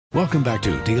Welcome back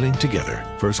to Dealing Together.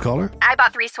 First caller? I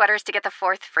bought 3 sweaters to get the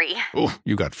 4th free. Oh,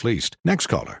 you got fleeced. Next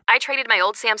caller? I traded my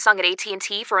old Samsung at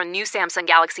AT&T for a new Samsung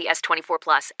Galaxy S24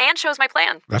 Plus and chose my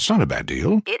plan. That's not a bad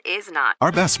deal. It is not.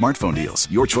 Our best smartphone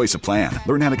deals. Your choice of plan.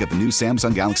 Learn how to get the new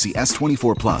Samsung Galaxy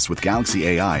S24 Plus with Galaxy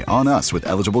AI on us with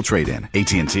eligible trade-in.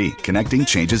 AT&T. Connecting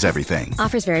changes everything.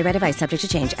 Offers vary by device. Subject to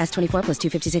change. S24 plus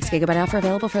 256 gigabyte offer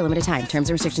available for a limited time. Terms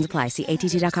and restrictions apply. See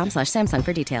att.com/Samsung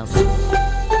for details.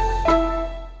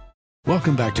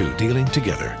 Welcome back to Dealing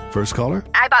Together. First caller?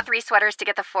 I bought 3 sweaters to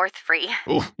get the 4th free.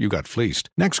 Oh, you got fleeced.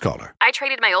 Next caller? I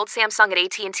traded my old Samsung at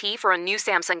AT&T for a new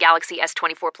Samsung Galaxy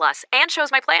S24 Plus and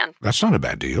chose my plan. That's not a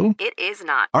bad deal. It is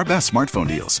not. Our best smartphone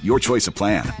deals. Your choice of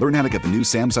plan. Learn how to get the new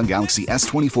Samsung Galaxy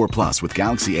S24 Plus with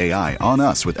Galaxy AI on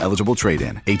us with eligible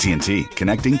trade-in. AT&T.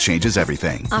 Connecting changes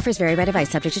everything. Offers vary by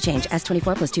device. Subject to change.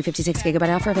 S24 plus 256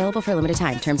 gigabyte offer available for a limited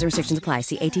time. Terms and restrictions apply.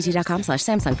 See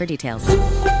att.com/Samsung for details.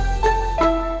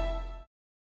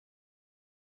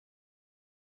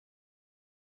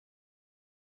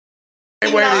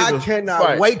 I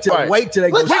cannot wait till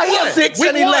they go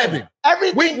 6-11.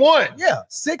 Week 1. Yeah,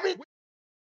 6.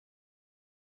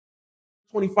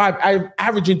 25,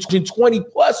 averaging 20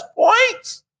 plus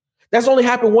points. That's only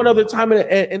happened one other time in I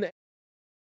am.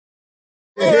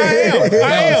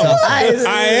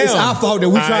 It's our fault that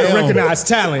we try to recognize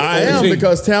talent. I am,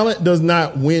 because talent does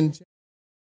not win.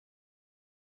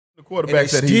 The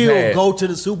quarterbacks that he still go to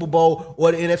the Super Bowl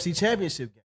or the NFC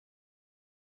Championship game.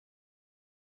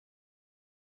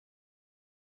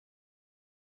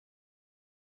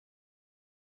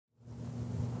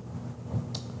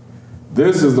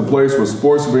 This is the place where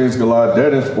sports meets collide.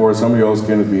 Dead in sports. I'm your host,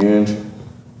 Kenneth B. Inge.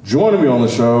 Joining me on the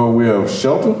show, we have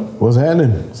Shelton. What's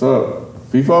happening? What's up?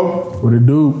 FIFO. What it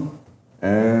do?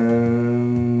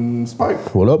 And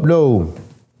Spike. What up, though?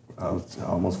 I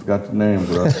almost forgot your name,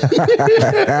 bro.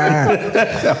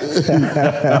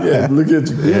 Yeah, look at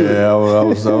you. Yeah, I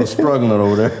was struggling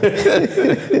over there.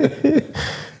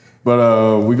 But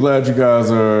we're glad you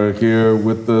guys are here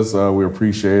with us. We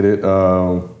appreciate it.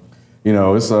 You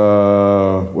know, it's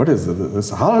what is it?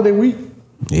 It's a holiday week.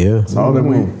 Yeah, it's a holiday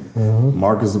week. Mm-hmm.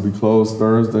 Markets will be closed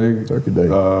Thursday. Turkey Day.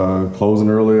 Closing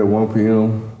early at 1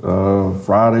 p.m.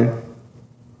 Friday.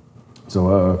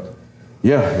 So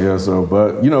yeah. So,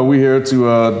 but you know, we're here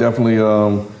to definitely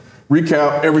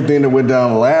recap everything that went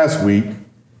down last week,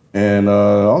 and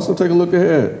also take a look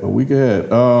ahead, a week ahead.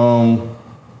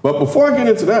 But before I get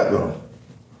into that, though,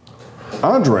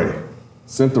 Andre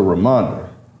sent a reminder.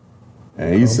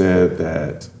 And he said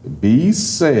that B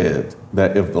said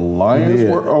that if the Lions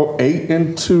were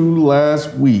 8-2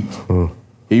 last week,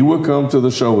 he would come to the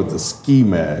show with the ski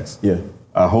mags. Yeah.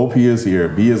 I hope he is here.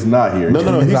 B is not here.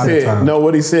 No. He said,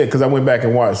 what he said, because I went back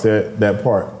and watched that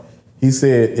part. He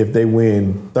said if they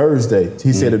win Thursday,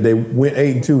 he said if they win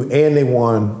 8-2 and they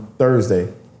won Thursday,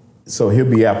 so he'll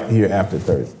be out here after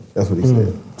Thursday. That's what he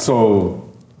said. So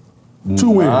 2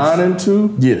 wins.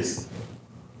 9-2? Yes.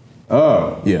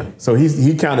 Oh. Yeah. So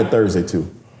he counted Thursday too.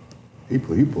 He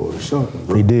pulled a shot.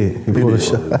 Bro. He did. He pulled a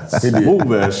shot. He did. Move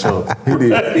that shot. He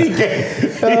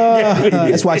did.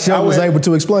 That's why Shell was able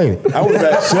to explain it.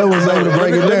 Shell was able to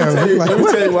break it down. Let me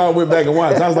tell you why I went back and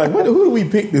watched. I was like, who do we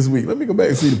pick this week? Let me go back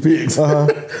and see the picks.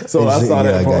 So I saw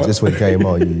that part. Just when it came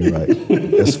on, you're right.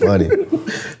 That's funny.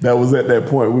 That was at that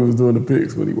point we was doing the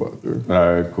picks when he walked through.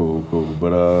 All right, cool.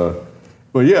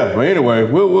 But anyway,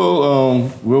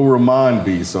 we'll remind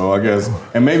B. So I guess,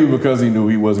 and maybe because he knew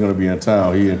he wasn't going to be in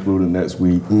town, he included next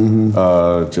week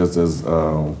just as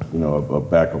a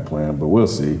backup plan. But we'll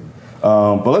see.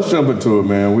 But let's jump into it,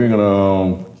 man. We're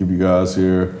gonna keep you guys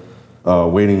here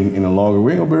waiting any longer.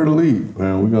 We ain't gonna bear the lead,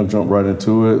 man. We're gonna jump right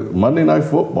into it. Monday Night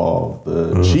Football.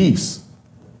 The Chiefs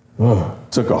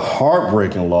took a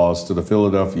heartbreaking loss to the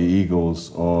Philadelphia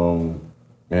Eagles.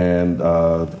 And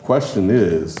the question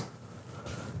is.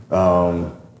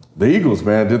 The Eagles,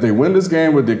 man, did they win this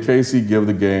game or did KC give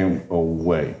the game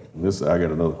away? I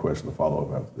got another question to follow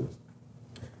up after this.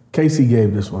 KC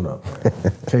gave this one up.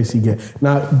 KC gave.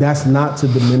 Now, that's not to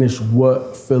diminish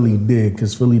what Philly did,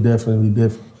 because Philly definitely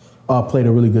played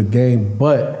a really good game,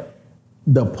 but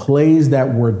the plays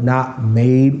that were not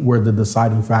made were the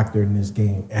deciding factor in this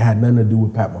game. It had nothing to do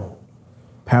with Pat Mahomes.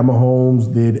 Pat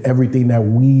Mahomes did everything that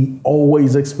we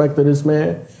always expect of this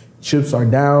man. Chips are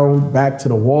down, back to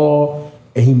the wall,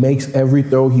 and he makes every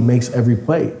throw, he makes every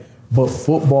play. But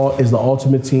football is the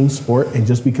ultimate team sport, and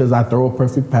just because I throw a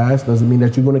perfect pass doesn't mean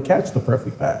that you're going to catch the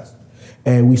perfect pass.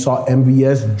 And we saw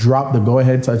MVS drop the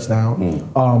go-ahead touchdown.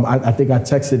 I think I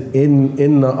texted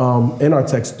in our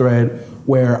text thread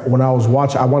where when I was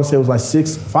watching, I want to say it was like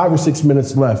 5 or 6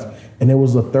 minutes left, and it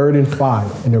was a 3rd and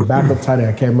 5, and their backup tight end,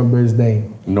 I can't remember his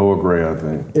name. Noah Gray, I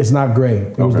think. It's not Gray.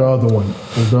 It was the other one.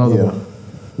 It was the other one.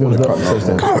 It was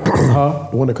The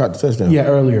one that caught the touchdown. Yeah,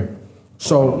 earlier.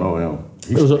 So know him.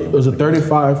 it was a 3rd and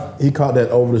 5. He caught that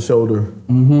over the shoulder.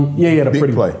 Yeah, the Big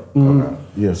pretty play. Mhm.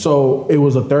 Yeah. So it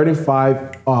was a 3rd and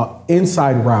 5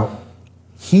 inside route.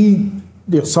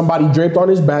 Somebody draped on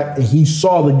his back, and he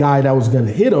saw the guy that was going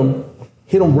to hit him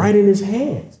right in his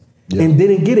hands, and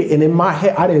didn't get it. And in my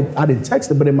head, I didn't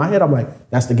text it, but in my head, I'm like,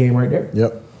 that's the game right there.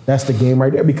 Yep. That's the game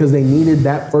right there, because they needed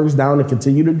that first down to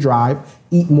continue to drive,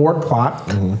 eat more clock,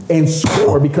 and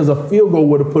score, because a field goal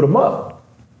would have put them up.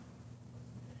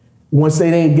 Once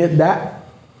they didn't get that,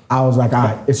 I was like, all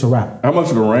right, it's a wrap. How much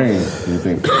of the rain do you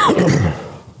think?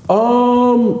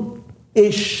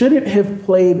 It shouldn't have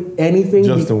played anything.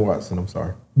 Justin Watson, I'm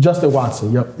sorry. Justin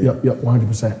Watson, yep,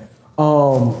 100%.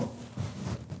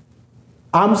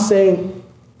 I'm saying,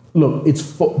 look, it's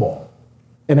football.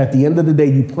 And at the end of the day,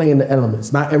 you play in the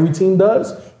elements. Not every team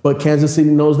does, but Kansas City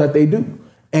knows that they do.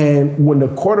 And when the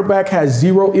quarterback has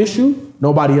zero issue,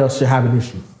 nobody else should have an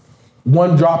issue.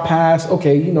 One drop pass,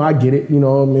 okay, I get it.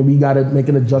 Maybe you got to make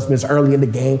an adjustments early in the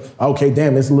game. Okay,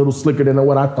 damn, it's a little slicker than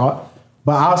what I thought.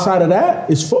 But outside of that,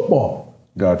 it's football.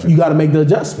 Gotcha. You got to make the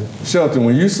adjustment. Shelton,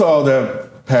 when you saw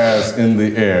that pass in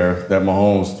the air that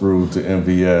Mahomes threw to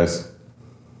MVS,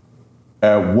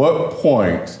 at what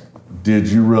point did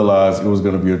you realize it was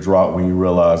going to be a drop when you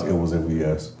realized it was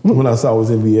MVS? When I saw it was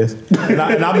MVS.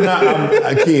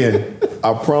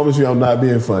 I promise you I'm not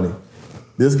being funny.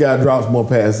 This guy drops more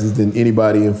passes than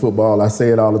anybody in football. I say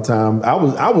it all the time. I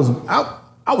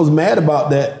was mad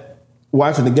about that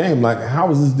watching the game. Like, how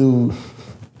was this dude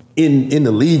in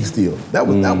the league still? That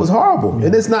was horrible.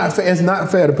 And it's not fair. It's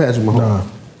not fair to Patrick Mahomes. Nah.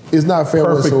 It's not fair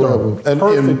whatsoever.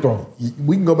 Perfect throw.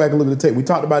 We can go back and look at the tape. We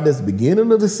talked about this at the beginning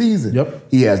of the season.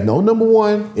 Yep. He has no number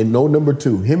 1 and no number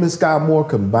 2. Him and Sky Moore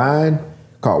combined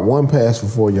caught 1 pass for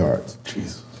 4 yards.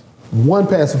 Jesus. 1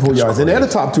 pass for 4 yards. And they're the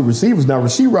top 2 receivers. Now,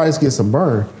 Rashee Rice gets some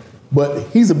burn, but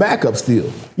he's a backup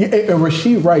still. Yeah, and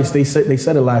Rashee Rice, they said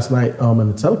it last night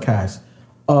in the telecast.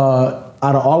 Out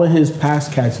of all of his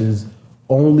pass catches,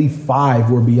 only 5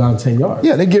 were beyond 10 yards.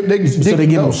 Yeah, they give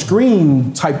him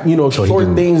screen type,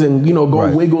 short things, and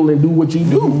go wiggle and do what you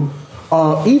do.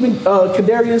 Even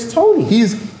Kadarius Toney,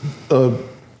 he's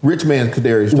rich man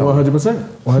Kadarius Toney.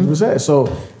 100%.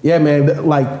 So yeah, man,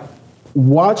 like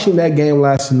watching that game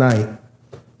last night,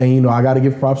 and I got to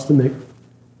give props to Nick.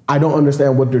 I don't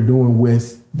understand what they're doing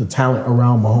with the talent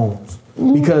around Mahomes,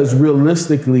 because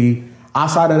realistically,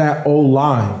 outside of that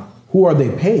O-line, who are they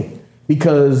paying?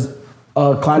 Because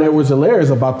Clyde Edwards-Helaire is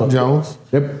about the Jones.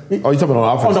 Oh, you talking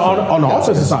about on the offensive side? On the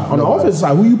offensive side. On the offensive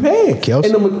side, who you paying?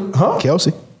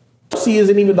 Kelsey. Kelsey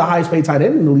isn't even the highest paid tight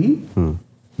end in the league.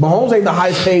 Mahomes ain't the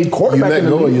highest paid quarterback in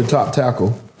the league. You let go of your top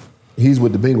tackle. He's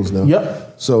with the Bengals now.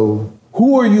 Yep. So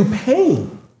who are you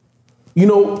paying?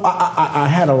 I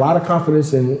had a lot of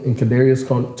confidence in Kadarius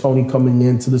Toney coming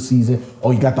into the season.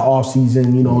 Oh, you got the off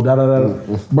season,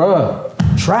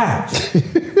 Bruh, trash.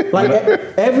 Like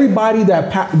everybody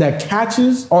that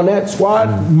catches on that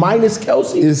squad minus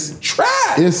Kelsey is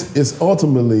trash. It's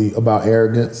ultimately about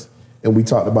arrogance, and we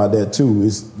talked about that too.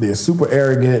 They're super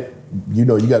arrogant. You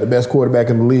got the best quarterback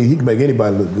in the league. He can make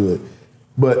anybody look good,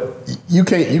 but you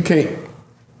can't.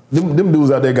 Them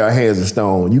dudes out there got hands of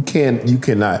stone. You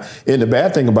cannot. And the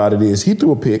bad thing about it is he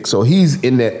threw a pick, so he's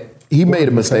in that. He made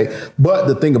a mistake. But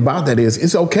the thing about that is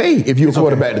it's okay if you're a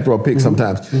quarterback to throw a pick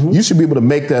sometimes. You should be able to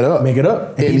make that up. Make it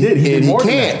up. And he did. He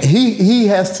can't. He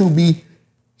has to be.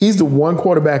 He's the one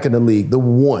quarterback in the league, the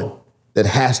one that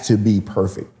has to be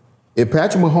perfect. If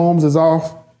Patrick Mahomes is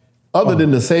off, other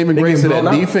than the saving grace of that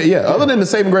defense, other than the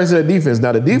saving grace of that defense,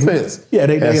 now the defense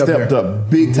has stepped up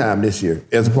big time this year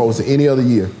as opposed to any other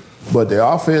year. But the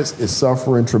offense is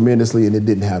suffering tremendously, and it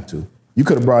didn't have to. You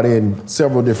could have brought in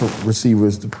several different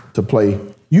receivers to play.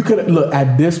 You could look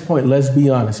at this point. Let's be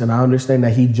honest, and I understand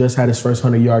that he just had his first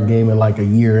 100-yard game in like a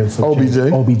year and some OBJ. I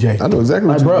know exactly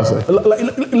what you're saying.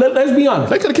 Let's be honest.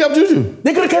 They could have kept Juju.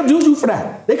 They could have kept Juju for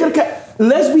that. They could have kept.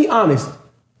 Let's be honest.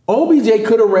 OBJ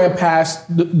could have ran past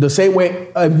the same way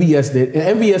MVS did,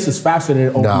 and MVS is faster than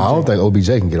OBJ. No, I don't think OBJ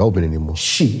can get open anymore.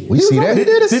 Shit. We see that.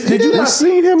 Did you not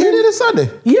see him? He did it Sunday.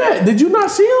 Yeah, did you not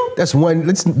see him? That's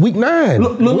week 9. We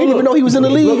didn't even know he was in the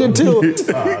league until this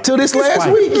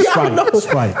last week.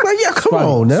 Come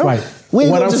on now.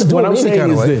 What I'm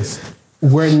saying is this.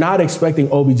 We're not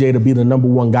expecting OBJ to be the number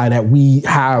one guy that we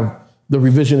have the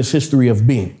revisionist history of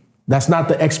being. That's not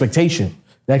the expectation.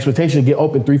 The expectation is to get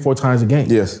open 3-4 times a game.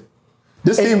 Yes.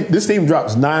 This team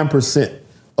drops 9%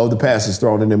 of the passes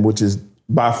thrown in them, which is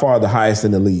by far the highest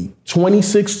in the league.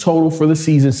 26 total for the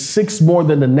season, 6 more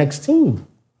than the next team.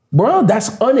 Bro,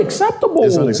 that's unacceptable.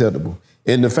 It's unacceptable.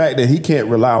 And the fact that he can't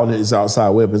rely on his outside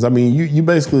weapons. I mean, you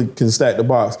basically can stack the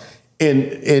box.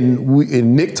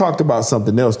 And Nick talked about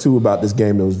something else, too, about this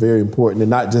game that was very important. And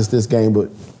not just this game, but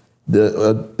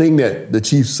the thing that the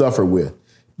Chiefs suffer with.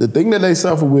 The thing that they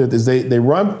suffer with is they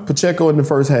run Pacheco in the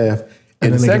first half.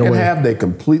 In the second half, they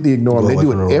completely ignore him. They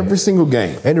do it every single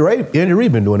game. Andy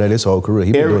Reid been doing that his whole career.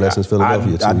 He been doing that since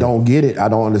Philadelphia. I don't get it. I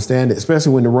don't understand it,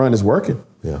 especially when the run is working.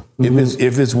 Yeah.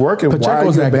 If it's working,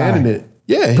 Pacheco's why are you abandoning it?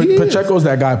 Yeah, Pacheco's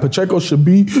that guy. Pacheco should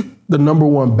be the number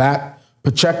one back.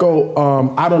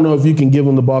 Pacheco, I don't know if you can give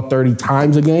him the ball 30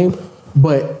 times a game,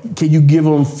 but can you give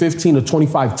him 15 to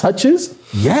 25 touches?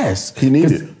 Yes. He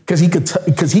needs it. Because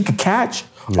he could catch.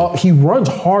 Yeah. He runs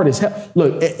hard as hell.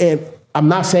 Look, and I'm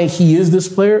not saying he is this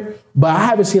player, but I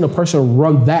haven't seen a person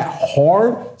run that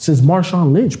hard since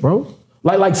Marshawn Lynch, bro.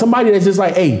 Like somebody that's just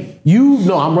like, hey,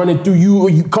 I'm running through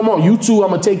you. Come on, you two, I'm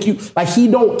gonna take you. Like he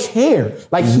don't care.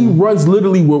 Like he runs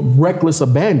literally with reckless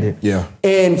abandon. Yeah.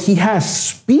 And he has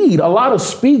speed, a lot of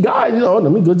speed. Guys,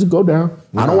 let me just go down.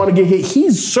 I don't want to get hit.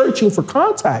 He's searching for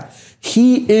contact.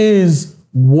 He is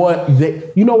what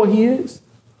he is?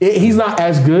 He's not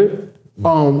as good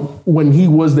when he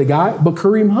was the guy, but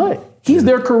Kareem Hunt. He's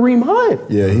their Kareem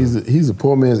Hunt. Yeah, he's a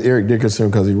poor man's Eric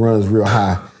Dickerson because he runs real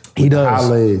high. He does. High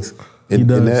legs. And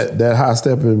that high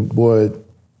stepping boy,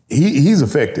 he's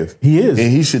effective. He is. And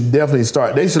he should definitely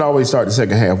start. They should always start the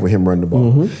second half with him running the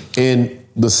ball. Mm-hmm. And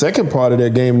the second part of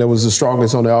that game that was the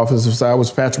strongest on the offensive side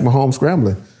was Patrick Mahomes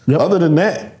scrambling. Yep. Other than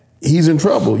that, he's in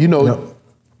trouble.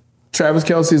 Travis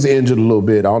Kelce is injured a little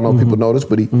bit. I don't know if people noticed,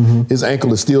 but his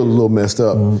ankle is still a little messed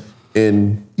up.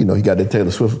 And, he got that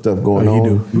Taylor Swift stuff going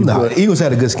on. The Eagles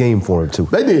had a good scheme for him, too.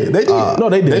 They did. They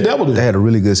did. They doubled it. They had a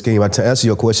really good scheme. To answer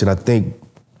your question, I think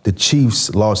the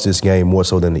Chiefs lost this game more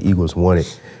so than the Eagles won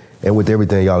it. And with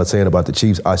everything y'all are saying about the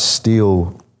Chiefs, I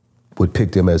still would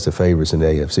pick them as the favorites in the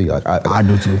AFC. I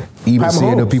do, too. Even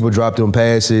seeing the people drop them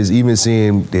passes, even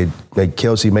seeing that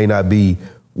Kelce may not be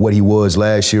what he was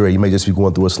last year, or he may just be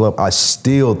going through a slump, I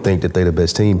still think that they're the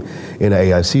best team in the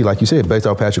AFC, like you said, based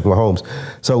off Patrick Mahomes.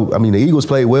 So, I mean, the Eagles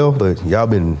played well, but y'all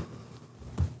been,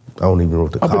 I don't even know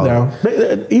what to call it. Up and down.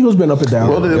 The Eagles been up and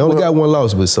down. They only got one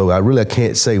loss, but so I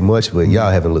can't say much, but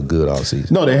y'all haven't looked good all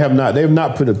season. No, they have not. They have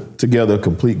not put together a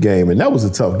complete game, and that was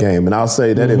a tough game. And I'll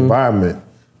say that environment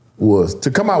was,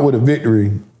 to come out with a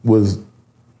victory was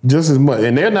just as much,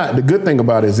 and the good thing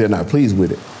about it is they're not pleased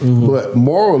with it. But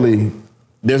morally,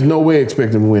 there's no way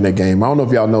expecting them to win that game. I don't know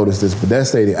if y'all noticed this, but that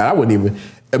stadium, I wouldn't even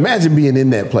imagine being in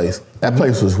that place. That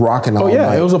place was rocking all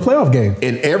night. It was a playoff game.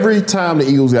 And every time the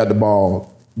Eagles got the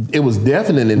ball, it was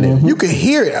deafening in there. You could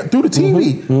hear it through the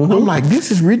TV. I'm like,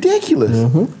 this is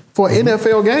ridiculous for an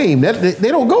NFL game. They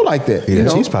don't go like that. Yeah,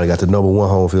 the Chiefs probably got the number one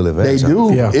home field advantage. They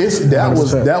do. Yeah.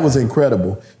 That was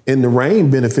incredible. And the rain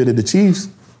benefited the Chiefs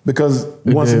because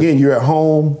once again, you're at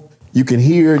home. You can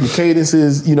hear your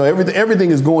cadences. Everything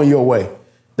is going your way.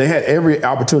 They had every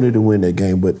opportunity to win that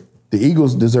game, but the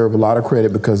Eagles deserve a lot of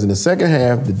credit because in the second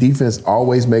half, the defense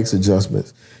always makes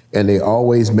adjustments, and they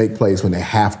always make plays when they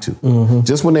have to.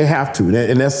 Just when they have to.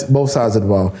 And that's both sides of the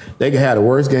ball. They can have the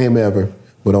worst game ever,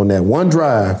 but on that one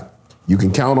drive, you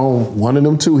can count on one of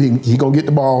them two. He going to get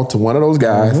the ball to one of those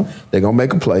guys. They're going to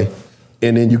make a play,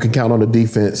 and then you can count on the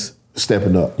defense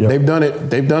stepping up. Yep. They've done it.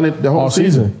 They've done it the whole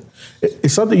season.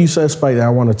 It's something you said, Spike, that I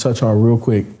want to touch on real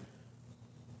quick.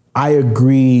 I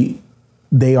agree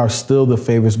they are still the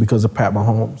favorites because of Pat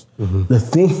Mahomes. The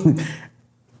thing,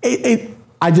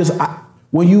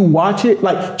 when you watch it,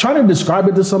 like trying to describe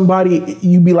it to somebody,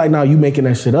 you be like, no, you making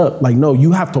that shit up. Like, no,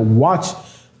 you have to watch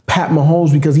Pat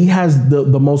Mahomes because he has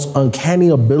the most uncanny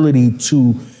ability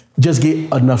to just get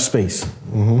enough space.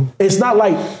 It's not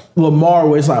like Lamar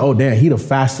where it's like, oh, damn, he the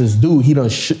fastest dude. He done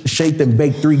shake and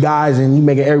bake 3 guys and he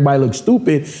making everybody look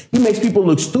stupid. He makes people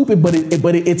look stupid, but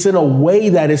it's in a way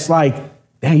that it's like,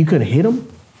 damn, you couldn't hit him?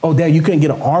 Oh, damn, you couldn't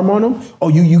get an arm on him? Oh,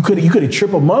 you couldn't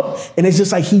trip him up? And it's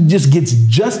just like he just gets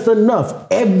just enough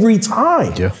every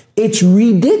time. Yeah. It's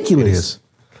ridiculous. It is.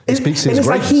 And it's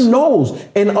like he knows.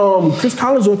 And Chris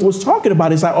Collinsworth was talking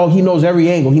about it. It's like, oh, he knows every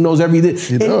angle. He knows everything.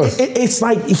 He does. It's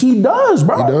like he does,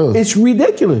 bro. He does. It's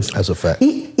ridiculous. That's a fact.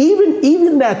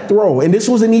 Even that throw, and this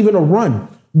wasn't even a run.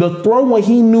 The throw when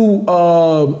he knew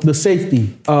the safety.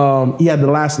 He had the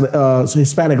last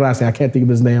Hispanic last name. I can't think of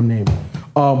his damn name.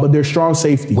 But their strong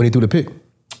safety. When he threw the pick?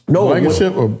 No.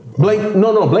 Blankenship or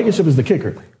No. Blankenship is the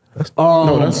kicker. That's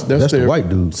the white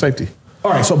dude. Safety.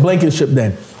 All right, so Blankenship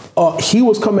then. He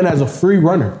was coming as a free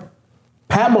runner.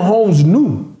 Pat Mahomes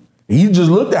knew. He just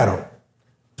looked at him.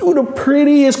 threw the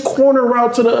prettiest corner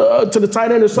route to the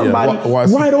tight end or somebody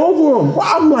right over him.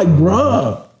 I'm like,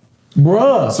 bruh.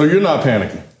 So you're not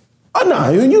panicking? Nah,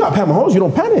 you got Pat Mahomes, you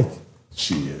don't panic.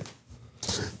 Shit,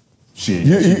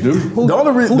 you do. Who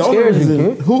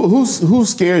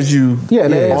scares you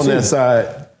on that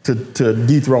side to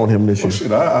dethrone him this year?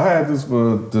 Shit, I had this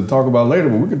to talk about later,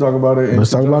 but we can talk about it.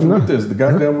 Let's talk about it now. The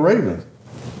goddamn Ravens.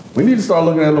 We need to start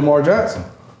looking at Lamar Jackson.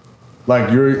 Like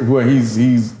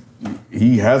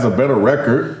he has a better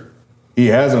record. He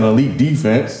has an elite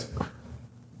defense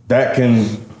that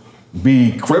can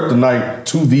be kryptonite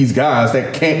to these guys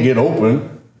that can't get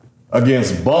open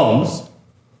against bums.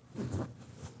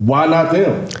 Why not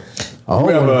them?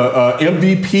 We have a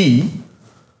MVP.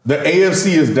 The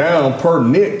AFC is down per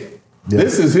Nick. Yeah.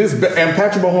 This is and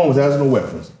Patrick Mahomes has no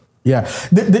weapons. Yeah,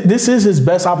 this is his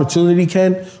best opportunity,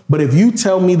 Ken. But if you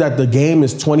tell me that the game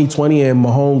is 2020 and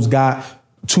Mahomes got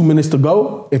 2 minutes to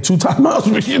go and 2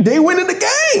 timeouts, they winning the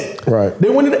game. Right. They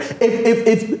winning.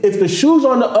 If the shoe's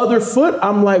on the other foot,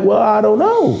 I'm like, well, I don't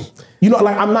know.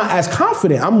 I'm not as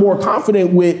confident. I'm more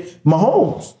confident with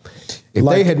Mahomes. If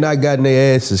they had not gotten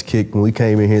their asses kicked when we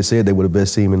came in here and said they were the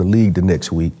best team in the league the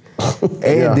next week,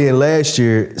 and then last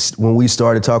year when we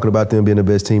started talking about them being the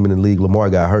best team in the league, Lamar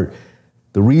got hurt.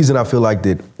 The reason I feel like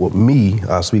that,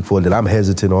 I'll speak for that I'm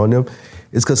hesitant on them,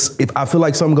 is because I feel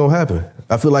like something gonna happen.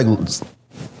 I feel like,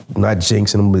 not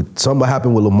jinxing them, but something will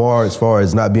happen with Lamar as far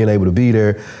as not being able to be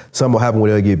there. Something will happen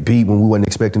where they'll get beat when we wasn't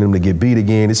expecting them to get beat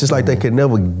again. It's just like they could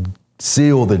never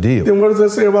seal the deal. Then what does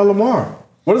that say about Lamar?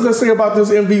 What does that say about this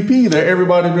MVP that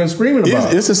everybody's been screaming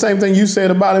about? It's the same thing you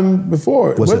said about him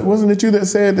before. Wasn't it you that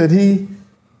said that he,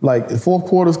 like, the fourth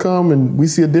quarters come and we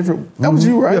see a different... That was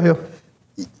you, right? Yeah.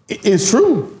 It's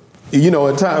true.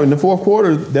 At time in the fourth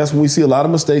quarter, that's when we see a lot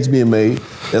of mistakes being made.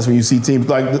 That's when you see teams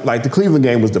like the Cleveland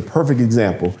game was the perfect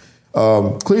example.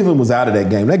 Cleveland was out of that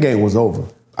game. That game was over.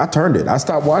 I turned it. I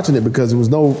stopped watching it because there was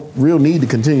no real need to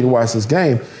continue to watch this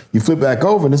game. You flip back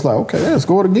over and it's like, okay, they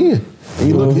scored again. And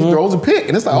you look, he throws a pick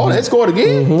and it's like, oh, they scored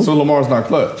again. So Lamar's not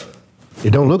clutch. It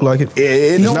don't look like it.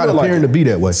 He's not appearing to be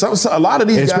that way. So a lot of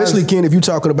these guys, especially Ken, if you're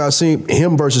talking about seeing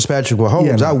him versus Patrick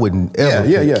Mahomes, I wouldn't ever.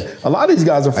 Yeah. A lot of these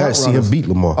guys are front runners. I see him beat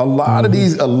Lamar. A lot of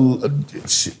these,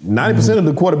 90% of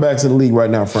the quarterbacks in the league right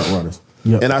now are front runners.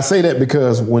 Yep. And I say that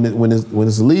because when it's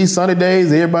the league sunny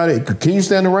days, everybody can you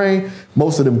stand the rain?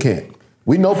 Most of them can't.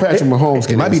 We know Patrick Mahomes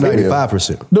can. It might be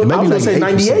 95%. No, I was going to say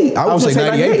 98. I would say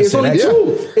 98%. It's only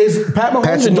two. It's Pat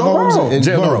Mahomes and Joe Burrow. And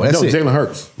Burrow. That's it. Jalen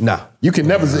Hurts. Nah. You can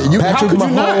never say. Patrick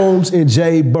Mahomes and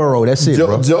Jay Burrow. That's it,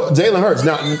 bro. Jalen Hurts.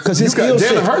 Now, because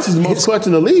Jalen Hurts is the most clutch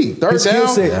in the league. Third down,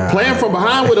 playing from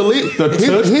behind with a lead.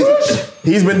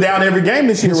 He's been down every game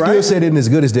this year, right? His skill set isn't as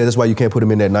good as that. That's why you can't put him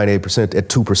in that 98%, at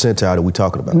 2 percentile that we're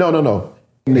talking about. No.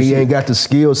 He ain't got the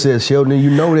skill set, Sheldon.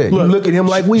 You know that. You look at him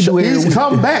like we do. He's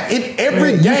come back in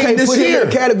every game this year. You can't put him in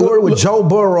a category with Joe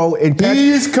Burrow and Patrick.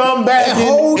 He's come back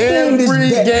in every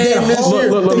game this year.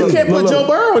 You can't put Joe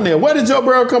Burrow in there. Where did Joe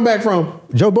Burrow come back from?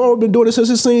 Joe Burrow been doing it since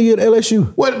his senior year at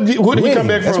LSU. What did he come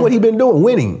back from? That's what he been doing,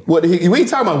 winning. We ain't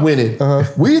talking about winning.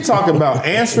 We talking about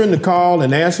answering the call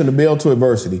and answering the bell to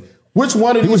adversity. Which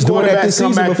one of these quarterbacks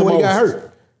come back before he got hurt?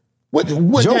 What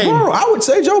Joe game? Burrow. I would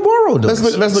say Joe Burrow does.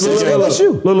 Let's look at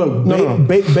LSU.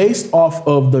 Look. Based off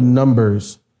of the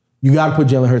numbers, you got to put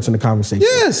Jalen Hurts in the conversation.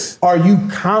 Yes. Are you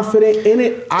confident in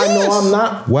it? I know I'm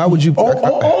not. Why would you?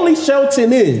 Only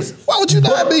Shelton is. Why would you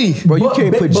not be? Bro, you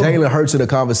can't put Jalen Hurts in the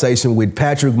conversation with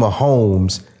Patrick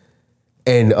Mahomes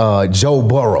and Joe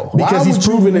Burrow. Because he's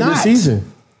proven it this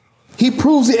season. He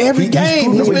proves it every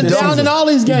game. He's been down in all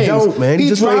these games.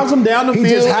 He drives them down the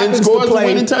field and scores the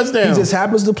winning touchdown. He just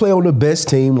happens to play on the best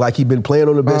team like he's been playing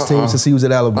on the best team since he was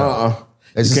at Alabama.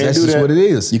 That's just what it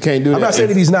is. You can't do that. I'm not saying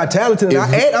that he's not talented,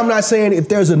 and I'm not saying if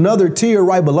there's another tier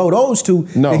right below those two,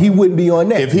 that he wouldn't be on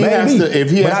that.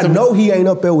 But I know he ain't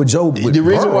up there with Joe. The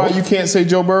reason why you can't say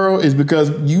Joe Burrow is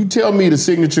because you tell me the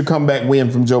signature comeback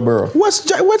win from Joe Burrow. What's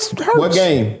Hurts? What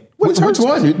game? Which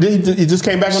one? He just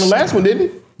came back on the last one, didn't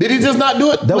he? Did he just not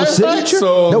do it? That was signature?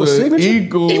 So that was signature?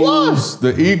 Eagles, he was.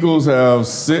 The Eagles have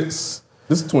 6.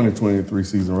 This is 2023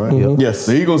 season, right? Mm-hmm. Yes.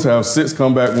 The Eagles have 6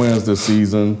 comeback wins this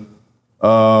season.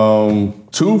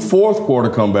 2 fourth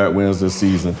quarter comeback wins this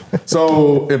season.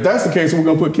 So if that's the case, we're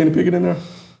gonna put Kenny Pickett in there.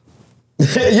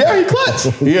 Yeah, he clutch.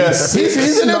 Yes,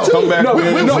 he's in there too. Comeback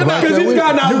wins. Because he's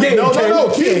gotten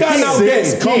outgamed. He's gotten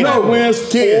outgamed. Comeback wins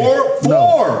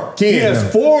 4. He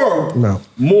has 4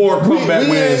 more comeback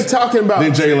wins. We ain't talking about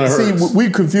than Jalen Hurts. See,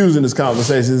 we confusing this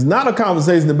conversation. It's not a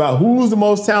conversation about who's the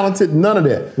most talented. None of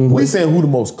that. We saying who the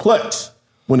most clutch.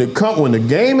 When the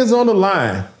game is on the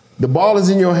line, the ball is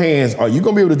in your hands. Are you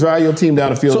gonna be able to drive your team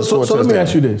down the field? So let me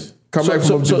ask you this: Come back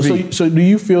from defeat. So do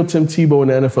you feel Tim Tebow in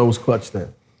the NFL was clutch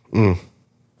then?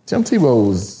 Tim Tebow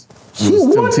was He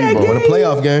won that game. Won a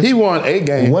playoff game. He won 8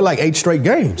 games. He won like 8 straight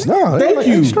games. No, Thank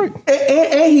you. 8 straight.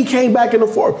 And he came back in the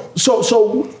fourth.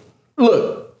 So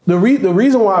look, the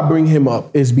reason why I bring him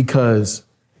up is because,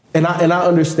 and I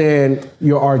understand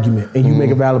your argument, and you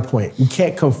make a valid point. You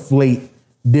can't conflate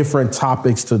different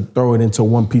topics to throw it into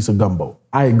one piece of gumbo.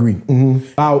 I agree.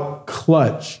 About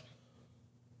clutch.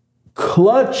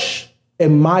 Clutch,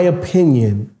 in my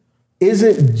opinion,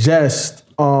 isn't just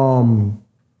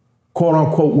quote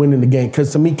unquote winning the game.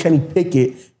 Because to me, Kenny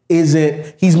Pickett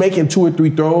he's making 2 or 3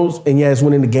 throws, and yeah, it's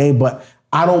winning the game, but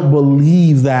I don't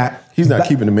believe that. He's not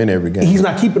keeping them in every game. He's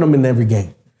not keeping them in every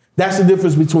game. That's the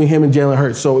difference between him and Jalen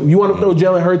Hurts. So you want to throw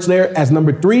Jalen Hurts there as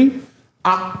number 3?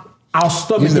 I'll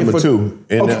stomach He's it number for 2.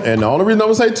 And, okay. and the only reason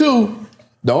I'm going to say 2,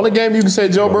 the only game you can say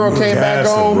Joe Burrow came back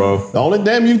on, the only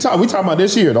game we talking about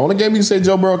this year, the only game you can say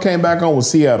Joe Burrow came back on was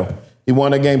Seattle. He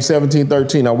won that game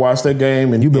 17-13. I watched that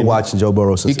game. And You've been watching Joe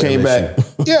Burrow since he came LSU.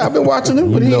 back. Yeah, I've been watching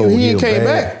him, but he ain't came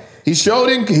bad. back. He showed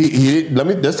him.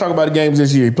 Let's talk about the games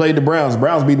this year. He played the Browns.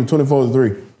 Browns beat him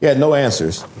 24-3. He had no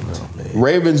answers.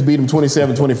 Ravens beat him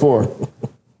 27-24.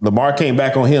 Lamar came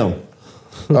back on him.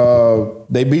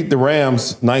 They beat the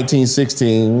Rams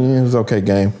 19-16. It was an okay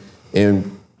game.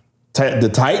 And the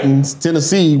Titans,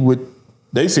 Tennessee, with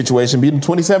their situation, beat them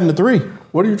 27-3.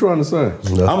 What are you trying to say?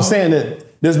 I'm saying that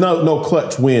there's no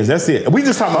clutch wins. That's it. We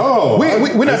just talking about.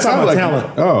 We're not talking about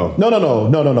talent.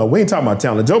 No. We ain't talking about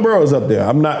talent. Joe Burrow is up there.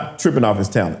 I'm not tripping off his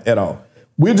talent at all.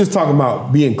 We're just talking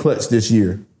about being clutch this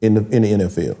year in the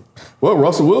NFL. Well,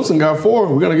 Russell Wilson got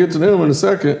 4. We're gonna get to them in a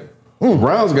second.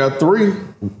 Browns got 3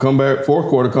 comeback, 4th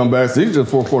quarter comebacks. These are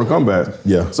just 4th quarter comebacks.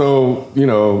 Yeah. So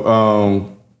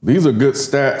these are good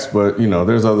stats, but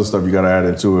there's other stuff you got to add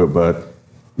into it. But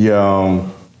yeah,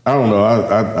 I don't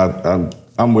know.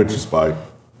 I'm with you, Spike.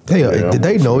 They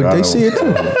know it. They see it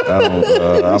too.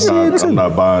 I'm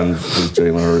not buying this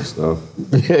Jalen Hurts stuff.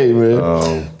 Hey,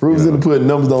 man. Proves in the pudding.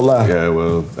 Numbers don't lie. Yeah,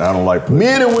 well, I don't like pudding.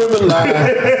 Men and women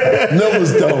lie.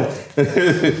 Numbers don't.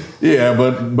 Yeah,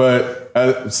 but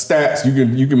stats,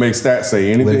 you can make stats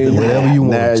say anything. Whatever you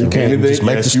want. You can't. Anything. Just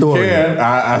make the story. You can.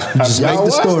 Just make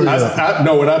the story.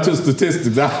 No, not just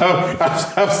statistics.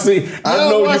 I've seen. I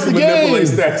know you can manipulate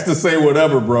stats to say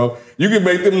whatever, bro. You can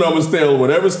make them numbers tell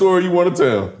whatever story you want to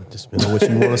tell. Just know what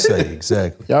you want to say.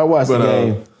 Exactly. Y'all watch the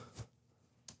game.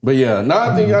 But yeah, no,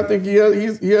 I think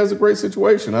he has a great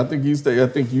situation. I think you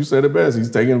said it best. He's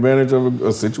taking advantage of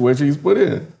a situation he's put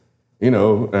in. And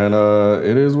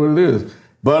it is what it is.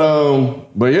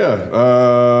 But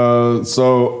yeah.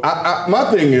 So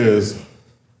my thing is,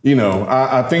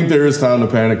 I think there is time to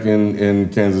panic in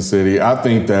Kansas City. I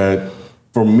think that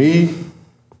for me,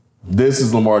 this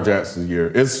is Lamar Jackson's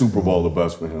year. It's Super Bowl the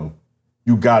best for him.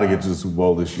 You got to get to the Super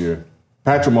Bowl this year.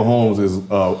 Patrick Mahomes is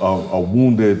a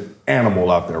wounded animal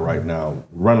out there right now,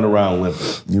 running around limping.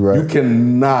 You're right. You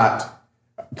cannot,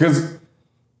 because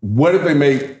what if they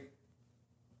make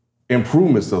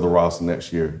improvements to the roster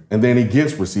next year, and then he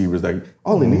gets receivers that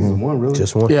all he needs is one, really.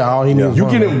 Just one. Yeah, all he needs. You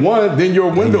get him one, then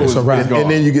your window is gone.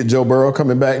 And then you get Joe Burrow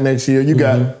coming back next year. You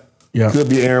got could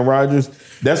be Aaron Rodgers.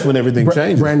 That's when everything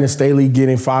changes. Brandon Staley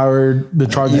getting fired. The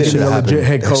Chargers getting a legit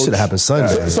head coach. That should have happened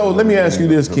Sunday. So let me ask you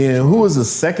this, Ken. Who is the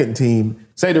second team?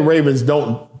 Say the Ravens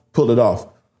don't pull it off.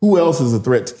 Who else is a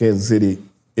threat to Kansas City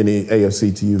in the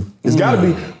AFC to you? It's got to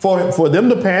be for them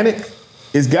to panic.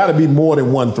 It's got to be more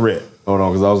than one threat. Hold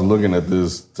on, because I was looking at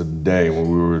this today when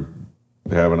we were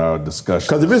having our discussion.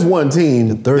 Because if it's one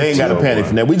team, they ain't got to panic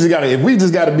from that. If we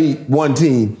just got to beat one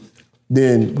team,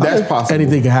 then that's possible.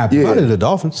 Anything can happen. Probably the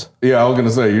Dolphins. Yeah, I was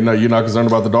gonna say you're not concerned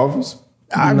about the Dolphins.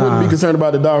 I wouldn't be concerned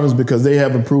about the Dolphins because they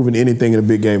haven't proven anything in a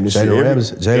big game this year.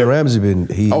 Jalen Ramsey been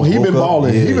he been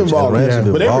balling. He been balling.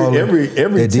 But every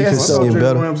test,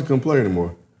 Jalen Ramsey couldn't play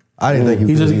anymore. I didn't think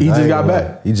he just got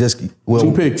back. He just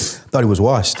 2 picks. Thought he was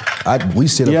washed. We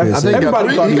sit up here. I think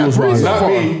everybody thought he was washed. Not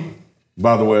me.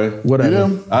 By the way, whatever.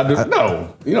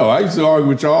 No. I used to argue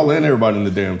with y'all and everybody in the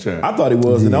damn chat. I thought he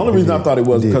was, and the only reason I thought he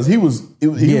was because he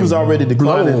was already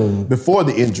declining before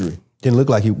the injury. Didn't look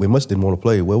like he must didn't want to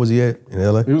play. Where was he at? In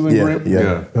LA? He was in Green.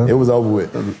 Yeah. It was over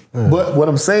with. But what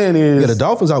I'm saying is, the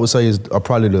Dolphins I would say are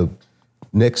probably the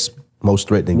next most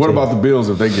threatening. What team. about the Bills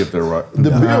if they get there right?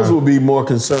 The Bills will be more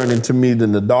concerning to me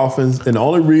than the Dolphins, and the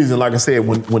only reason, like I said,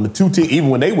 when the two teams, even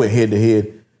when they went head to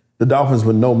head, the Dolphins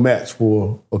were no match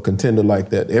for a contender like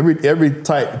that.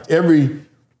 Every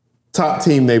top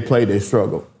team they play, they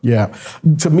struggle. Yeah,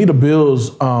 to me, the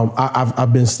Bills.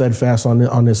 I've been steadfast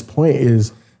on this point.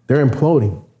 Is they're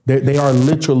imploding. They are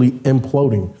literally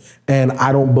imploding, and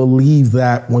I don't believe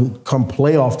that when come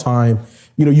playoff time,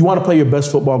 you want to play your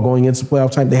best football going into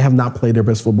playoff time. They have not played their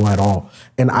best football at all,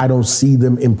 and I don't see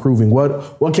them improving.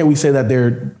 What can we say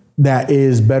that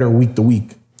is better week to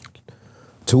week?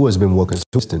 Tua's been more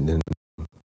consistent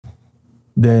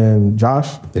than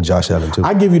Josh. Than Josh Allen too.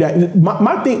 I give you that.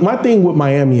 My thing with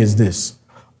Miami is this: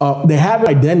 they have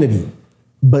identity,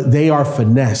 but they are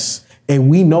finesse. And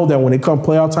we know that when it comes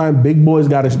playoff time, big boys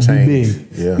got to be big.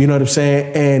 Yeah. You know what I'm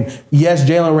saying? And yes,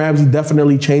 Jalen Ramsey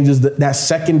definitely changes that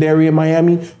secondary in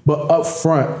Miami, but up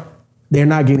front, they're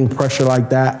not getting pressure like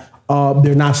that.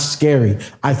 They're not scary.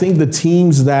 I think the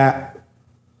teams that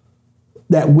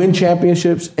win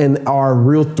championships and are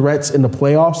real threats in the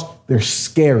playoffs, they're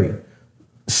scary.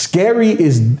 Scary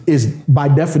is by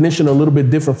definition a little bit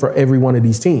different for every one of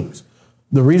these teams.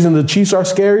 The reason the Chiefs are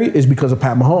scary is because of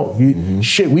Pat Mahomes.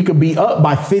 Shit, we could be up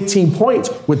by 15 points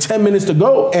with 10 minutes to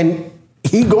go, and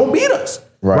he gonna beat us,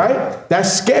 right? That's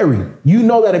scary. You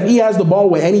know that if he has the ball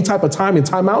with any type of time and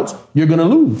timeouts, you're gonna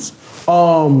lose.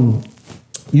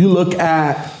 You look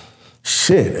at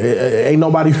shit, ain't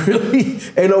nobody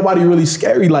really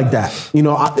scary like that.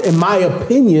 In my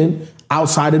opinion,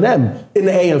 outside of them in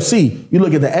the AFC, you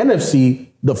look at the NFC,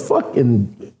 the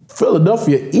fucking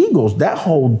Philadelphia Eagles, that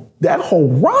whole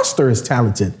roster is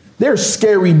talented. They're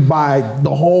scary by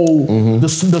the whole, the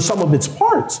sum of its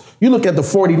parts. You look at the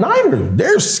 49ers,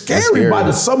 they're scary by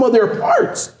the sum of their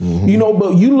parts.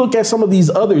 But you look at some of these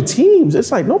other teams, it's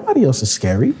like nobody else is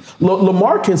scary.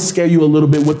 Lamar can scare you a little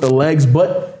bit with the legs,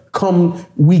 but come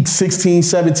week 16,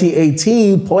 17,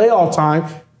 18, playoff time,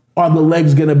 are the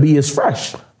legs gonna be as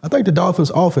fresh? I think the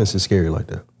Dolphins' offense is scary like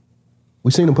that. We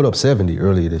seen them put up 70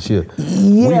 earlier this year.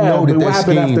 Yeah, we know but what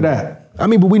happened after that? I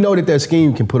mean, but we know that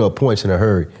scheme can put up points in a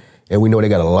hurry, and we know they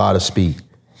got a lot of speed.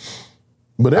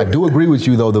 But I do agree with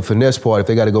you, though, the finesse part, if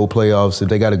they got to go playoffs, if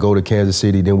they got to go to Kansas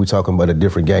City, then we're talking about a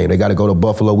different game. They got to go to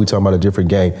Buffalo, we're talking about a different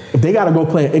game. If they got to go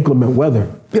play in inclement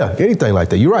weather. Yeah, anything like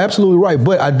that. You're right, absolutely right.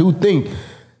 But I do think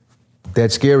that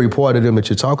scary part of them that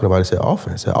you're talking about is that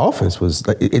offense. The offense was,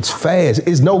 it's fast.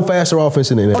 It's no faster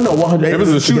offense in the NFL. Oh, no, 100. If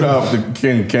it's a shootout,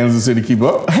 can Kansas City keep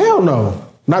up? Hell no.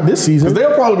 Not this season. Because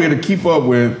they'll probably be able to keep up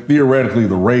with, theoretically,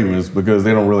 the Ravens because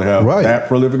they don't really have that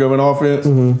prolific of an offense.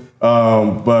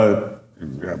 But,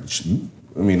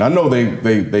 I mean, I know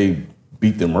they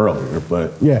beat them earlier,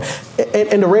 but... Yeah,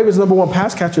 and the Ravens' #1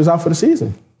 pass catcher is out for the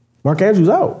season. Mark Andrews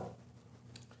out.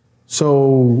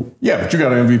 So... Yeah, but you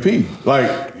got an MVP.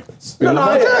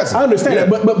 I understand that,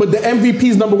 but the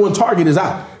MVP's #1 target is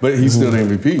out. But he's still the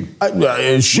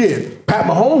MVP. Shit, Pat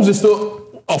Mahomes is still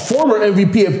a former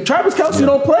MVP. If Travis Kelce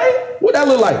don't play, what that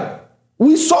look like?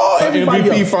 We saw everybody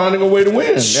MVP else finding a way to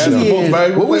win. That's the most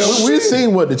valuable player. We've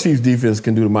seen what the Chiefs defense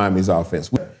can do to Miami's offense.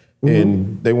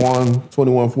 And they won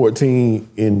 21-14,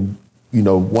 and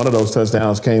one of those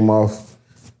touchdowns came off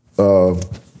a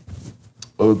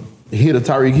hit of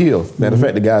Tyreek Hill. Matter of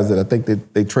fact, the guys that I think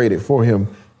that they traded for him,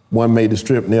 one made the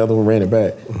strip and the other one ran it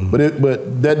back.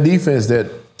 But that defense that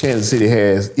Kansas City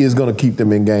has is going to keep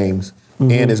them in games,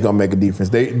 and it's going to make a difference.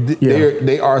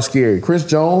 They are scary. Chris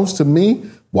Jones, to me,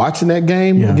 watching that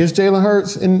game against Jalen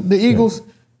Hurts and the Eagles,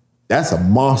 that's a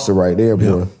monster right there,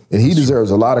 bro. Yeah. And he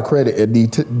deserves a lot of credit at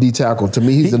D tackle. To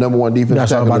me, he's the #1 defensive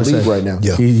tackle in the league right now.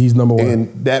 Yeah. He's #1.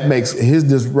 And that makes his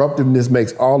disruptiveness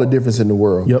makes all the difference in the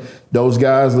world. Yep. Those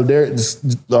guys,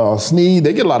 Snead,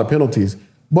 they get a lot of penalties,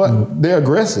 but they're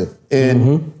aggressive.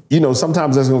 And,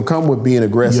 sometimes that's going to come with being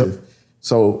aggressive. Yep.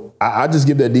 So I just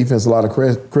give that defense a lot of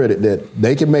credit that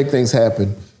they can make things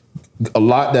happen.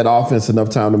 Allot that offense enough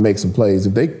time to make some plays.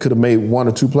 If they could have made 1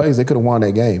 or 2 plays, they could have won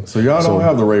that game. So y'all don't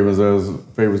have the Ravens as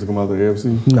favorites to come out of the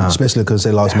AFC? No. Especially because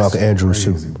they lost Mark Andrews,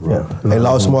 too. Bro. Yeah. They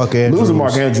lost Mark Andrews. Losing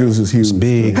Mark Andrews is huge.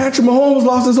 Big. Patrick Mahomes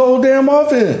lost his whole damn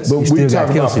offense. But we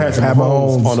talking about Patrick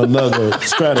Mahomes on another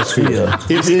stratosphere.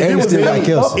 If it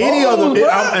was any other,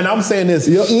 and I'm saying this,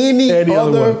 any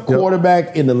other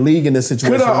quarterback in the league in this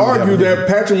situation. Could I argue that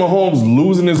Patrick Mahomes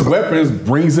losing his weapons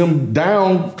brings him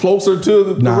down closer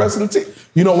to the rest of the team?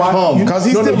 You know why? Because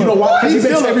he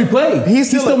makes every play. He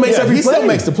still makes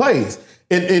the plays.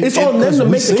 It's on them to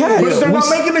make the catch. But they're not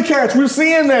making the catch. We're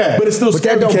seeing that. But it's still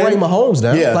scary. But that don't bring Mahomes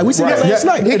down. Yeah. Like we seen that last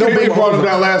night. He brought him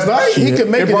down last night. He could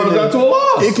make it brought him down to a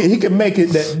loss. He could make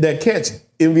it that catch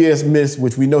MVS missed,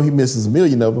 which we know he misses a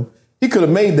million of them. He could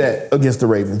have made that against the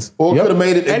Ravens, or could have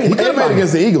made it. He could have made it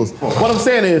against the Eagles. What I'm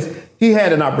saying is, he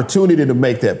had an opportunity to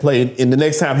make that play, and the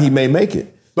next time he may make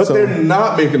it. But they're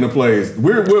not making the plays.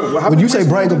 When you say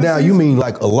bring them down, you mean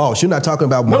like a loss. You're not talking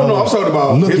about Mahomes I'm talking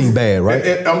about looking bad,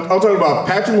 right? I'm talking about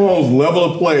Patrick Mahomes' level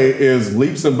of play is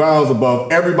leaps and bounds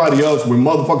above everybody else when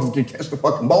motherfuckers can catch the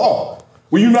fucking ball.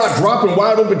 When you're not dropping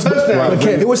wide open touchdowns.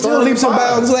 It was still leaps and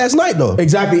bounds last night, though.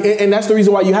 Exactly, and that's the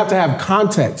reason why you have to have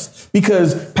context,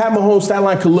 because Pat Mahomes' stat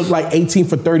line could look like 18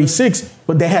 for 36,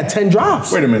 but they had 10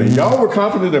 drops. Wait a minute. Y'all were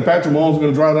confident that Patrick Mahomes was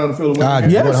going to drive down the field and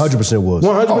win? Yes. 100% was.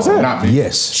 100%. Oh, not me.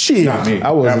 Yes. Shit. Not me.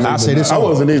 I wasn't. I say this I all.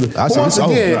 wasn't either. I But say once this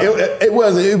all. again,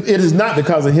 it is not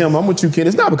because of him. I'm with you, Ken.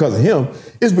 It's not because of him.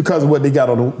 It's because of what they got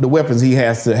on the weapons he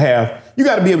has to have. You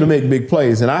got to be able to make big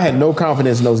plays, and I had no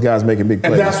confidence in those guys making big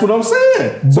plays. And that's what I'm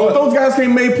saying. So if those guys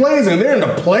can't make plays and they're in the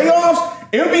playoffs,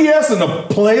 MVS in the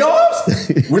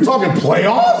playoffs? We're talking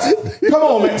playoffs? Come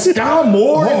on, man. Sky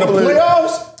Moore in the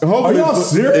playoffs? Are y'all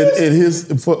serious?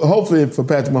 Hopefully, for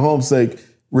Patrick Mahomes' sake,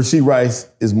 Rashee Rice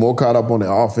is more caught up on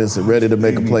the offense and ready to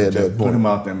make a play at that Put point. him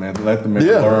out there, man. Let the man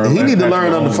learn. He need to Let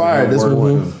learn Patrick under Mahomes fire this work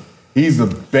morning. with him. He's the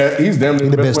best. He's damn near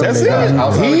the best. That's player it.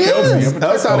 outside He of Kelsey is. and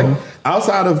Pacheco.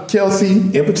 Outside of Kelsey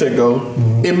and Pacheco,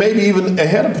 and maybe even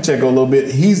ahead of Pacheco a little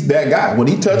bit, he's that guy. When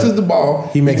he touches the ball,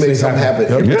 he makes something happen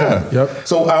every time. Yep.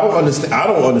 So I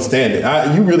don't understand it.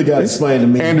 You really got to explain to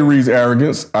me. Andy Reid's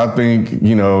arrogance. I think,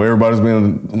 everybody's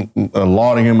been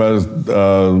lauding him as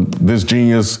this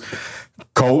genius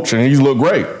coach, and he's looked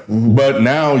great. Mm-hmm. But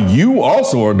now you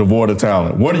also are devoid of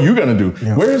talent. What are you going to do?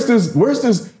 Yeah. Where's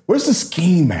the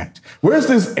scheme match? Where's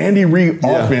this Andy Reid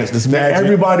offense that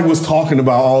everybody was talking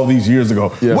about all these years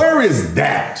ago? Yeah. Where is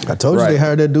that? I told you they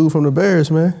hired that dude from the Bears,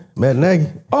 man. Matt Nagy.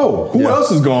 Oh, who else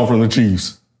is gone from the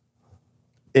Chiefs?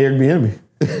 Eric Bieniemy.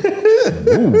 It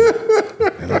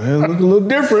look a little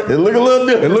different. It look a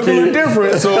little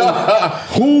different. So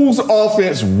whose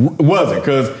offense was it?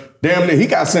 Because damn near, he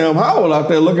got Sam Howell out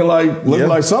there looking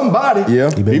like somebody.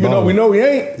 Yeah. Even though we know he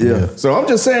ain't. Yeah. So I'm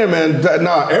just saying, man,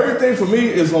 everything for me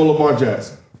is on Lamar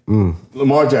Jackson.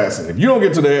 Lamar Jackson. If you don't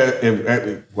get to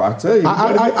there, I tell you,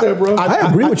 better get there, bro. I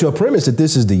agree with your premise that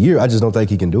this is the year. I just don't think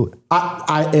he can do it.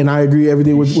 I agree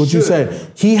everything with what you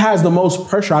said. He has the most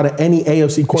pressure out of any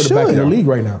AFC quarterback in the league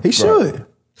right now. He should.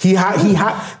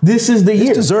 This is the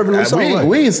year. Deservingly so.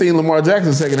 We ain't seen Lamar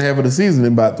Jackson second half of the season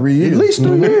in about 3 years. At least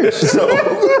 3 years. So,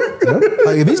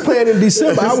 like if he's playing in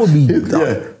December, I would be.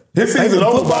 His season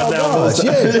over by now.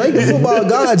 Thank the football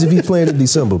gods if he's playing in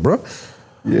December, bro.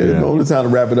 Yeah, the only time to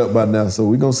wrap it up by now. So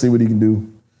we're gonna see what he can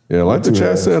do. Yeah, like the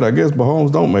chat said, I guess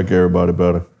Mahomes don't make everybody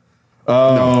better.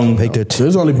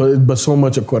 There's only but so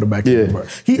much a quarterback can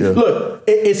do. Look,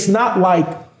 it's not like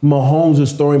Mahomes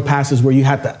is throwing passes where you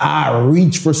have to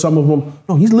reach for some of them.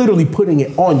 No, he's literally putting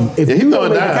it on you. If he's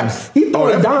throwing dimes. He's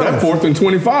throwing dimes. That 4th and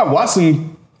 25,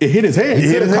 Watson, it hit his hand.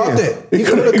 He could have caught that. He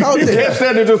could have caught that. He catch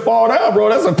that and just fall down, bro.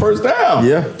 That's a first down.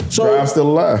 Yeah. So I'm still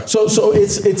alive. So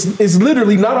it's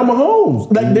literally not on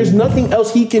Mahomes. Like there's nothing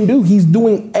else he can do. He's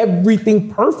doing everything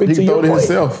perfect. He can throw it point.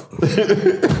 himself.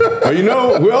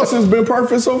 Who else has been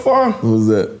perfect so far? Who's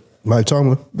that? Mike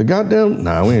Tomlin. The goddamn...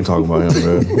 Nah, we ain't talking about him,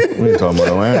 bro. We ain't talking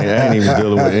about him. I ain't even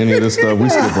dealing with any of this stuff. We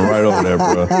skipping right over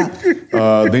that,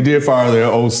 bro. They did fire their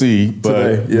OC,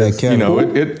 but,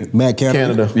 Matt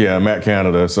Canada. Yeah, Matt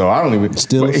Canada. So I don't even...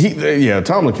 Still.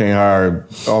 Tomlin can't hire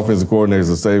offensive coordinators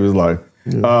to save his life.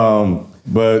 Yeah.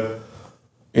 But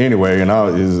anyway,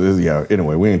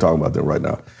 anyway, we ain't talking about that right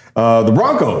now. The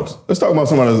Broncos. Let's talk about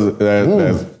somebody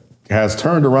that has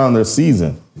turned around their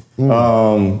season.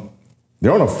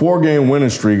 They're on a 4-game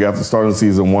winning streak after starting the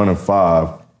season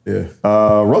 1-5. Yeah.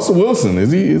 Russell Wilson,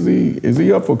 is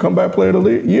he up for comeback player of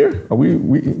the year? Are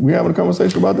we having a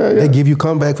conversation about that yet? They give you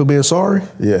comeback for being sorry?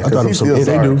 Yeah, I thought it was still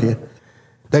sorry.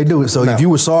 They do it. So if you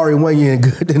were sorry one year and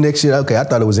good the next year, okay, I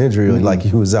thought it was injury, like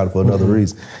he was out for another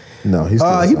reason. No, he's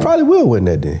he probably will win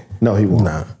that then. No, he won't.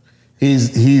 Nah. He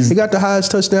got the highest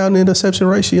touchdown to interception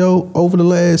ratio over the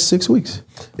last 6 weeks.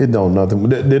 It don't nothing.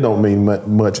 They don't mean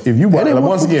much. If you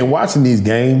once again watching these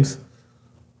games,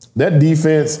 that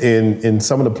defense and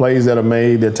some of the plays that are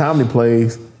made, they're timely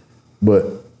plays, but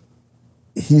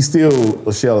he's still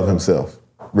a shell of himself,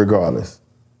 regardless.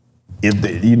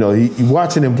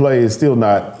 Watching him play is still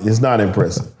not. It's not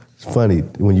impressive. It's funny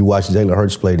when you watch Jalen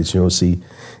Hurts play that you don't see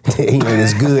he ain't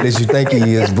as good as you think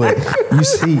he is, but you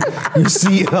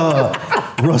see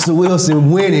Russell Wilson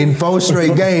winning 4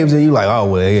 straight games, and you're like, oh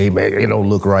well, hey man, it don't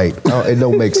look right. It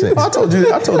don't make sense. I told you,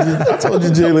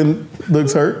 Jalen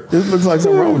looks hurt. It looks like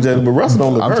something wrong with Jalen, but Russell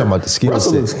don't look hurt. I'm talking about the skill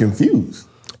Russell set. looks confused.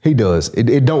 He does.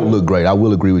 It don't look great. I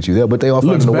will agree with you there, but they are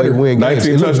finding a way to win games.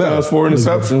 19 touchdowns, 4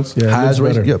 interceptions. Highest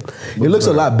ratio. Yep. It looks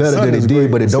a lot better than it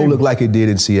did, but it don't look like it did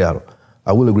in Seattle.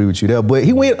 I will agree with you there, but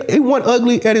he won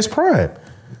ugly at his prime.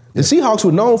 The Seahawks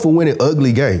were known for winning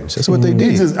ugly games. That's what they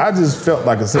did. I just felt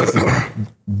like a sense of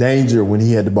danger when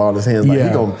he had the ball in his hands. Like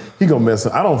he gonna mess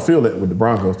up. I don't feel it with the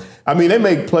Broncos. I mean, they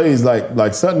make plays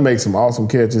like Sutton makes some awesome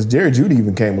catches. Jerry Jeudy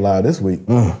even came alive this week.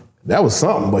 That was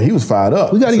something, but he was fired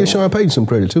up. We got to give Sean Payton some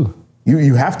credit too.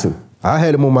 You have to. I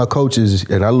had him on my coaches,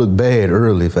 and I looked bad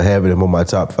early for having him on my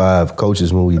top 5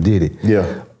 coaches when we did it.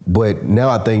 Yeah. But now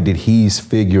I think that he's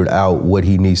figured out what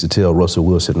he needs to tell Russell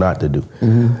Wilson not to do.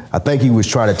 I think he was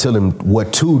trying to tell him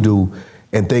what to do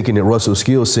and thinking that Russell's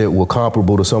skill set was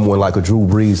comparable to someone like a Drew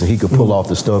Brees and he could pull off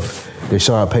the stuff that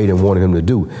Sean Payton wanted him to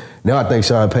do. Now I think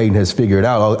Sean Payton has figured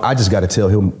out, oh, I just got to tell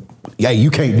him, hey, you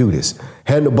can't do this.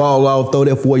 Hand the ball off, throw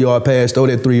that 4-yard pass, throw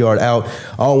that 3-yard out.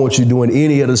 I don't want you doing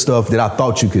any of the stuff that I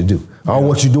thought you could do. I don't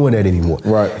want you doing that anymore.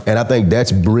 Right. And I think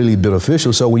that's really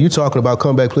beneficial. So when you're talking about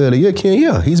comeback player of the year, Ken,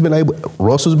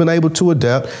 Russell's been able to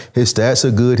adapt. His stats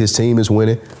are good. His team is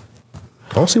winning.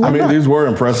 I don't see why not. These were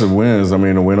impressive wins. I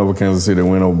mean, a win over Kansas City, a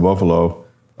win over Buffalo.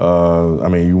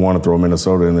 You want to throw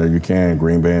Minnesota in there, you can.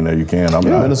 Green Bay in there, you can.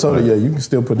 Minnesota, you can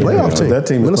still put them in there. Team. That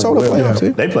team Minnesota playoff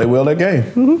team. They play well that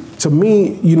game. To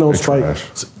me, Spike,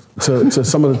 to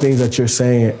some of the things that you're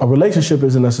saying, a relationship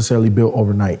isn't necessarily built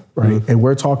overnight, right? And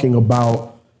we're talking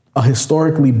about a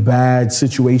historically bad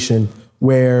situation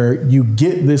where you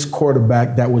get this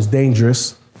quarterback that was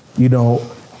dangerous,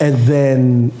 and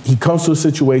then he comes to a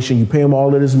situation, you pay him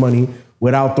all of this money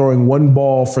without throwing one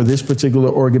ball for this particular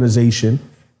organization,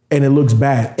 and it looks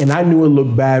bad. And I knew it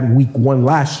looked bad week 1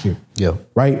 last year. Yeah.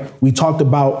 Right? We talked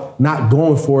about not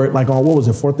going for it, like on,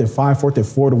 4th and 5, 4th and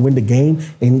 4 to win the game,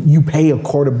 and you pay a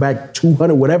quarterback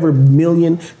 $200, whatever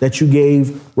million that you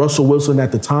gave Russell Wilson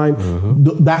at the time.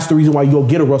 That's the reason why you go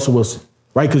get a Russell Wilson,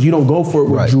 right? Because you don't go for it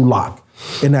with Drew Lock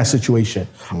in that situation.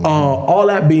 All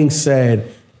that being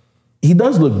said, he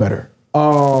does look better.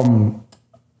 And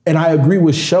I agree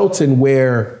with Shelton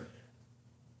where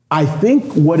I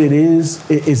think what it is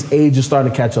age is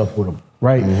starting to catch up with him,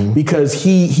 right? Because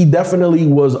he definitely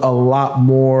was a lot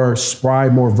more spry,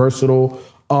 more versatile,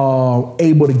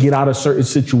 able to get out of certain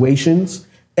situations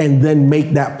and then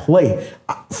make that play.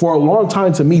 For a long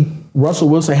time, to me, Russell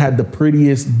Wilson had the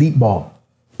prettiest deep ball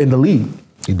in the league.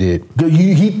 He did.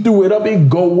 He threw it up and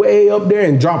go way up there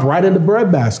and drop right in the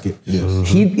breadbasket.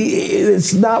 Yes.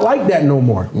 It's not like that no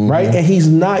more, right? And he's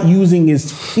not using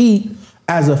his feet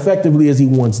as effectively as he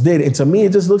once did. And to me,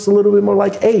 it just looks a little bit more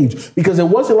like age because it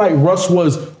wasn't like Russ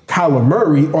was Kyler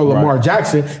Murray or Lamar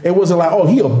Jackson. It wasn't like, oh,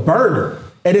 he a burner.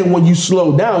 And then when you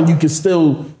slow down, you can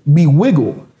still be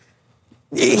wiggle.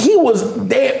 He was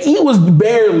there. He was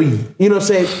barely,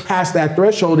 past that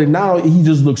threshold, and now he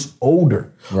just looks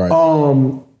older. Right.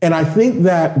 And I think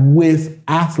that with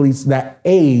athletes that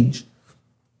age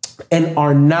and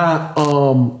are not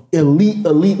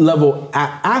elite level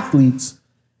athletes,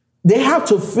 they have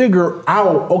to figure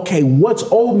out, okay, what's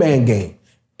old man game?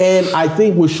 And I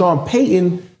think with Sean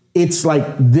Payton, it's like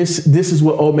this is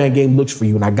what old man game looks for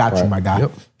you, and I got you, my guy.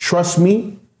 Yep. Trust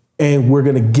me. And we're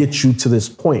going to get you to this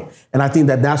point. And I think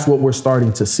that that's what we're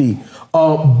starting to see.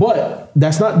 But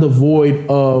that's not devoid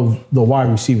of the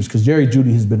wide receivers because Jerry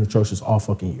Jeudy has been atrocious all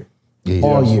fucking year. Yeah,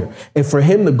 all year. And for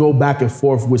him to go back and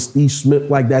forth with Steve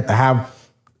Smith like that, to have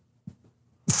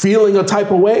feeling a type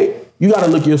of way, you got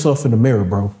to look yourself in the mirror,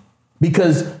 bro.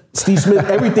 Because Steve Smith,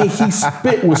 everything he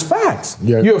spit was facts.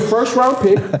 Yeah. You're a first-round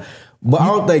pick. But I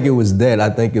don't think it was that. I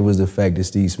think it was the fact that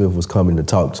Steve Smith was coming to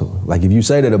talk to him. Like, if you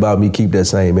say that about me, keep that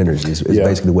same energy. It's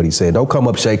basically what he said. Don't come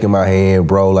up shaking my hand,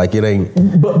 bro. Like, it ain't.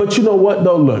 But you know what,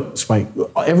 though? Look, Spike,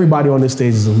 everybody on this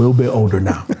stage is a little bit older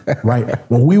now, right?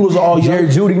 When we was all young. Jerry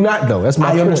Jeudy not, though. That's my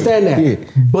point. I understand that.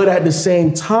 Yeah. But at the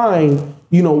same time,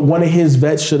 one of his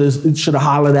vets should have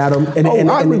hollered at him.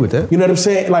 I agree with that. You know what I'm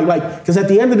saying? Like, because at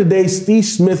the end of the day, Steve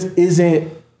Smith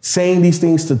isn't saying these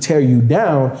things to tear you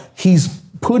down. He's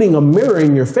putting a mirror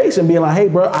in your face and being like, hey,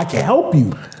 bro, I can help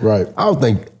you. Right. I don't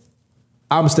think,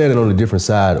 I'm standing on a different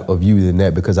side of you than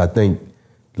that because I think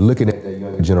looking at that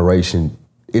younger generation,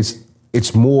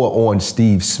 it's more on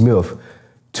Steve Smith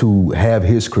to have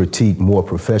his critique more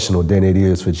professional than it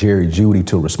is for Jerry Jeudy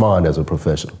to respond as a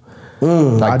professional.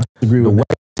 I agree with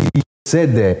that. The way he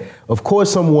said that, of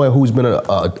course, someone who's been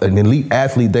an elite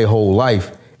athlete their whole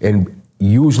life and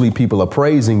usually people are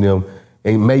praising them,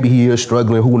 and maybe he is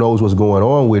struggling, who knows what's going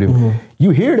on with him.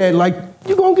 You hear that, like,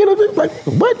 you're going to get like,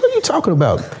 what are you talking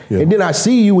about? Yeah. And then I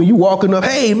see you and you walking up,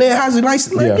 hey, man, how's it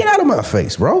nice? Like, get out of my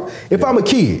face, bro. If I'm a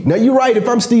kid. Now, you're right, if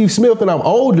I'm Steve Smith and I'm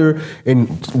older and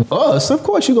us, of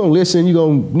course you're going to listen, you're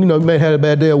going to, you may have had a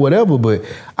bad day or whatever, but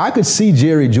I could see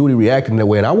Jerry Jeudy reacting that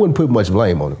way, and I wouldn't put much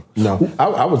blame on him. No,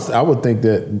 I would think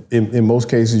that in most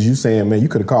cases you saying, man, you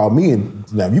could have called me,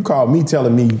 and now if you called me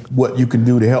telling me what you can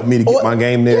do to help me to get my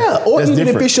game there, or that's even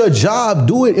different. If it's your job,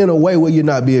 do it in a way where you're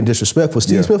not being disrespectful.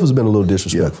 Steve Smith has been a little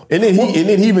disrespectful. And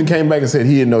then he even came back and said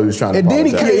he didn't know he was trying to. And then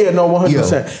he apologize. came, yeah, no,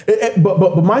 100%.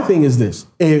 But my thing is this: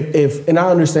 if and I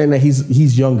understand that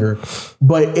he's younger,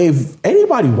 but if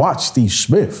anybody watched Steve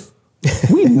Smith,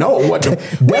 we know what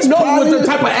the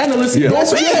type of analyst he is.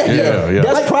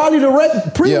 That's probably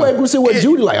the prerequisite with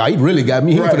Judy. Like, he really got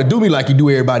me. He ain't gonna do me like he do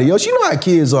everybody else. You know how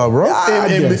kids are, bro.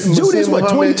 Judy's what,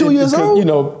 22 years old? You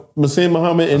know, Masin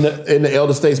Muhammad and the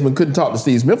elder statesman couldn't talk to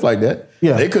Steve Smith like that.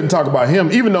 Yeah. They couldn't talk about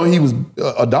him, even though he was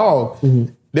a dog.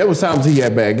 Mm-hmm. There was times he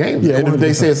had bad games. Yeah, and if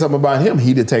they said something about him,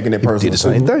 he'd have taken it personally. He did the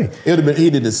same thing. He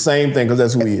did the same thing because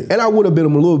that's who he is. And I would have been a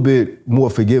little bit more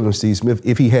forgiving Steve Smith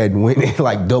if he hadn't went and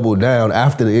like doubled down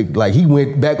after like he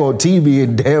went back on TV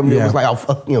and damn near was like, I'll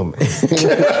fuck him. He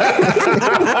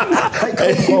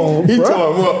tore him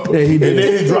up. Yeah, he did. And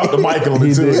then he dropped the mic on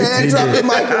it too. Yeah, he dropped the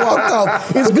mic and walked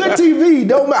off. It's good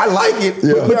TV. I like it.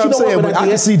 Yeah. But you know what I'm saying? But I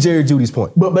can see Jerry Judy's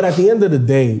point. But at the end of the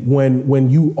day, when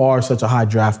you are such a high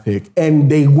draft pick and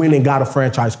they win and got a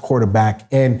franchise quarterback,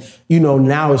 and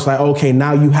now it's like, okay,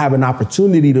 now you have an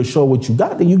opportunity to show what you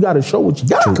got, then you got to show what you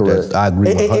got. Correct. I agree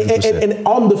 100%. And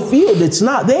on the field, it's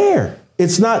not there.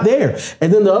 It's not there.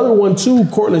 And then the other one too,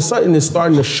 Courtland Sutton is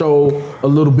starting to show a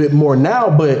little bit more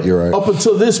now, but up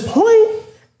until this point,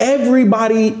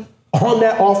 everybody on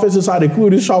that offensive side,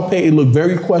 including Sean Payton, looked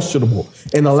very questionable.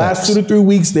 In the last 2 to 3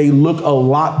 weeks, they look a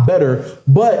lot better,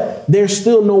 but they're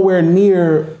still nowhere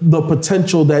near the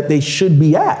potential that they should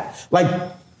be at. Like,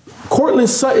 Courtland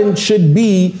Sutton should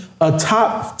be a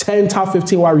top 10, top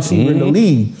 15 wide receiver in the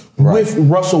league with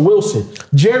Russell Wilson.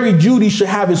 Jerry Jeudy should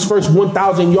have his first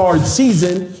 1,000-yard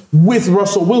season with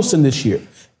Russell Wilson this year.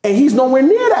 And he's nowhere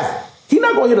near that. He's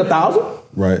not going to hit 1,000.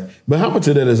 Right. But how much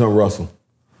of that is on Russell?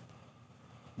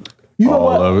 You know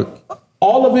what? All of it.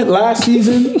 All of it last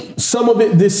season, some of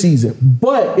it this season.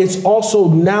 But it's also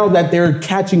now that they're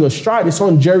catching a stride, it's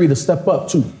on Jerry to step up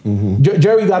too. Mm-hmm.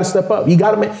 Jerry got to step up. He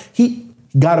got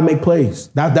to make plays.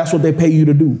 That's what they pay you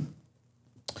to do.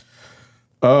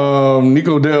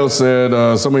 Nico Dell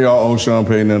said some of y'all owe Sean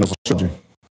Payton an apology.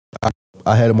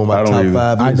 I had him on my top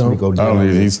 5. I don't.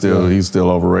 He's still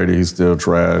overrated. He's still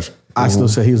trash. I still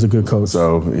say he's a good coach.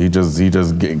 So he just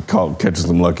getting caught catching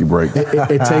some lucky break.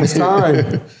 It takes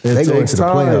time. They go into the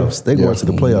playoffs. They go into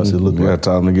the playoffs. It look like. Yeah,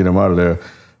 time to get him out of there.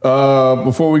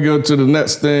 Before we go to the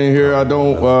next thing here, I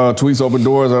don't tweets open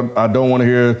doors. I don't want to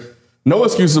hear no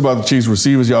excuses about the Chiefs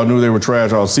receivers. Y'all knew they were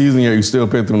trash all season, yet you still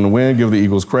picked them to win. Give the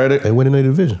Eagles credit. They win in their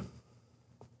division.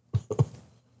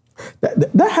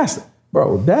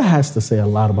 that has to say a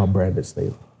lot about Brandon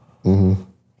Staley. Mm-hmm.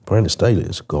 Brandon Staley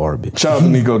is garbage. Shout out to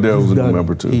Nico Dell, who's a new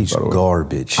member too. He's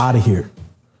garbage. Out of here.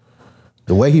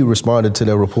 The way he responded to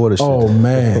that reporter shit. Oh,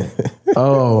 man.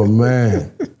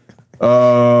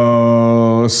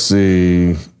 Let's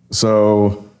see.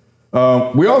 So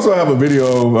we also have a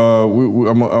video.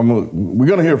 We're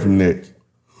going to hear from Nick.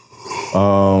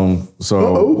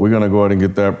 So we're going to go ahead and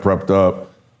get that prepped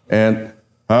up. And,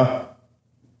 you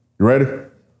ready?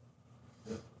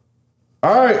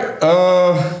 All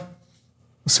right.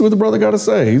 Let's see what the brother got to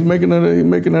say. He's making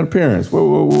that appearance. What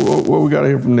we got to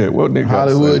hear from Nick? What Nick got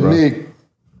to say, Hollywood bro? Nick.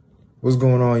 What's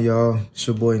going on, y'all? It's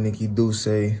your boy Nicky Duce.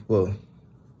 Well,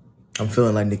 I'm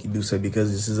feeling like Nicky Duce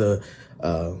because this is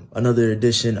another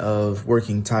edition of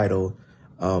Working Title.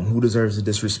 Who deserves the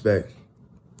disrespect?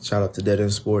 Shout out to Dead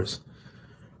End Sports.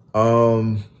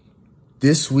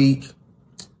 This week,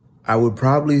 I would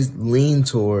probably lean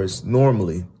towards the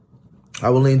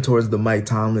Mike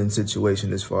Tomlin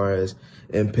situation as far as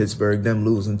in Pittsburgh, them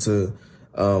losing to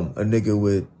a nigga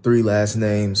with 3 last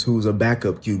names who's a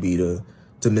backup QB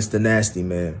to Mr. Nasty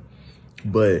Man.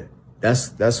 But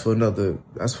that's for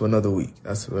another week.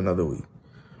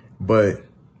 But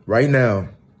right now,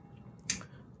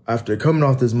 after coming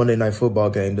off this Monday Night Football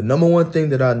game, the number one thing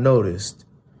that I noticed,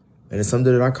 and it's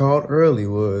something that I called early,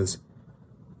 was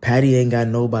Patty ain't got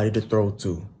nobody to throw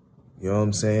to. You know what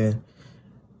I'm saying?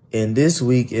 And this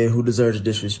week, and who deserves the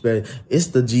disrespect, it's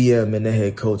the GM and the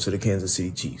head coach of the Kansas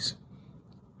City Chiefs.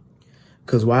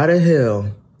 Because why the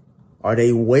hell are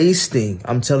they wasting,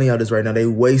 I'm telling y'all this right now, they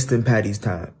wasting Patty's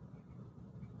time.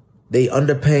 They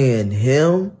underpaying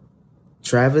him,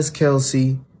 Travis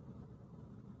Kelce,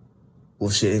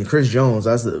 and Chris Jones.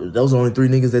 Those are the only 3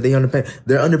 niggas that they underpay.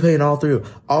 They're underpaying all 3 of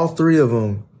them. All 3 of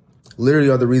them literally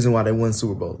are the reason why they won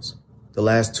Super Bowls. The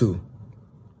last 2.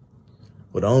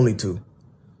 Well, the only 2.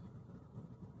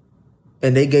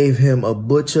 And they gave him a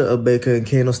butcher, a baker, and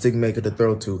candlestick maker to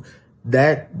throw to.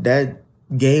 That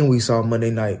game we saw Monday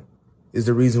night is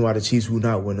the reason why the Chiefs will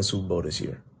not win the Super Bowl this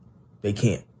year. They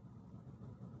can't.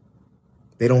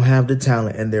 They don't have the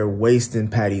talent, and they're wasting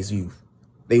Patty's youth.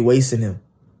 They wasting him.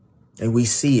 And we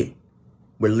see it.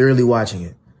 We're literally watching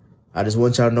it. I just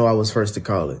want y'all to know I was first to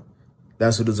call it.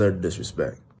 That's who deserved the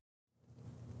disrespect.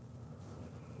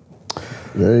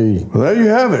 Hey. Well, there you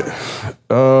have it.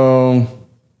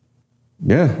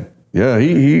 Yeah.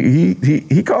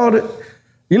 He called it.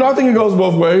 You know, I think it goes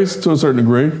both ways to a certain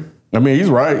degree. I mean, he's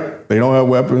right. They don't have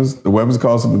weapons. The weapons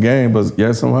cost them the game, but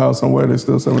yet somehow, somewhere, they're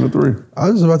still 7-3. I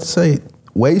was about to say,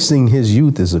 wasting his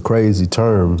youth is a crazy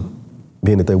term,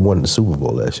 being that they won the Super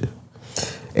Bowl last year.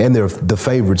 And they're the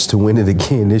favorites to win it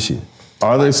again this year.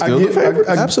 Are they still the favorites?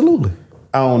 Absolutely.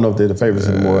 I don't know if they're the favorites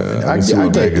anymore. I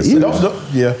get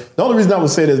it. The only reason I would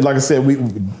say that, like I said,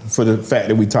 for the fact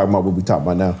that we talk about what we talk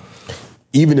about now,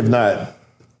 even if not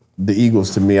the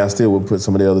Eagles, to me, I still would put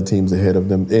some of the other teams ahead of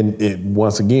them. And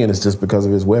once again, it's just because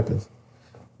of his weapons.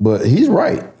 But he's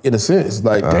right in a sense.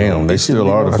 Like, damn, they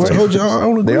still are the favorites. I told y'all, I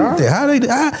don't agree with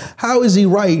that. How is he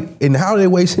right, and how are they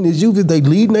wasting his youth if they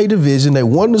lead in their division, they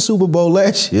won the Super Bowl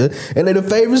last year, and they're the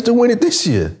favorites to win it this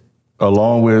year?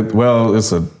 Along with, well,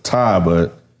 it's a tie,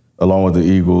 but along with the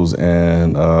Eagles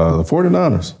and the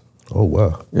 49ers. Oh,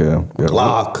 wow. Yeah.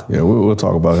 Clock. We'll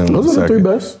talk about him Those in a are second. the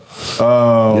 3 best.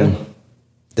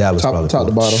 Dallas top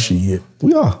to bottom. Shit.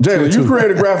 We are. Jalen, you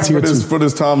created graphics for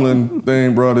this Tomlin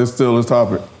thing, bro. This still his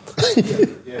topic.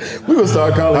 We're going to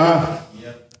start calling him.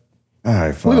 All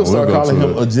right, fine. We're going to start calling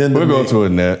him Agenda We'll Man. go to it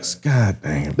next. God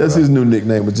damn. That's his new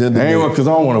nickname, Agenda Man. Anyway, because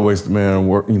I don't want to waste the man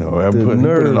work, put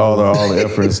in all the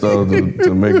effort and stuff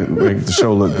to make the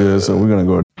show look good. So we're going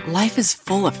to go. Life is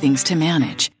full of things to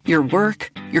manage. Your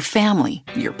work, your family,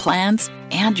 your plans,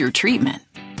 and your treatment.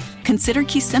 Consider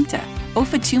Kesimpta,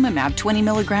 ofatumumab 20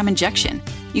 milligram injection.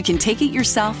 You can take it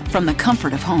yourself from the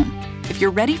comfort of home. If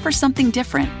you're ready for something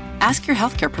different, ask your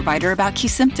healthcare provider about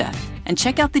Kesimpta and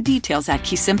check out the details at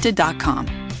Kesimpta.com.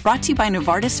 Brought to you by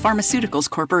Novartis Pharmaceuticals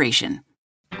Corporation.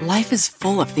 Life is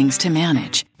full of things to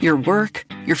manage. Your work,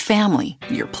 your family,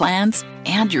 your plans,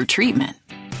 and your treatment.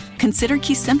 Consider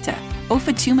Kesimpta,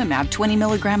 ofatumumab 20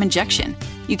 milligram injection.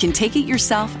 You can take it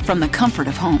yourself from the comfort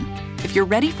of home. If you're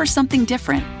ready for something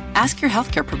different, ask your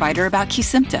healthcare provider about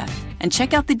Kesimpta and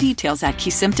check out the details at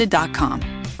Kesimpta.com.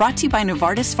 Brought to you by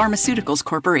Novartis Pharmaceuticals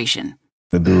Corporation.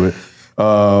 To do it.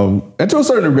 And to a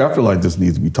certain degree, I feel like this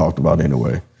needs to be talked about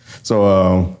anyway.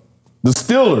 So the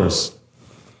Steelers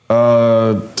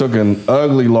took an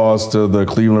ugly loss to the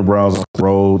Cleveland Browns on the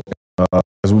road.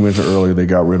 As we mentioned earlier, they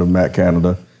got rid of Matt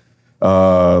Canada.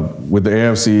 With the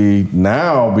AFC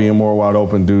now being more wide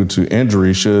open due to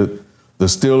injury, should the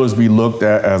Steelers be looked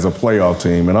at as a playoff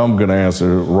team? And I'm going to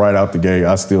answer right out the gate.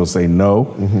 I still say no.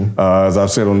 Mm-hmm. As I've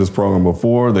said on this program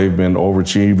before, they've been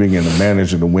overachieving and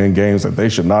managing to win games that they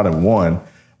should not have won.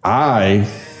 I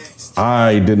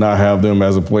did not have them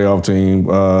as a playoff team.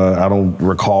 I don't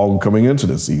recall coming into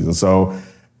this season. So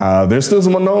there's still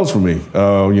some unknowns for me.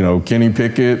 Kenny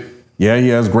Pickett, yeah, he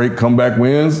has great comeback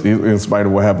wins in spite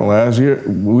of what happened last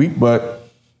week. But,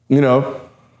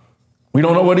 we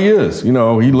don't know what he is. He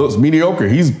looks mediocre.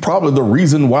 He's probably the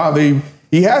reason why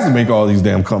he has to make all these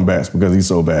damn comebacks because he's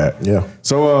so bad. Yeah.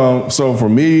 So for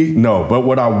me, no. But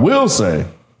what I will say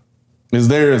is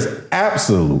there is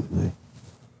absolutely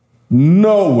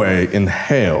no way in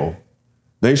hell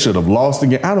they should have lost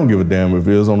again. I don't give a damn if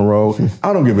it is on the road.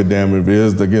 I don't give a damn if it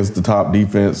is against the top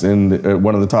defense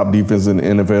one of the top defenses in the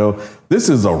NFL. This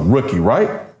is a rookie,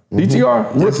 right?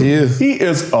 DTR? Yes, he is. He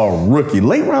is a rookie.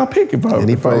 Late round pick. And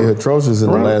he played atrocious in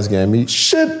the last game.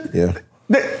 Yeah.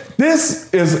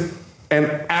 This is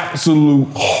an absolute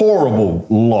horrible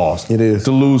loss. It is.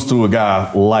 To lose to a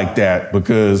guy like that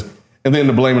and then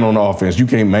to blame it on the offense. You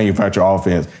can't manufacture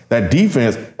offense. That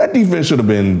defense should have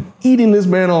been eating this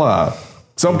man alive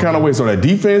some kind of way. So that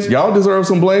defense, y'all deserve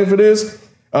some blame for this.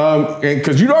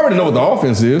 Because you already know what the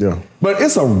offense is. Yeah. But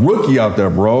it's a rookie out there,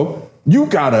 bro. You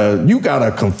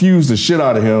gotta confuse the shit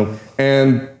out of him.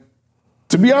 And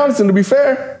to be honest and to be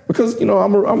fair, because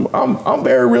I'm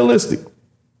very realistic.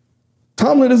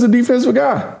 Tomlin is a defensive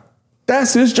guy.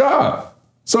 That's his job.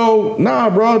 So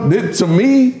bro. To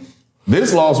me,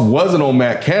 this loss wasn't on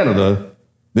Matt Canada.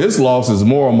 This loss is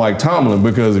more on Mike Tomlin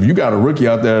because if you got a rookie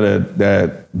out there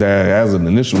that has an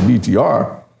initial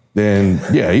DTR, then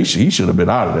yeah, he should have been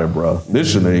out of there, bro.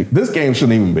 This game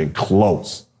shouldn't even been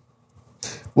close.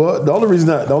 Well, the only reason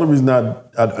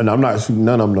and I'm not shooting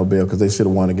none of them no bail because they should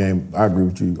have won the game. I agree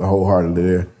with you wholeheartedly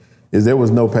there. Is there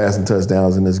was no passing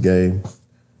touchdowns in this game.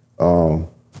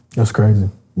 That's crazy.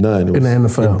 None. In the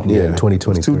NFL. Yeah,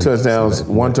 2020. 2 touchdowns,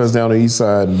 1 touchdown on each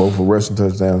side, and both were rushing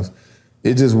touchdowns.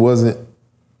 It just wasn't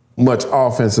much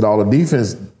offense at all. The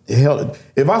defense held.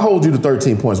 If I hold you to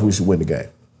 13 points, we should win the game.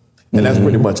 And that's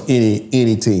pretty much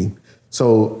any team.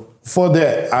 So for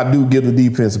that, I do give the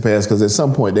defense a pass because at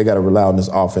some point they got to rely on this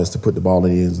offense to put the ball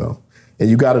in the end zone. And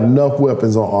you got enough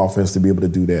weapons on offense to be able to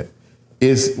do that.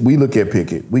 We look at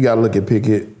Pickett. We got to look at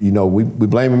Pickett. You know, we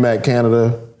blame him at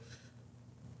Canada.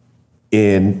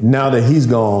 And now that he's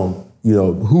gone, you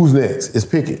know, who's next? It's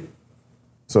Pickett.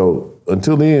 So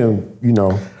until then, you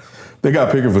know. They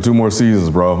got Pickett for 2 more seasons,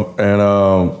 bro.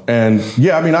 And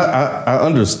yeah, I mean, I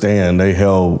understand they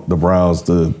held the Browns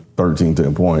to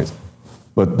 13 points.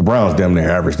 But the Browns damn near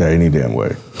averaged that any damn way.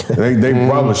 They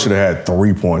probably should have had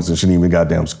 3 points and shouldn't even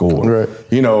goddamn score. Right.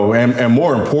 You know, and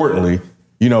more importantly,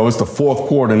 you know, it's the 4th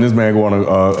quarter and this man going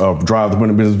to drive to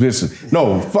win the business.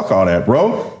 No, fuck all that,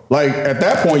 bro. Like, at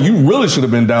that point, you really should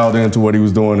have been dialed into what he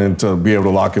was doing and to be able to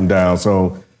lock him down.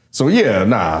 So yeah,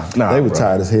 nah. They were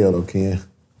tired as hell, though, Ken.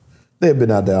 They had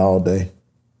been out there all day.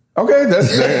 Okay,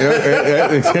 that's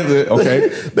okay.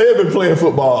 They have been playing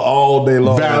football all day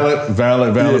long.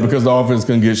 Valid, because the offense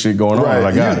couldn't get shit going on.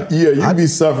 I got it. Yeah, you be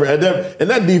suffering. And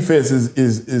that defense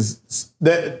is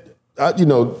that, you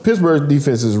know, Pittsburgh's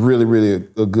defense is really, really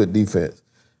a good defense.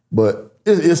 But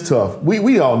it's tough.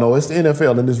 We all know it's the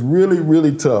NFL, and it's really,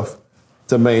 really tough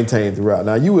to maintain throughout.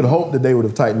 Now, you would hope that they would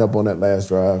have tightened up on that last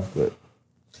drive, but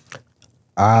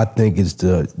I think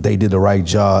they did the right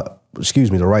job.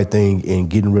 The right thing in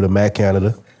getting rid of Matt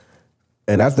Canada.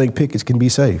 And I think Pickett can be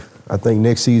safe. I think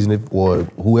next season, or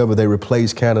whoever they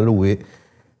replace Canada with,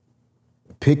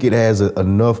 Pickett has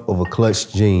enough of a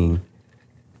clutch gene.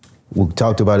 We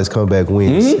talked about his comeback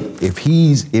wins. Mm-hmm.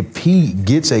 If he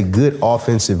gets a good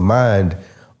offensive mind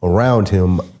around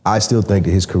him, I still think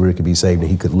that his career could be saved and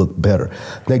he could look better.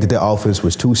 I think that offense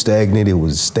was too stagnant. It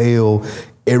was stale.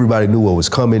 Everybody knew what was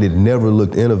coming. It never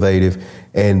looked innovative.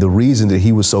 And the reason that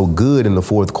he was so good in the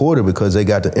 4th quarter because they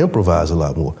got to improvise a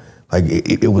lot more. Like,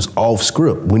 it was off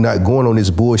script. We're not going on this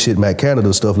bullshit Matt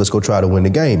Canada stuff. Let's go try to win the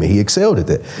game. And he excelled at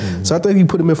that. Mm-hmm. So I think he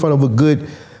put him in front of a good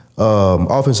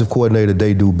offensive coordinator.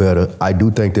 They do better. I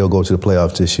do think they'll go to the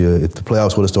playoffs this year. If the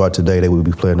playoffs were to start today, they would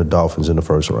be playing the Dolphins in the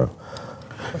 1st round.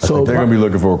 So they're going to be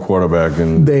looking for a quarterback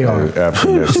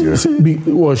after next year.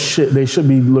 They should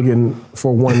be looking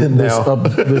for one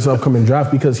this upcoming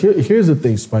draft because here's the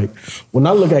thing, Spike. When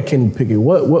I look at Kenny Pickett,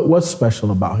 what's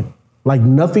special about him? Like,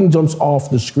 nothing jumps off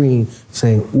the screen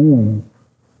saying, "Ooh,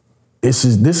 this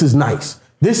is nice.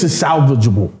 This is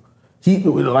salvageable."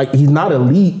 He's not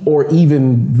elite or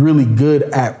even really good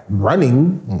at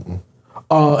running.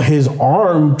 His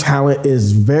arm talent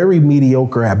is very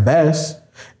mediocre at best.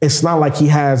 It's not like he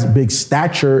has big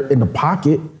stature in the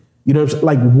pocket. You know what I'm saying?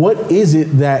 Like, what is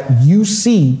it that you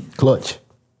see? Clutch.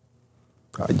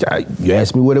 You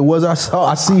asked me what it was I saw.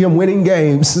 I see him winning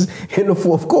games in the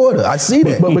 4th quarter. I see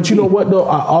that. But you know what, though?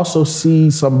 I also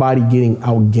see somebody getting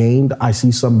outgained. I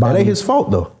see somebody. That ain't his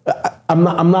fault, though. I'm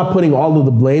not putting all of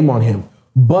the blame on him.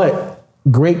 But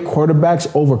great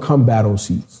quarterbacks overcome bad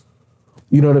OCs.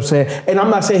 You know what I'm saying? And I'm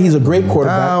not saying he's a great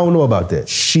quarterback. I don't know about that.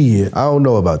 Shit. I don't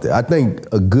know about that. I think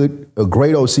a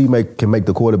great OC can make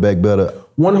the quarterback better.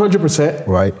 100%.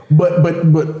 Right. But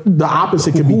the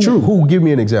opposite can be true. Give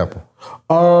me an example.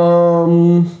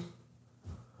 I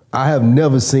have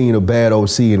never seen a bad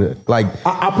OC in it. Like,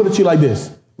 I'll put it to you like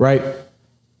this, right?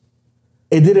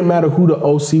 It didn't matter who the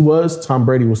OC was, Tom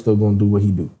Brady was still going to do what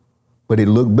he do. But it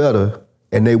looked better,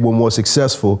 and they were more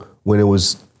successful when it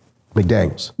was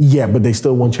McDaniels. Yeah, but they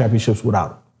still won championships without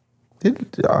him. I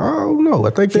don't know. I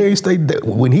think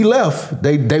when he left,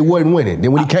 they wasn't winning.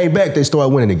 Then when he came back, they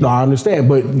started winning again. No, I understand,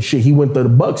 but shit, he went to the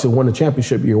Bucs and won the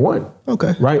championship year 1.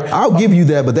 Okay, right. I'll give you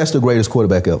that, but that's the greatest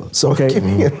quarterback ever. So okay, give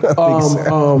me Pat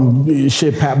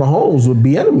Mahomes would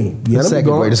be enemy. The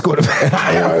second greatest quarterback.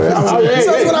 That's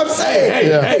what I'm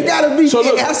saying. It gotta be.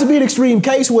 It has to be an extreme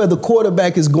case where the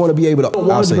quarterback is going to be able to.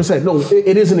 100%. No,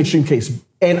 it is an extreme case,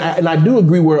 and I do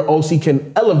agree where OC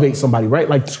can elevate somebody, right?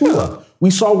 Like Tua. We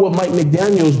saw what Mike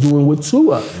McDaniel's doing with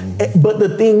Tua. Mm-hmm. But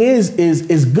the thing is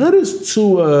as good as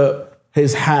Tua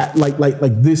has had, like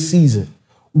this season,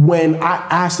 when I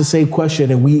asked the same question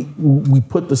and we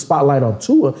put the spotlight on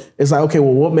Tua, it's like, okay,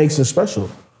 well, what makes him special?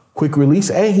 Quick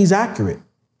release, and he's accurate,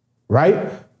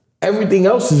 right? Everything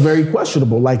else is very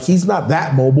questionable. Like, he's not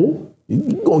that mobile.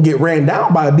 You're going to get ran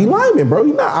down by a D lineman, bro.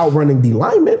 He's not outrunning D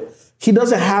lineman. He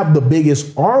doesn't have the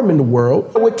biggest arm in the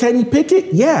world. With Kenny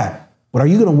Pickett, yeah. But are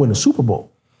you going to win a Super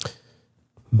Bowl?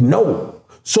 No.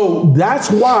 So that's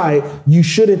why you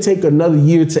shouldn't take another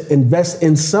year to invest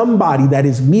in somebody that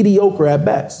is mediocre at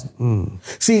best.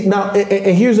 See, now,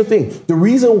 and here's the thing. The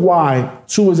reason why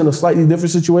Tua is in a slightly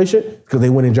different situation is because they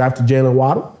went and drafted Jalen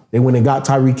Waddle. They went and got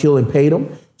Tyreek Hill and paid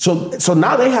him. So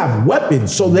now they have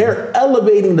weapons. So they're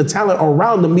elevating the talent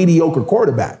around the mediocre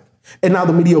quarterback. And now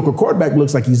the mediocre quarterback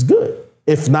looks like he's good.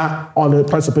 if not on the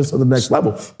precipice of the next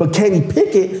level. But Kenny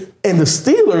Pickett and the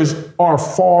Steelers are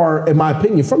far, in my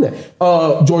opinion, from that.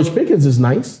 George Pickens is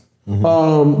nice.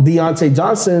 Deontay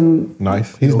Johnson,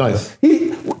 nice. He's nice.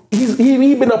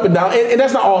 He's been up and down, and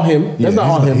that's not all him. That's not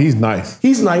all him. He's nice.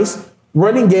 He's nice.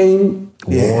 Running game.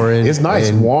 Warren, it's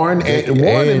nice. Warren and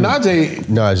Najee.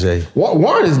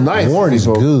 Warren is nice. Warren is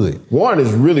good. Warren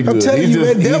is really good. I'm telling you,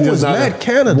 man, that was Matt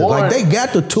Canada. Warren, like, they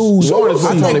got the tools. Warren is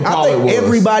what Tony Pollard was.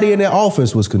 Everybody in that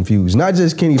offense was confused. Not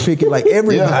just Kenny Pickett, like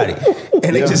everybody.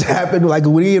 And it just happened, like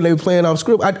when they were playing off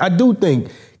script. I do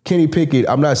think Kenny Pickett,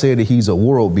 I'm not saying that he's a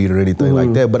world beater or anything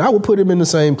like that, but I would put him in the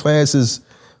same class as,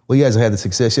 well, he hasn't had the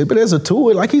success yet, but as a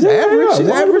tool, like he's average. He's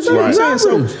average. You know what I'm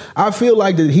saying? So I feel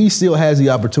like that he still has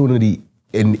the opportunity,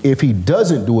 and if he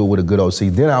doesn't do it with a good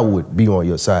OC, then I would be on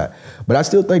your side. But I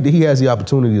still think that he has the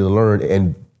opportunity to learn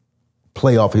and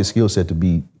play off his skill set to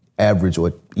be average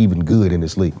or even good in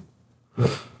this league. I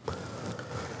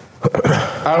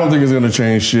don't think it's going to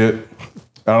change shit.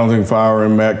 I don't think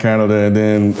firing Matt Canada and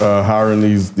then hiring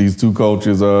these two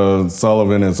coaches,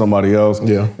 Sullivan and somebody else,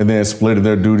 and then splitting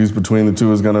their duties between the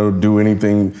two is going to do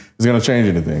anything, is going to change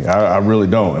anything. I really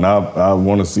don't, and I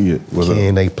want to see it.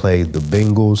 And they played the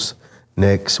Bengals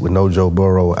next with no Joe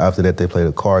Burrow. After that, they play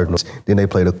the Cardinals. Then they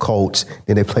play the Colts.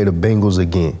 Then they play the Bengals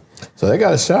again. So they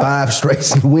got a shot. 5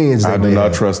 straight wins. I do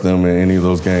not trust them in any of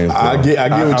those games. I get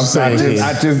what you're saying.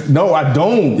 I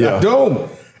don't. Yeah. I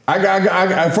don't.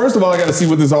 I first of all, I got to see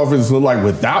what this offense look like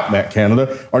without Matt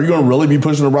Canada. Are you going to really be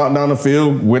pushing the route down the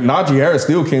field? With Najee Harris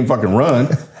still can't fucking run.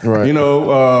 Right. You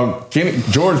know,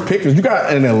 George Pickens, you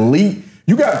got an elite.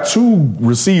 You got 2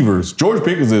 receivers. George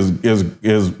Pickens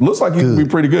is looks like he can be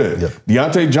pretty good. Yeah.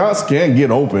 Deontay Johnson can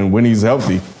get open when he's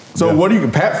healthy. So what do you?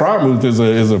 Pat Freiermuth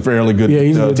is a fairly good.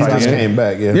 He's tight end. Came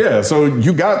back. Yeah. So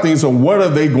you got things. So what are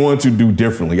they going to do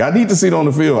differently? I need to see it on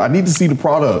the field. I need to see the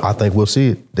product. I think we'll see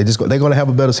it. They're going to have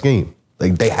a better scheme.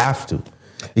 They have to.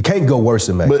 It can't go worse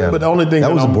than Matt Canada. But the only thing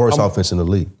that was the worst offense in the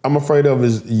league. I'm afraid of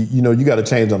is you got to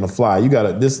change on the fly. You got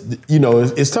to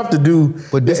it's tough to do.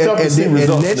 But it's tough to see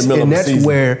results in the middle of the season. And that's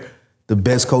where the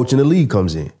best coach in the league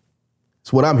comes in.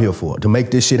 That's what I'm here for, to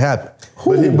make this shit happen.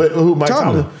 But who Mike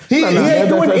Tomlin? He ain't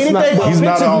doing anything. He's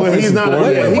not an offensive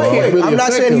coordinator. I'm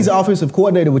not saying he's an offensive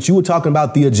coordinator, but you were talking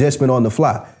about the adjustment on the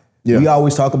fly. Yeah. We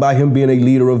always talk about him being a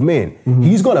leader of men. Mm-hmm.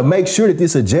 He's going to make sure that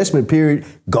this adjustment period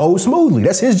goes smoothly.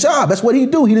 That's his job. That's what he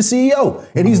do. He's the CEO,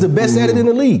 and he's the best at it in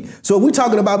the league. So if we're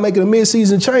talking about making a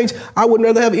mid-season change, I would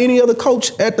rather have any other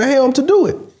coach at the helm to do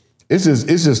it. It's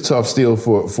just tough still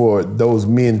for those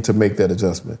men to make that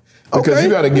adjustment. Because you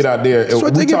got to get out there.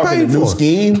 Are we talking a new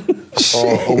scheme?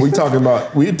 or we talking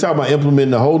about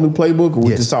implementing a whole new playbook? Or we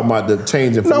just talking about the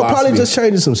change in philosophy? No, probably just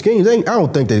changing some schemes. I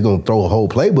don't think they're going to throw a whole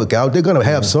playbook out. They're going to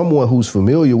have someone who's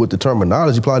familiar with the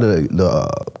terminology. Probably the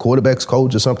quarterback's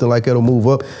coach or something like that will move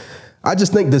up. I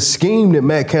just think the scheme that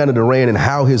Matt Canada ran and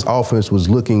how his offense was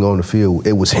looking on the field,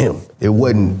 it was him. It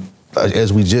wasn't,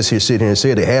 as we just sit here and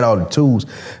said, they had all the tools.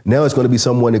 Now it's going to be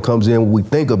someone that comes in, we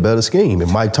think, a better scheme. And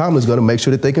Mike Tomlin's going to make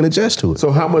sure that they can adjust to it. So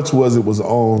how much was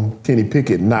on Kenny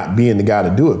Pickett not being the guy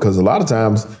to do it? Because a lot of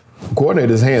times,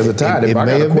 coordinators' hands are tied. If I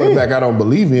got a quarterback I don't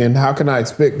believe in, how can I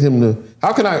expect him to?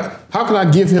 How can I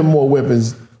give him more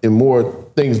weapons and more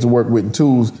things to work with and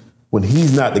tools when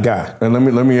he's not the guy? And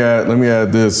let me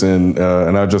add this, and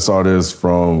I just saw this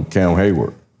from Cam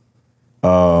Hayward.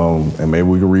 And maybe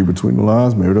we can read between the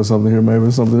lines. Maybe there's something here, maybe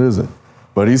there's something that isn't.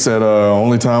 But he said,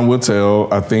 only time will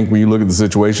tell. I think when you look at the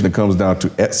situation, it comes down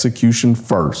to execution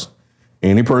first.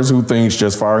 Any person who thinks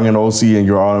just firing an OC and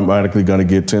you're automatically going to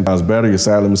get 10 times better, you're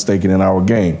sadly mistaken in our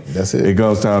game. That's it. It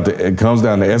comes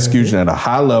down to execution at a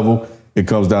high level. It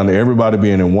comes down to everybody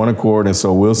being in one accord, and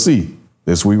so we'll see.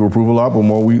 This week will prove a lot, but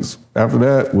more weeks after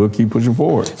that, we'll keep pushing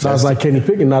forward. Sounds like Kenny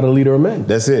Pickett, not a leader of men.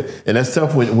 That's it. And that's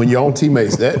tough when your own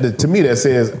teammates, to me that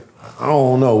says, I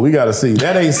don't know, we got to see.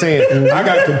 That ain't saying I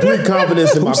got complete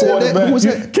confidence in my quarterback. Who was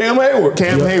that? Cam Hayward.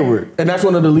 Hayward. And that's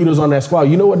one of the leaders on that squad.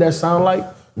 You know what that sound like?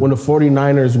 When the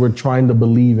 49ers were trying to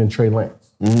believe in Trey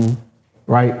Lance. Mm-hmm.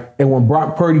 Right? And when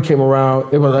Brock Purdy came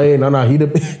around, it was like, hey, no, he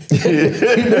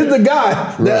the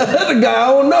guy. Right. The other guy, I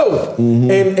don't know.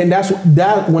 Mm-hmm. And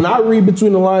that's when I read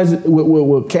between the lines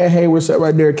with Ken Hayward said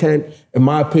right there, Ken, in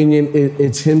my opinion,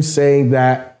 it's him saying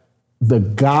that the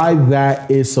guy that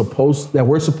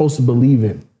we're supposed to believe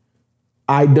in,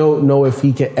 I don't know if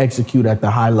he can execute at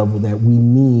the high level that we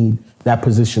need that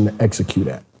position to execute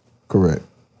at. Correct.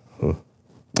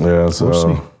 Yeah,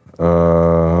 so,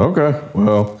 okay,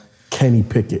 well. Kenny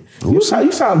Pickett. You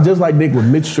sound just like Nick with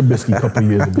Mitch Trubisky a couple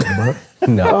years ago, bro.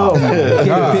 No. Oh, my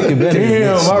God.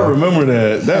 Damn, I remember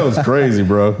that. That was crazy,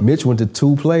 bro. Mitch went to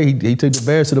 2 play. He took the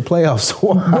Bears to the playoffs.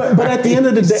 But at the end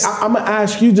of the day, I'm going to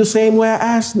ask you the same way I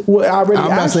asked. Well, I already I'm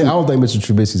not asked saying you. I don't think Mr.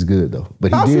 Trubisky's good, though.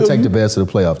 But he did take the Bears to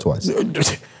the playoff twice.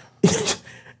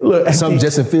 Look, Some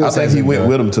Justin Fields. I think he went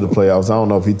with him to the playoffs. I don't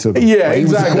know if he took him. Yeah,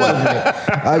 exactly.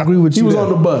 I agree with you. He was there. on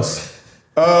the bus.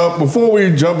 Before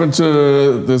we jump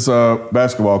into this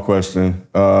basketball question,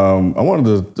 I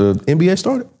wanted to NBA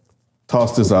started.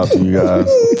 toss this out to you guys.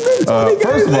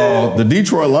 First of all, the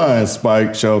Detroit Lions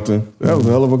spiked Shelton. That was a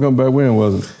hell of a comeback win,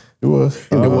 wasn't it? It was.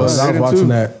 It was. I was watching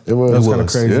that. It was. That was kind of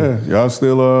crazy. Yeah, y'all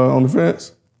still on the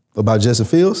fence? About Justin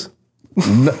Fields?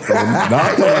 No, I'm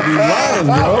talking about these Lions,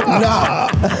 bro.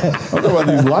 I'm talking about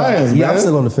these Lions, man. Yeah, I'm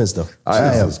still on the fence, though.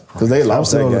 I am. Because they I'm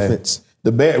lost still that on game. the fence.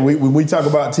 When we talk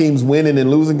about teams winning and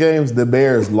losing games, the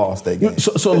Bears lost that game.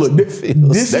 So look,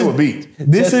 They were beat.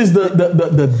 This is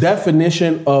the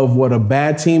definition of what a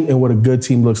bad team and what a good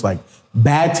team looks like.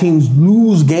 Bad teams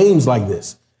lose games like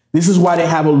this. This is why they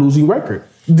have a losing record.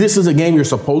 This is a game you're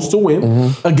supposed to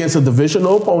win against a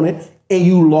divisional opponent, and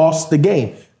you lost the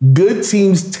game. Good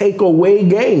teams take away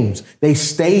games. They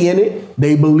stay in it.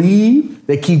 They believe.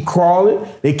 They keep crawling.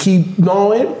 They keep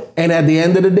gnawing. And at the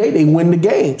end of the day, they win the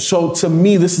game. So to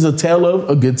me, this is a tale of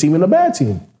a good team and a bad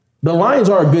team. The Lions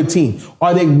are a good team.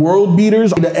 Are they world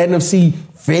beaters? Are the NFC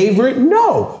favorite?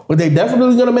 No. But they're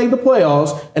definitely going to make the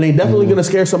playoffs, and they're definitely going to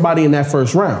scare somebody in that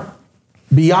first round.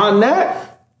 Beyond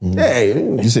that, hey.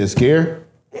 You said scare?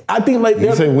 I think like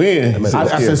You said win. I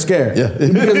said scared. Yeah.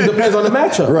 Because it depends on the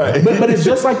matchup. Right. But it's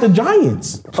just like the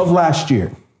Giants of last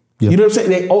year. You know what I'm saying?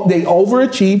 They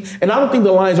overachieved, and I don't think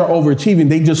the Lions are overachieving.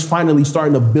 They just finally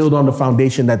starting to build on the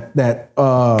foundation that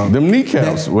them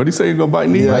kneecaps. What do you say? You gonna bite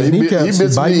kneecaps?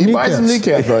 He bites some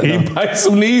kneecaps right now. He bites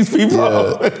some knees, people.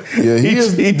 Yeah, he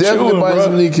is definitely biting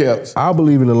some kneecaps. I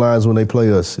believe in the Lions when they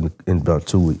play us in about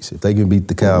 2 weeks. If they can beat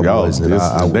the Cowboys, then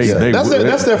I would say.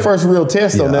 That's their first real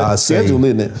test on that schedule,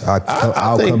 isn't it?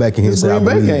 I'll come back in here and say I Green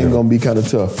Bay believe game them. going to be kind of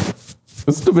tough.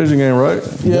 It's a division game, right?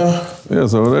 Yeah. Yeah,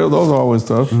 so those are always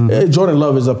tough. Jordan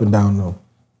Love is up and down though.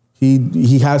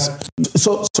 He has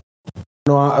so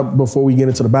before we get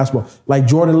into the basketball, like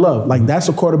Jordan Love, like that's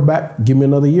a quarterback. Give me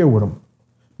another year with him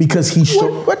because he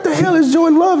showed. What the hell is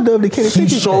Jordan Love done to Kenny Pickett?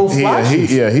 He showed flashes.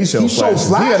 He showed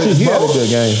flashes. He had a good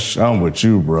game. I'm with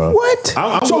you, bro. What?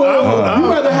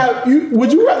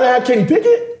 Would you rather have Kenny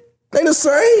Pickett? They the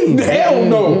same. Hell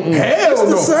no. Hell It's the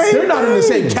no. same They're not in the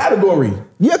same category.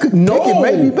 Yeah, Pickett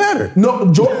may be better.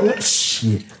 No,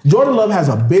 Jordan Love has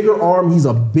a bigger arm. He's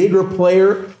a bigger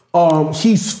player.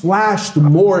 He's flashed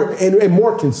more and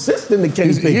more consistent than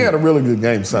Kenny Pickett. He had a really good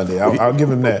game Sunday. I'll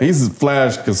give him that. He's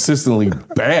flashed consistently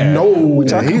bad.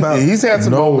 He's had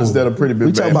some moments that are pretty big.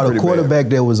 We talking about a quarterback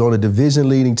that was on a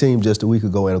division-leading team just a week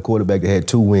ago and a quarterback that had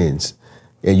 2 wins.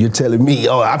 And you're telling me,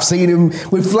 I've seen him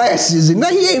with flashes, and now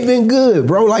he ain't been good,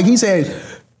 bro. Like, he's had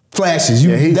flashes.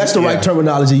 That's the right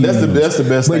terminology. That's the best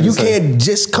But thing you to say. can't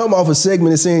just come off a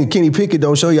segment and saying Kenny Pickett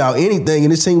don't show y'all anything,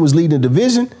 and this team was leading the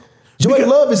division. Jordan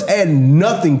Love is adding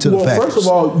nothing to the factors. First of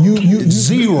all, you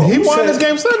zero. He won this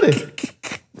game Sunday.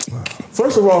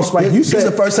 First of all, Spike, you said this is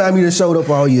the first time he done showed up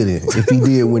all year. Then, if he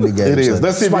did win the game, It is.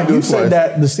 Let's see if he Spike, do you it said twice.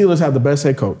 that the Steelers have the best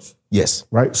head coach, yes,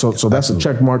 right? So that's a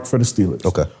check mark for the Steelers.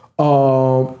 Okay.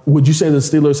 Would you say the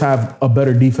Steelers have a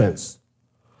better defense?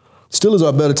 Steelers are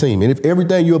a better team, and if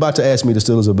everything you're about to ask me, the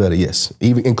Steelers are better. Yes,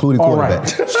 even including All quarterback.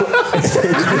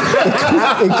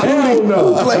 Hell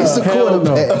no. Who plays the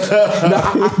quarterback?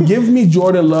 Now, give me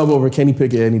Jordan Love over Kenny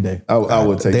Pickett any day. I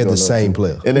would take. They're Jordan the same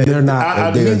player. And They're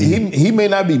not. He may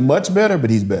not be much better, but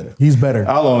he's better. He's better.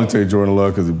 I'll only take Jordan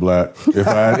Love because he's black. If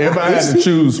I had to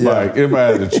choose, Spike, if I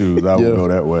had to choose, I would go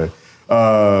that way.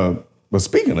 But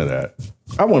speaking of that,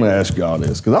 I want to ask y'all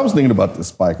this because I was thinking about this,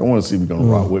 Spike. I want to see if you're going to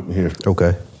rock with me here.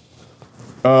 Okay.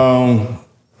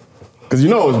 Because you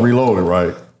know it's Reloaded,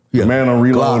 right? Yeah. Man on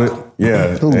Reloaded. Glock.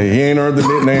 Yeah. Hey, he ain't earned the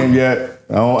nickname yet.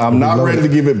 I'm not ready to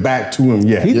give it back to him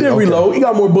yet. He did reload. He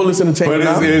got more bullets in the chamber But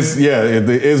now.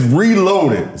 it's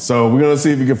Reloaded. So we're going to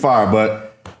see if he can fire.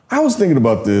 But I was thinking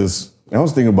about this. I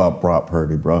was thinking about Brock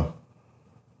Purdy, bro.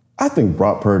 I think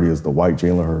Brock Purdy is the white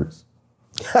Jalen Hurts.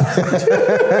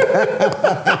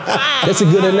 That's a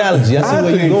good analogy. I see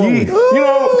where you're going.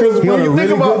 Because when you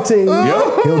think about team,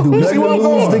 he'll do nothing to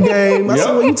lose the game. I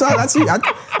see what you talking.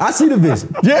 I see the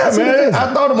vision. Yeah, man.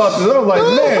 I thought about this. I was like,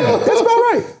 man, that's about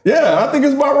right. Yeah, I think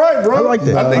it's about right, bro. I like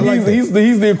that. I think he's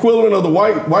the equivalent of the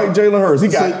white Jalen Hurts. He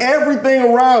got everything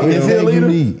around him. Everything you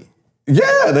need.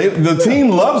 Yeah, the team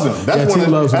loves him. That's one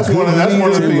of the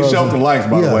things Shelton likes,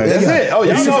 by the way. That's it. Oh,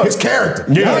 yeah, his character.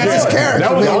 Yeah, That's his character.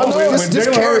 That was man. this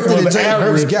character that Jalen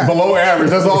Hurts got. Below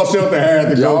average. That's all Shelton had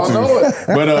to go to. Know it.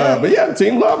 But yeah, the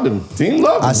team loved him.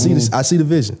 I see the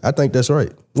vision. I think that's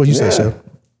right. What you say, Chef?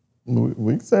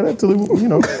 We can say that till he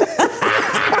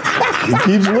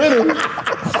keeps winning.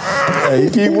 Hey, he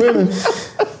keep winning.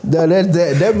 No,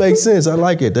 that makes sense. I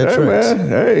like it. That tracks. Man,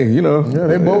 hey, Yeah,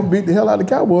 they both beat the hell out of the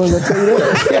Cowboys, I'll tell you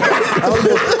that.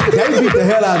 They beat the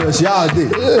hell out of us. Y'all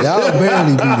did. Y'all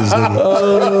barely beat us, nigga.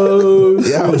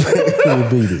 Y'all barely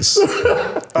beat us.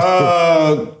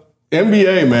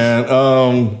 NBA, man.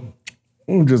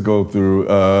 Let me just go through.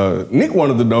 Nick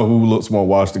wanted to know who looks more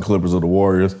washed, the Clippers or the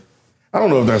Warriors. I don't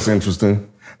know if that's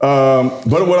interesting. But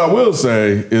what I will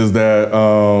say is that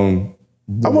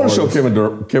I want to show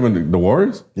Kevin the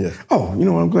Warriors. Yeah. Oh, you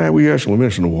know, I'm glad we actually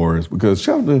mentioned the Warriors because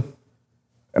Shelton,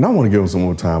 and I want to give them some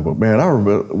more time, but man, I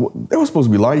remember they were supposed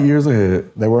to be light years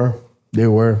ahead. They were.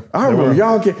 I remember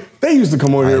y'all they used to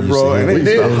come on here, bro, and they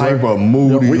used to hype up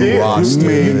Moody,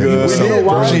 Kuminga,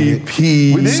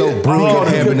 GP, so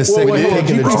Brooklyn in the second pick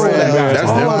in the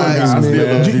draft.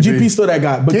 GP still that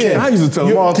guy. But Ken, I used to tell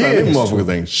them all the time, them motherfuckers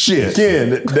ain't shit. Ken,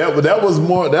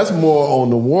 that's more on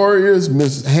the Warriors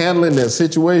mishandling that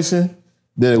situation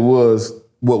than it was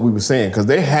what we were saying because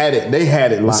they had it.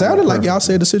 It sounded like y'all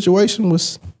said the situation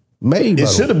was made. It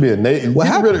should have been.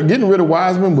 Getting rid of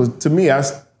Wiseman was, to me,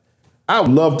 I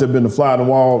would love to have been the fly on the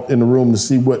wall in the room to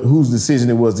see whose decision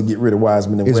it was to get rid of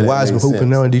Wiseman. And is Wiseman hooping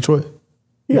now in Detroit?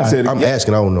 Yeah, I'm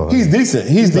asking. I don't know. He's decent.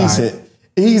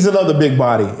 He's another big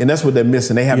body, and that's what they're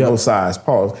missing. They have no size.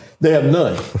 Pause. They have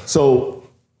none. So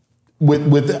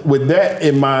with that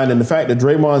in mind, and the fact that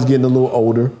Draymond's getting a little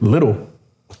older,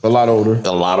 a lot older,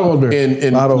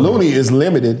 and Looney is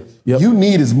limited. Yep. You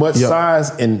need as much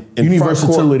size and you need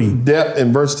versatility, depth,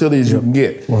 and versatility as you can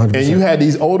get. 100%. And you had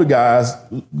these older guys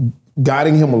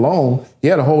guiding him along. He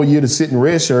had a whole year to sit in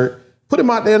red shirt. Put him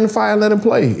out there in the fire and let him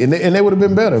play, and they would have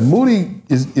been better. Moody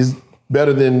is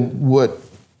better than what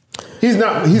he's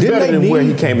not. He's better than where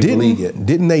he came into the league at.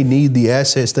 Didn't they need the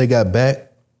assets they got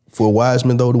back for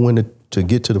Wiseman though to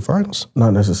get to the finals?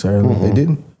 Not necessarily. They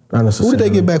didn't. Not necessarily. Who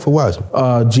did they get back for Wiseman?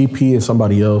 GP and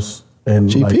somebody else. And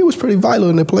GP was pretty vital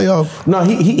in the playoff. No,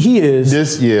 he is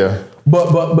this year.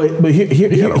 But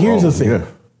here's the thing.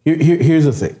 Yeah. Here's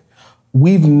the thing.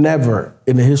 We've never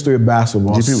in the history of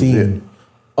basketball seen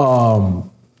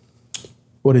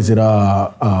what is it?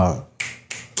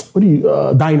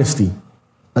 Dynasty.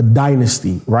 A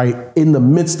dynasty, right? In the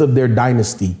midst of their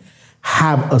dynasty,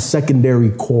 have a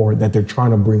secondary core that they're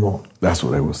trying to bring on. That's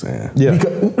what they were saying. Yeah.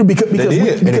 Because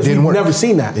we've never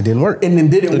seen that. It didn't work. And it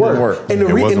didn't work. And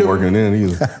it wasn't working then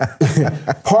either.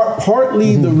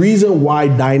 Partly the reason why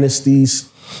dynasties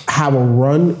have a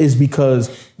run is because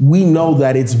we know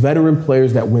that it's veteran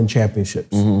players that win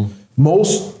championships.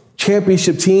 Most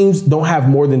championship teams don't have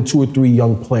more than 2 or 3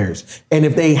 young players. And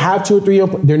if they have 2 or 3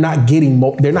 young, they're not getting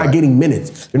getting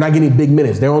minutes. They're not getting big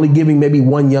minutes. They're only giving maybe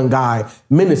one young guy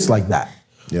minutes like that.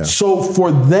 Yeah. So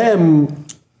for them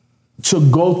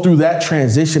to go through that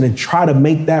transition and try to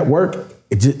make that work,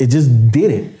 it just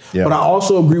didn't. Yeah. But I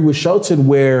also agree with Shelton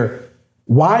where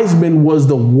Wiseman was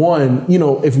the one,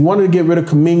 if you wanted to get rid of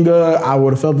Kuminga, I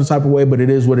would have felt the type of way, but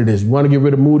it is what it is. You want to get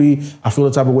rid of Moody, I feel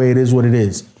the type of way, it is what it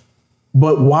is.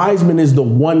 But Wiseman is the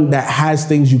one that has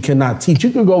things you cannot teach. You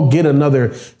can go get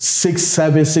another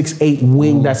 6'7", 6'8"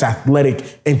 wing that's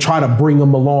athletic and try to bring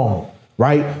him along,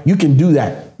 right? You can do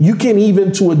that. You can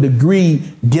even, to a degree,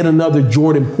 get another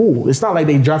Jordan Poole. It's not like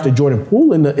they drafted Jordan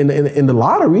Poole in the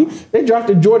lottery. They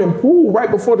drafted Jordan Poole right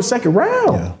before the second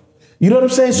round. Yeah. You know what I'm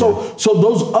saying? So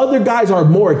those other guys are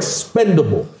more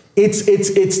expendable.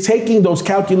 It's taking those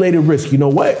calculated risks. You know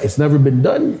what? It's never been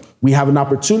done. We have an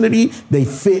opportunity. They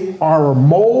fit our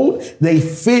mold. They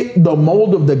fit the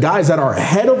mold of the guys that are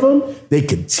ahead of them. They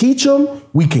can teach them.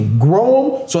 We can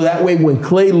grow them. So that way when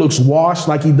Klay looks washed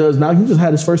like he does now, he just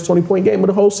had his first 20-point game of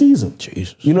the whole season.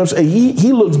 Jesus. You know what I'm saying?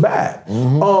 He looks bad.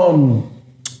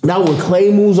 Now when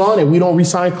Klay moves on and we don't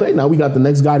re-sign Klay, now we got the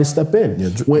next guy to step in. You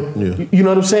know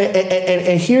what I'm saying?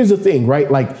 And here's the thing,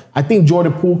 right? Like, I think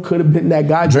Jordan Poole could have been that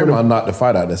guy. Draymond knocked the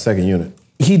fight out of that second unit.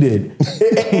 He did.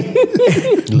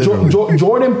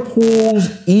 Jordan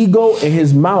Poole's ego and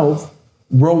his mouth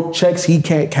wrote checks he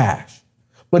can't cash.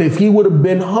 But if he would have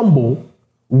been humble,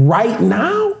 right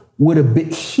now,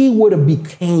 he would have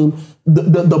became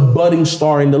the budding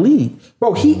star in the league.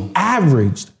 Bro, he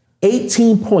averaged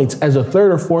 18 points as a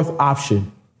third or fourth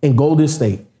option in Golden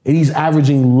State, and he's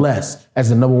averaging less as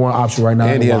the number one option right now.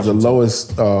 And he has the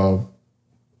lowest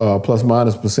plus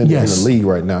minus percentage in the league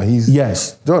right now.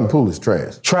 Jordan Poole is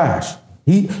trash.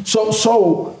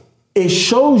 So it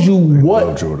shows you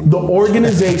what the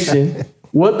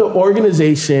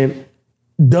organization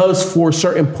does for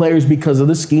certain players because of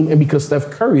the scheme and because Steph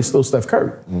Curry is still Steph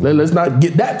Curry. Let's not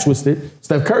get that twisted.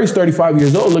 Steph Curry's 35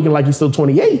 years old, looking like he's still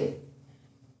 28.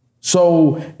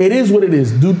 So it is what it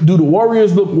is. Do the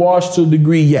Warriors look washed to a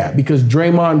degree? Yeah, because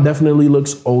Draymond definitely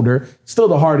looks older. Still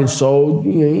the heart and soul.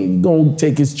 You know, he's gonna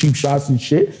take his cheap shots and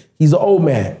shit. He's an old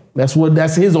man. That's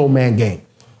his old man game.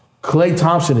 Klay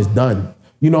Thompson is done.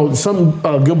 You know, some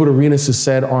Gilbert Arenas has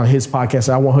said on his podcast,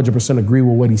 I 100% agree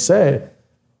with what he said.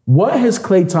 What has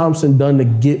Klay Thompson done to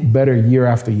get better year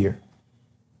after year?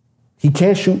 He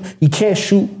can't shoot. He can't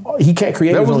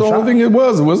create. That was the only thing it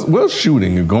was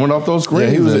shooting and going off those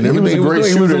screens. Yeah, he was a great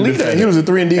shooter. He was a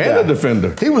 3-and-D guy. And a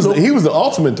defender. He was the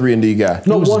ultimate 3-and-D guy.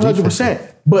 No,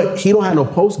 100%. But he don't have no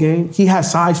post game. He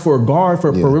has size for a guard, for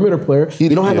a perimeter player. He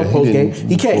don't have no post game.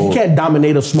 He can't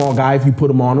dominate a small guy if you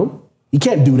put him on him. He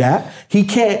can't do that. He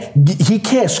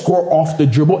can't score off the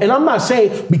dribble. And I'm not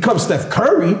saying become Steph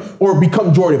Curry or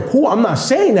become Jordan Poole. I'm not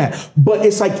saying that. But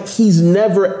it's like he's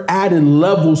never added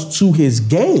levels to his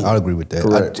game. I'd agree with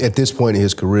that. At this point in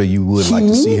his career, you would like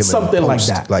to see him something in the like post.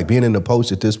 that. Like being in the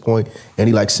post at this point, and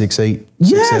he like 6'8".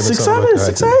 Yeah, 6'7",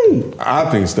 6'8". I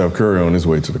think Steph Curry on his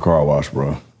way to the car wash,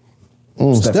 bro.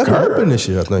 Steph hurting this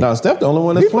year, I think. No, Steph the only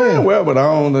one that's playing well, but I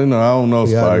don't know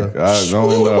Spike. I don't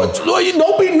know.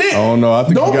 Don't be Nick. I don't know.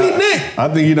 Don't be Nick.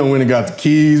 I think he done went and got the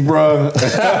keys, bro.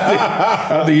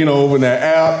 I think he done opened that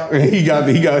app. And he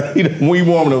when he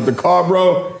warming up the car,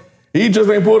 bro. He just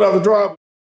ain't pulled out the drive.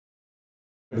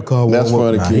 That's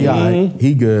funny, kid.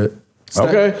 He good.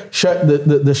 Okay.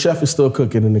 The chef is still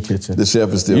cooking in the kitchen. The chef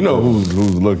is still You know cooking.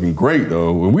 who's looking great,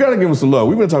 though? We got to give him some love.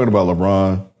 We've been talking about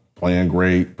LeBron playing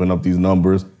great, putting up these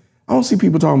numbers. I don't see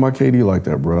people talking about KD like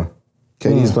that, bro.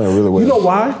 KD's playing really well. You know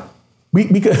why?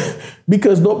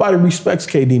 Because nobody respects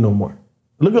KD no more.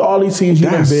 Look at all these teams you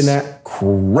done been at.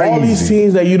 Crazy. All these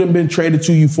teams that you done been traded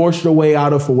to, you forced your way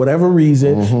out of for whatever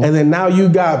reason, and then now you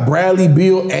got Bradley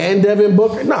Beal and Devin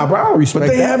Booker. Nah, bro, I don't respect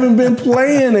that. They haven't been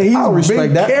playing, and he's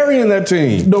been carrying that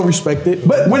team. Don't respect it.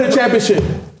 But win a championship.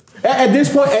 At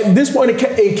this point in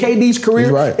KD's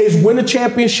career, is win a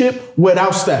championship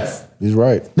without Steph. He's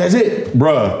right. That's it,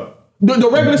 Bruh. The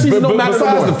regular season don't matter.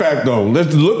 Besides the fact, though,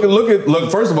 let's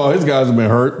look. First of all, his guys have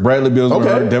been hurt. Bradley Beal's been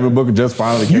hurt. Devin Booker just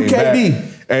finally came back.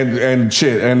 And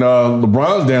shit. And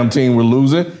LeBron's damn team were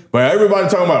losing. But everybody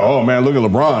talking about, oh man, look at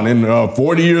LeBron and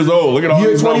 40 years old. Look at all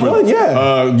these numbers.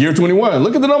 Year 21.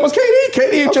 Look at the numbers.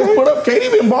 KD ain't just put up.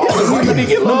 KD been balling. Why did he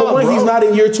get love, number one, bro? he's not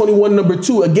in year 21. Number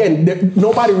two, again,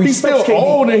 nobody respects KD. He's still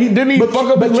old and he didn't even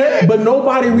fuck up his leg. But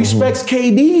nobody respects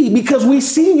KD because we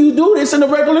seen you do this in the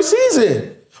regular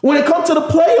season. When it comes to the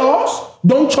playoffs,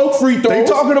 don't choke free throws. They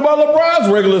talking about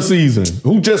LeBron's regular season,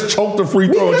 who just choked the free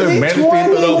throw. Because he's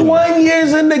 21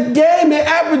 years in the game and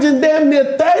averaging damn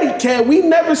near 30. Can we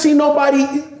never see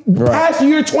nobody past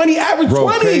year 20 average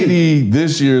 20? KD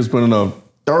this year is putting up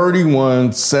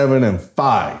 31, 7, and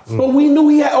 5. But we knew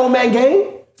he had old man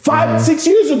game. 6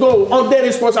 years ago on Dead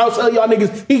End Sports, I was telling y'all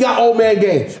niggas he got old man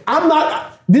game.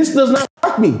 This does not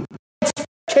shock me.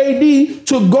 KD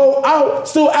to go out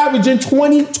still averaging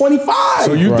 20, 25.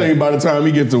 So you think by the time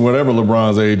he gets to whatever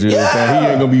LeBron's age is, that he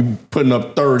ain't going to be putting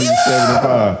up 30,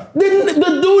 75?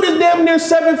 The dude is damn near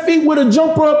 7 feet with a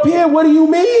jumper up here. What do you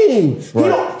mean?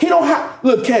 He don't have...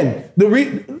 Look, Ken, the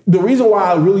reason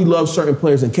why I really love certain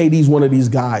players, and KD's one of these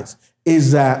guys,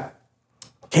 is that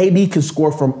KD can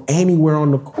score from anywhere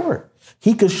on the court.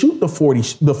 He could shoot the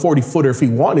 40-footer if he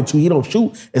wanted to. He don't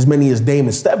shoot as many as Dame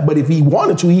and Steph, but if he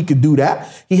wanted to, he could do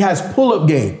that. He has pull-up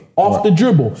game, off the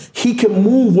dribble. He can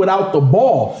move without the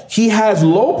ball. He has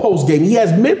low-post game. He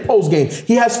has mid-post game.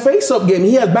 He has face-up game.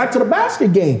 He has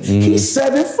back-to-the-basket game. He's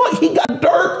 7 foot. He got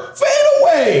Dirk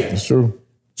fadeaway. That's true.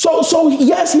 So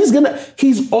yes,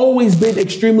 he's always been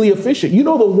extremely efficient. You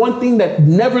know the one thing that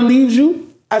never leaves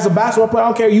you as a basketball player, I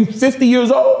don't care, you 50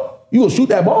 years old, you gonna shoot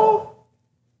that ball?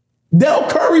 Del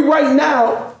Curry right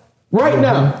now,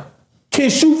 can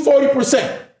shoot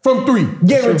 40% from three,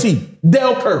 guaranteed.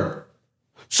 Del Curry.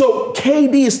 So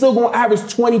KD is still going to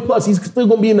average 20 plus. He's still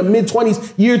going to be in the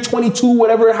mid-20s, year 22,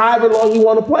 whatever, however long you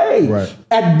want to play. Right.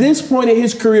 At this point in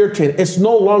his career, Ken, it's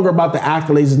no longer about the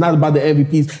accolades. It's not about the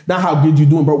MVPs, not how good you're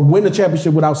doing, but win the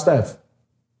championship without Steph.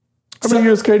 How many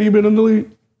years KD been in the league?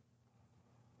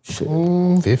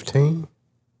 15.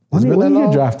 When did he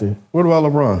get drafted? What about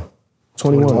LeBron?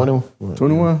 21.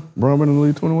 21? Bron been in the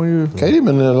league 21 years? KD been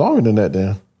in there longer than that,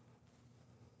 then.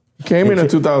 He came in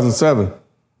 2007.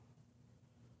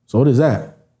 So what is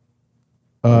that?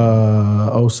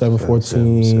 07,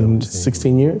 14,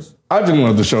 16 years? I just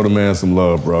wanted to show the man some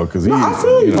love, bro, because he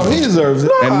deserves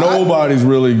it. And nobody's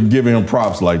really giving him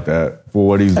props like that for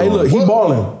what he's doing. Hey, look, he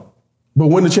balling. But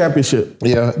win the championship.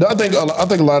 Yeah, I think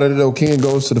a lot of it though, Ken,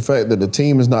 goes to the fact that the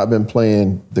team has not been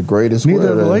playing the greatest. Neither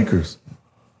have the Lakers.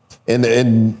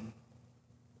 And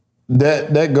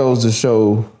that goes to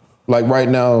show, like right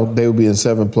now they would be in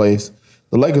 7th place.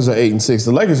 The Lakers are 8 and 6.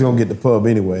 The Lakers are gonna get the pub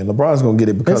anyway, and LeBron's gonna get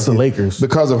it because the Lakers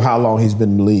because of how long he's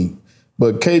been in the league.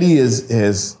 But KD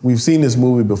has we've seen this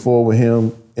movie before with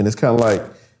him, and it's kind of like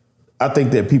I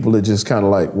think that people are just kind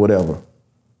of like whatever,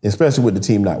 especially with the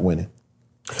team not winning.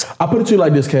 I'll put it to you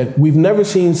like this, Ken. We've never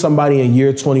seen somebody in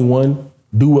year 21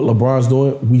 do what LeBron's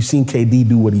doing. We've seen KD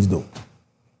do what he's doing.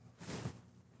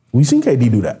 We've seen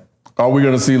KD do that. Are we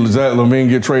going to see Zach LaVine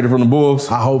get traded from the Bulls?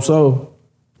 I hope so.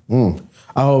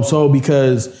 I hope so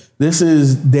because this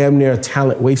is damn near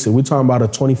talent wasted. We're talking about a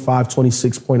 25,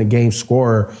 26 point a game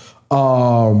scorer.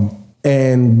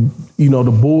 And, you know,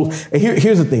 the Bulls, and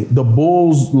here's the thing. The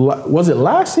Bulls, was it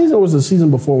last season or was it the season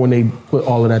before when they put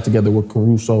all of that together with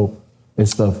Caruso and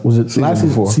stuff? Was it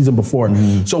season before?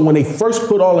 Mm-hmm. So when they first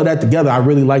put all of that together, I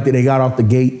really liked it. They got off the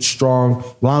gate strong.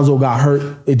 Lonzo got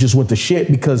hurt. It just went to shit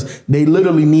because they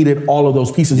literally needed all of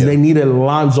those pieces. Yeah. They needed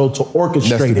Lonzo to orchestrate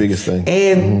That's the biggest thing.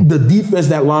 And the defense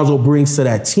that Lonzo brings to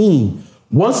that team.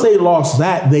 Once they lost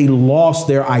that, they lost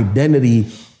their identity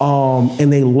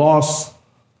and they lost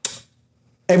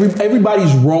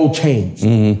everybody's role changed.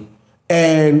 Mm-hmm.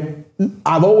 And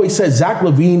I've always said Zach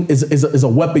LaVine is a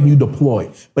weapon you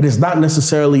deploy, but it's not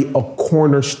necessarily a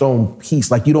cornerstone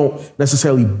piece. Like you don't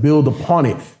necessarily build upon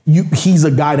it. He's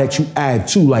a guy that you add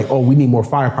to, like, oh, we need more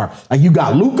firepower. Like you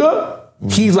got Luka,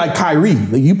 he's like Kyrie.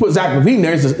 Like you put Zach LaVine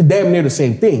there, it's damn near the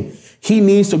same thing. He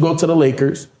needs to go to the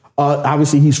Lakers.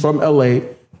 Obviously, he's from LA.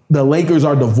 The Lakers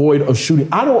are devoid of shooting.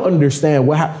 I don't understand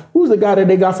who's the guy that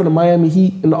they got from the Miami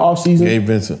Heat in the offseason? Gabe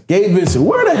Vincent. Gabe Vincent.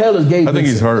 Where the hell is Gabe Vincent? I think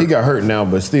he's hurt. He got hurt now,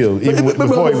 but still,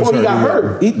 before he got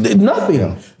hurt, he did nothing.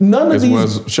 Yeah. None of these.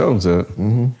 That's what Sheldon said.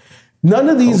 Mm-hmm. None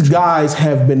of these guys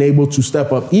have been able to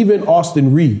step up. Even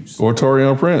Austin Reeves or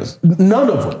Taurean Prince. None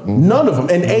of them. Mm-hmm. None of them.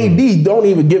 And AD. Don't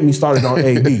even get me started on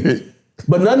AD.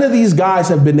 But none of these guys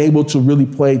have been able to really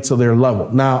play to their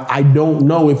level. Now, I don't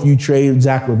know if you trade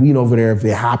Zach LaVine over there, if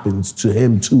it happens to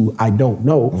him too. I don't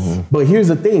know. Mm-hmm. But here's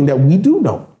the thing that we do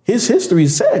know. His history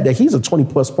said that he's a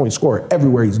 20-plus point scorer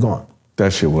everywhere he's gone.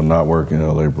 That shit will not work in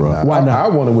LA, bro. Why not? I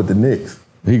want it with the Knicks.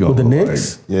 He going with the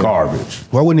Knicks? Like garbage.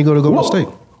 Why wouldn't he go to Golden State?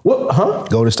 What? Huh?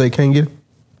 Golden State can't get it?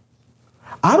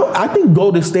 I think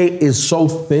Golden State is so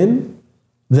thin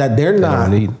that they're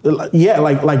not. Yeah,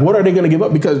 like what are they going to give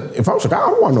up? Because if I'm Chicago, I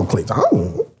don't want no Klay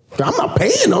Thompson. I'm not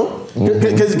paying him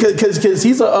because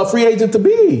he's a free agent to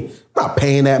be. I'm not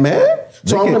paying that man.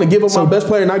 So I'm going to give him my best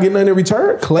player and not get nothing in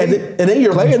return. Klay, and then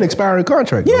you're Klay an expiring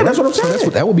contract. Yeah, that's what I'm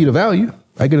saying. That would be the value.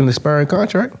 I get an expiring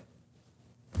contract.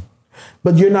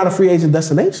 But you're not a free agent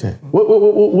destination.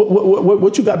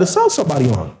 What you got to sell somebody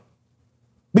on?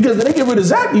 Because then they get rid of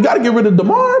Zach, you got to get rid of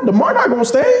DeMar. DeMar not going to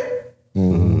stay.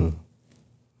 Mm-hmm.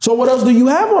 So what else do you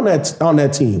have on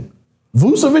that team?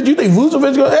 Vucevic, you think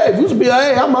Vucevic go, Vucevic be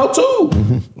like, I'm out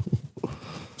too.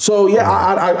 So yeah,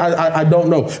 I don't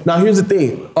know. Now here's the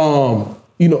thing.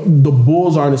 The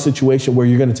Bulls are in a situation where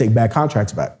you're going to take bad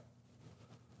contracts back.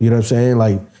 You know what I'm saying?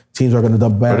 Like teams are going to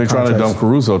dump bad contracts. But they're trying to dump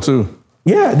Caruso too.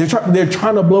 Yeah, they're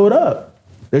trying to blow it up.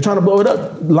 They're trying to blow it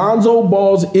up. Lonzo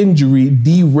Ball's injury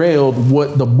derailed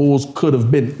what the Bulls could have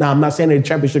been. Now I'm not saying they're a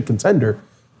championship contender,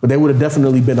 but they would have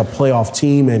definitely been a playoff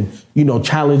team and,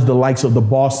 challenged the likes of the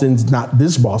Bostons, not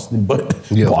this Boston, but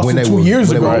Boston 2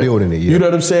 years ago. When they were building it, yeah. You know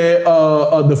what I'm saying?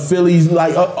 The Phillies,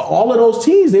 all of those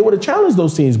teams, they would have challenged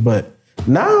those teams. But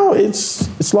now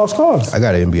it's lost cause. I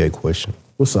got an NBA question.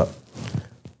 What's up?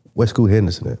 Where's Scoot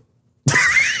Henderson at?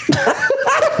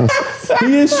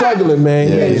 He is struggling, man.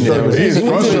 Yeah, he's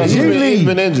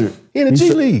been injured. He in the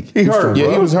G League. He hurt.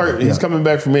 Yeah, he was hurt. He's coming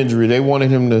back from injury. They wanted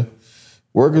him to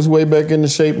work his way back into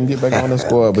shape and get back on the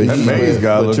squad. But that Mays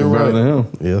guy looking better than him.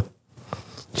 Yeah.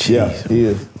 Yeah, he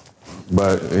is.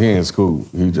 But he ain't Scoot.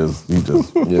 He just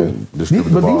distributed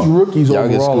the ball. These rookies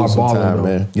overall are balling,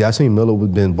 man. Yeah, I seen Miller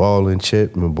been balling,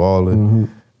 Chet been balling,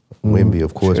 Wemby,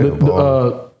 of course, been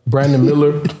balling. Brandon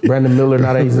Miller,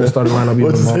 now that he's in the starting lineup.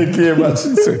 What's the kid about?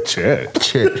 He said Chet.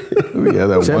 Yeah,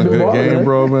 that Chet one good balling, game,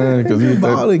 bro, man. Because he hit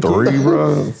that three,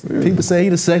 bro. People say he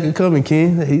the second coming,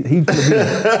 Ken. He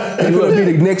gonna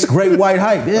be the next great white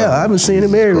hype. Yeah, I haven't seen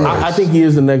him everywhere. I think he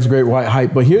is the next great white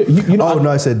hype. But here,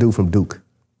 I said dude from Duke.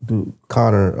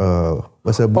 Connor,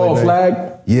 what's that boy name?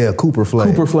 Flag? Yeah, Cooper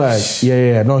Flag.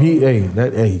 Yeah. No, he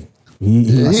got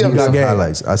game.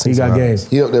 Highlights. I seen he got game.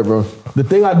 He up there, bro. The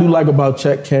thing I do like about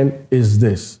Chet, Ken, is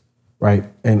this. right?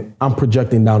 And I'm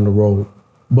projecting down the road.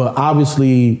 But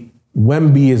obviously,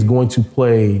 Wemby is going to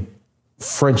play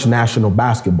French national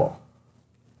basketball.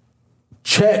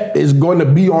 Chet is going to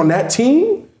be on that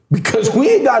team because we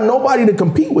ain't got nobody to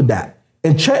compete with that.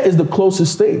 And Chet is the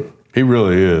closest thing. He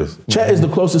really is. Chet is the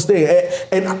closest thing.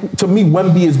 And to me,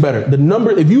 Wemby is better. The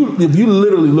number, if you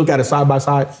literally look at it side by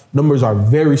side, numbers are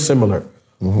very similar.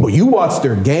 But you watch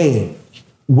their game,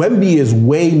 Wemby is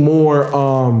way more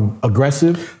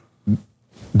aggressive.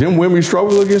 Didn't Wemby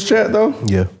struggle against Chet, though?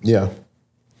 Yeah. Yeah.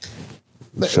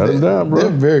 Shut him down, bro. They're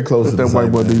very close to that the white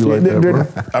same boy do you like that, bro?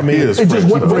 I mean, He is It just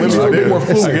French, went though. Wemby's a little bit more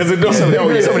fluid. I guess it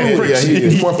does.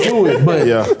 He's more fluid. But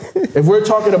if we're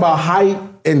talking about height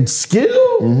and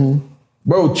skill,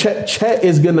 bro, Chet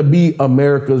is going to be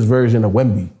America's version of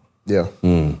Wemby. Yeah.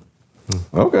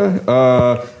 Okay.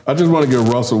 I just want to give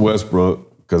Russell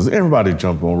Westbrook, because everybody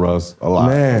jump on Russ a lot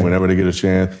whenever they get a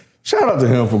chance. Shout out to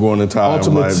him for going to time.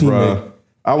 Ultimate Like, teammate. bro,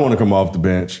 I want to come off the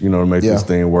bench, to make this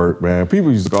thing work, man.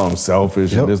 People used to call him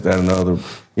selfish and this, that, and the other.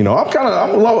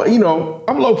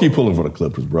 I'm low key pulling for the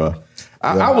Clippers, bro.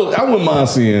 I wouldn't mind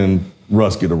seeing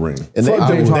Russ get a ring. And they've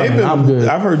been,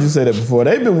 I've heard you say that before.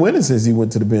 They've been winning since he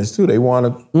went to the bench too. They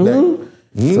wanted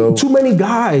so too many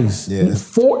guys. Yeah.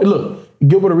 Look,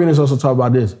 Gilbert Arenas also talked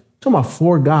about this. Talking about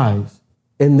 4 guys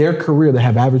in their career that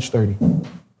have averaged 30.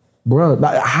 Bruh,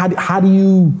 how do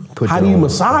you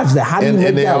massage that? How do you make that work?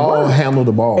 And they all handle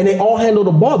the ball. And they all handle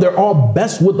the ball. They're all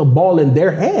best with the ball in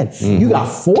their hand. You got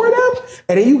 4 of them,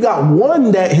 and then you got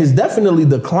one that has definitely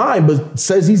declined, but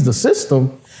says he's the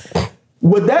system.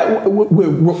 With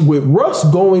Russ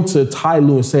going to Ty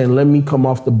Lue and saying, "Let me come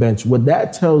off the bench," what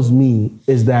that tells me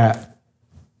is that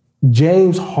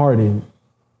James Harden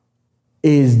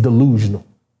is delusional.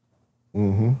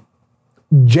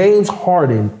 James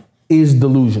Harden is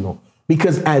delusional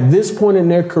because at this point in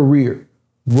their career,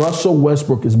 Russell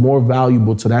Westbrook is more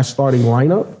valuable to that starting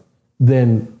lineup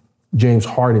than James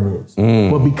Harden is.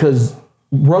 But because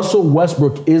Russell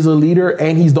Westbrook is a leader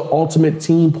and he's the ultimate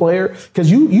team player,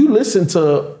 because you listen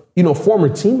to former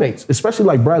teammates, especially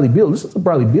like Bradley Beal. Listen to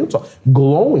Bradley Beal talk,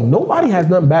 glowing. Nobody has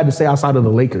nothing bad to say outside of the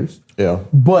Lakers. Yeah.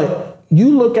 But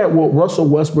you look at what Russell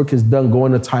Westbrook has done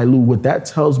going to Ty Lue, what that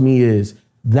tells me is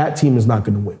that team is not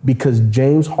going to win because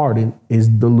James Harden is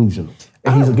delusional.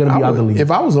 And he's going to be out the league.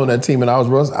 If I was on that team and I was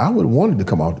Russ, I would have wanted to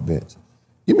come off the bench.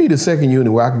 Give me the second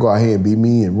unit where I can go out here and be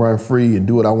me and run free and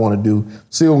do what I want to do.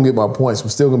 Still going to get my points. I'm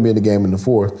still going to be in the game in the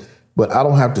fourth. But I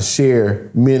don't have to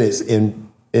share minutes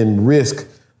and risk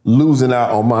losing out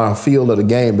on my field of the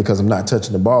game because I'm not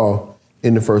touching the ball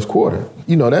in the first quarter.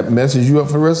 That messes you up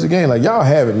for the rest of the game. Like, y'all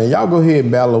have it, man. Y'all go ahead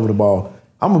and battle over the ball.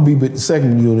 I'm going to be with the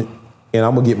second unit, and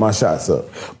I'm going to get my shots up.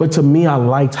 But to me, I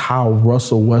liked how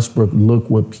Russell Westbrook looked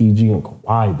with PG and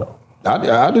Kawhi, though.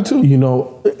 I do too.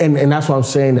 And that's why I'm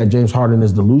saying that James Harden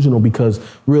is delusional because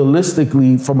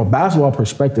realistically, from a basketball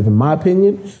perspective, in my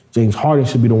opinion, James Harden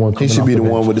should be the one coming He should be the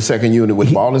one with the second unit with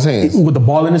the ball in his hands. With the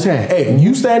ball in his hand. Hey,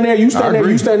 you stand there, you stand there,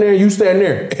 you stand there, you stand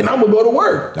there, and I'm going to go to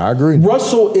work. I agree.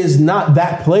 Russell is not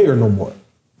that player no more.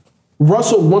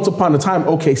 Russell, once upon a time,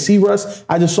 Russ,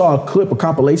 I just saw a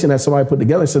compilation that somebody put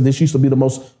together and said this used to be the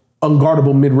most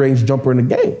unguardable mid-range jumper in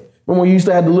the game. Remember when you used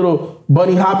to have the little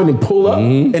bunny hopping and pull up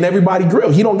and everybody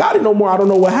grill? He don't got it no more. I don't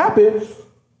know what happened.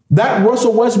 That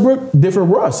Russell Westbrook,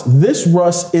 different Russ. This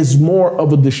Russ is more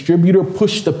of a distributor,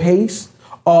 push the pace,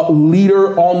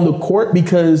 leader on the court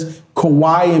because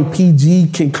Kawhi and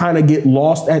PG can kind of get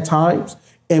lost at times.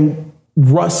 And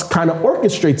Russ kind of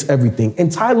orchestrates everything.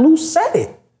 And Ty Lue said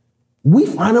it. We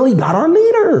finally got our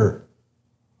leader.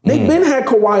 They've been had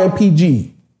Kawhi and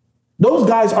PG. Those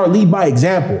guys are lead by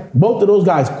example. Both of those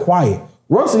guys quiet.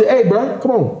 Russ said, "Hey, bro,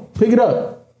 come on, pick it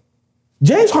up."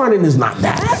 James Harden is not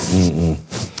that.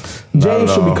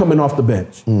 James should be coming off the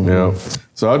bench. Yeah.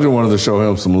 So I just wanted to show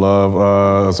him some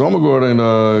love. So I'm going to go ahead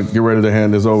and get ready to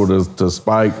hand this over to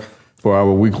Spike for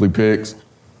our weekly picks.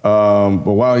 But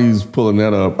while he's pulling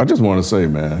that up, I just want to say,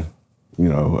 man, we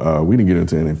didn't get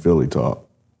into any Philly talk.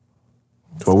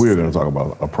 But we are going to talk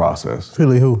about a process.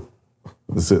 Philly who?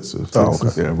 The Sixers. Oh,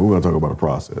 okay. Yeah, but we're going to talk about a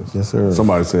process. Yes, sir.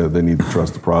 Somebody said they need to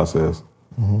trust the process.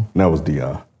 And that was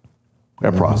Dion.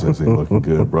 That process ain't looking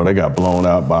good, bro. They got blown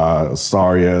out by a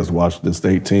sorry-ass Washington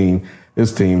State team.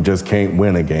 This team just can't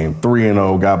win a game.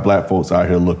 3-0, got black folks out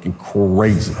here looking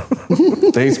crazy.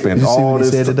 They spent all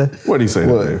this. Said today? What did he say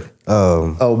today?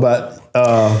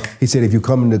 He said if you're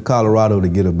coming to Colorado to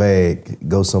get a bag,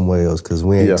 go somewhere else because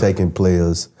we ain't taking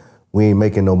players. We ain't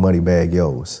making no money bag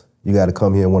yours. You got to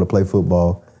come here and want to play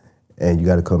football, and you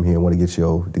got to come here and want to get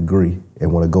your degree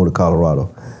and want to go to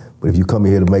Colorado. But if you come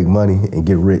here to make money and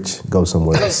get rich, go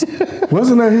somewhere else.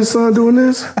 Wasn't that his son doing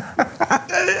this?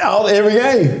 Every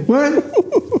game.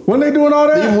 What? When they doing all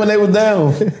that? Even when they was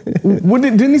down.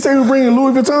 Didn't he say he was bringing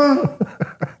Louis Vuitton?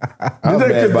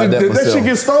 Did that shit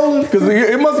get stolen? Because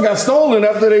it must have got stolen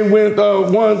after they won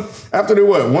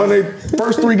their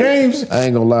first 3 games. I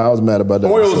ain't gonna lie, I was mad about that.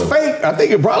 Or it was fake. I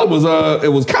think it probably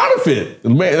was counterfeit.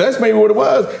 Man, that's maybe what it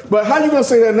was. But how you gonna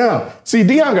say that now? See,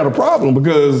 Deion got a problem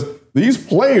because these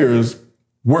players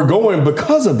were going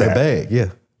because of that. Bag, yeah.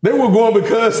 They were going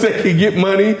because they could get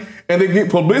money and they get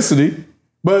publicity.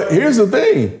 But here's the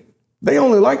thing. They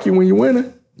only like you when you're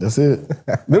winning. That's it.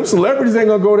 Them celebrities ain't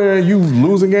gonna go there and you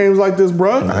losing games like this,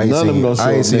 bro. I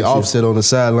ain't seen Offset on the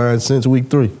sideline since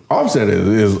week 3. Offset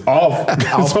is off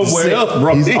somewhere else,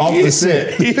 bro. He's off the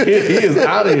set. He is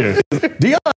out of here.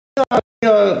 Deion,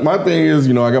 my thing is,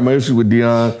 I got my issue with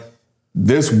Deion.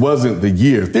 This wasn't the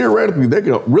year. Theoretically, they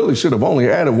should have only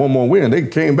added one more win. They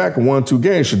came back and won 2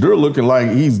 games. Shedeur looking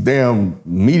like he's damn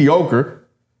mediocre.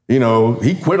 He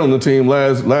quit on the team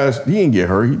last. He didn't get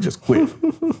hurt. He just quit.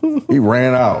 He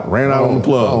ran out on the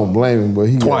plug. I don't blame him, but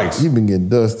twice. He been getting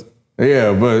dusted.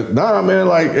 Yeah, but nah, man.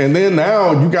 And then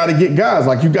now you got to get guys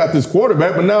like you got this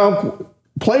quarterback, but now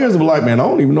players are like, man, I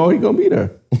don't even know he's gonna be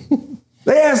there.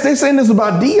 They saying this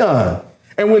about Deion,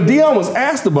 and when Deion was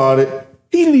asked about it,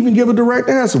 he didn't even give a direct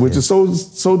answer, which is so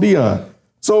Deion.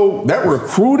 So that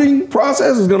recruiting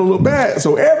process is gonna look bad.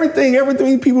 So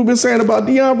everything people have been saying about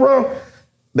Deion, bro.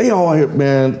 They all,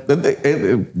 man,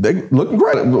 they look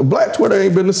incredible. Black Twitter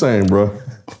ain't been the same, bro.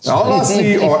 All I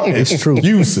see are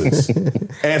excuses.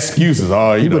 Excuses.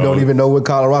 People don't even know what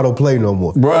Colorado play no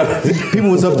more. Bro.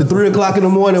 People was up to 3 o'clock in the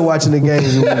morning watching the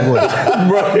games.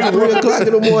 Bro, 3 o'clock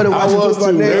in the morning watching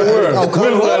football. They were.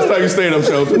 When was the last time you stayed up,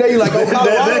 Shelton? Now you like,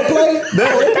 Colorado play?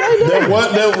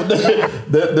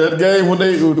 That game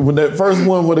when that first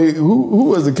one who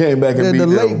was it came back and beat the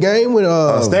them? late game with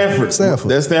Stanford.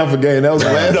 That Stanford game. That was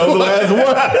the last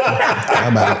one.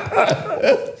 I'm out.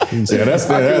 Yeah, that's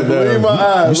I couldn't believe my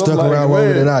eyes. You stuck around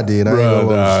longer than I did.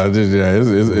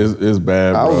 It's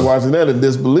bad. Bro. I was watching that in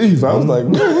disbelief. I was like,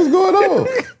 man, what's going on?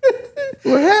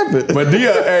 What happened? But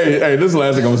Deion, hey, this is the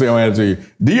last thing I'm gonna say. I'm gonna answer you.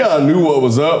 Deion knew what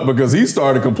was up because he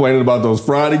started complaining about those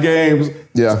Friday games.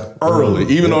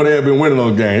 Early, even though they had been winning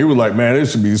those games, he was like, "Man, this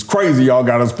should be crazy. Y'all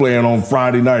got us playing on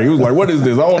Friday night." He was like, "What is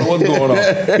this? I don't know what's going on."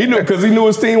 He knew because he knew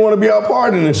his team want to be out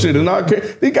partying and shit. And not care.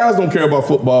 These guys don't care about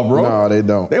football, bro. No, they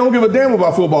don't. They don't give a damn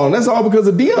about football, and that's all because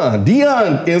of Deion.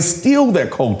 Deion instilled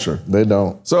that culture. They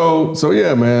don't. So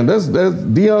yeah, man, that's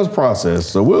Deion's process.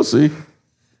 So we'll see.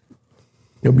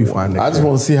 He'll be fine. I just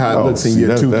want to see how it looks in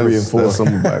year 2, 3, and 4. That's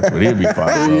something back, but he'll be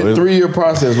fine. 3-year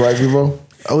process, right, Vivo?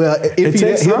 Oh, well, he'll be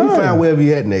fine wherever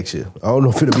he at next year. I don't know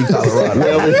if it'll be Colorado.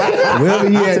 Wherever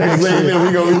he at next year,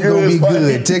 we're going to be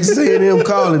good. Texas A&M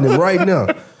calling him right now.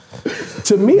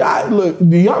 To me,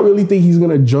 do y'all really think he's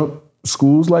going to jump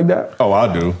schools like that? Oh,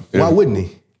 I do. Why wouldn't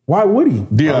he? Why would he?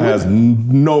 Deion has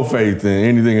no faith in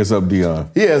anything except Deion.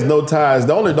 He has no ties.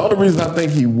 The only reason I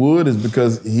think he would is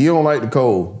because he don't like the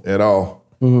cold at all.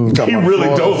 Mm-hmm. He really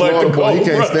don't like the cold. He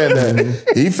can't stand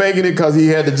that. He faking it because he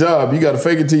had the job. You got to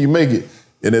fake it till you make it.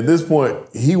 And at this point,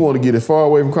 he want to get as far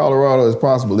away from Colorado as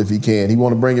possible if he can. He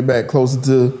want to bring it back closer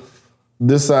to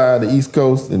this side, the East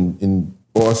Coast,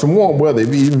 or some warm weather,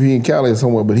 even if he in Cali or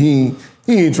somewhere. But he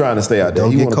ain't trying to stay out there.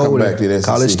 He want to come back to the SEC.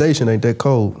 College Station ain't that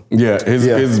cold. Yeah,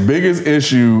 his biggest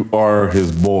issue are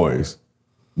his boys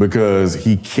because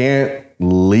he can't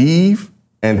leave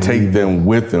and take them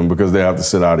with him because they have to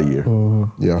sit out a year.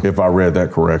 Yeah, if I read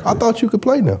that correctly. I thought you could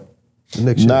play now.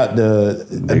 Next year.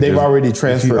 They've already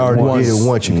transferred. If you already did it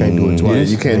once, you can't do it twice. Yeah,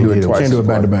 you can't do it twice. Can't do it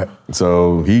back to back.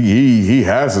 So he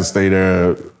has to stay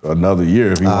there another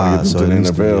year if he wants to get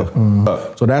to the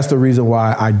NFL. So that's the reason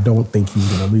why I don't think he's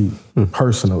going to leave,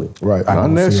 personally. Right. Not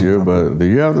next year, but the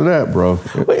year after that, bro.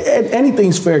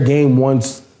 Anything's fair game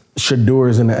once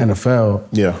Shedeur is in the NFL.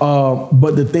 Yeah.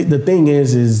 But the thing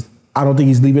is I don't think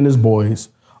he's leaving his boys.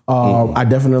 I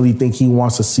definitely think he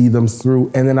wants to see them through.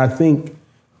 And then I think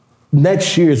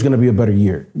next year is going to be a better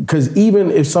year. Because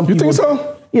even if some people... You think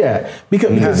so? Yeah.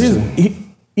 Because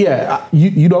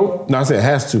you don't... No, I said it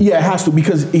has to. Yeah, it has to.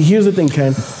 Because here's the thing,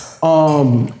 Ken.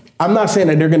 I'm not saying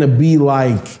that they're going to be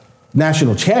like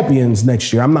national champions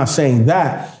next year. I'm not saying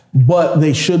that. But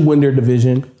they should win their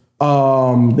division.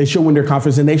 They should win their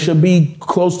conference. And they should be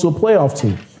close to a playoff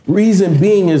team. Reason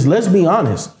being is, let's be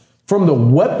honest, from the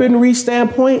weaponry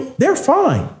standpoint, they're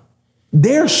fine.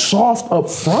 They're soft up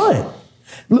front.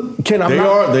 Look,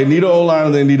 They need an O-line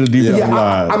and they need a defensive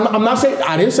line. I'm not saying,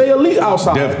 I didn't say elite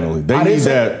outside. Definitely. They need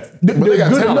that. They're they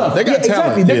got good talent. enough. They got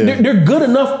talent. Exactly. They're good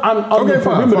enough on the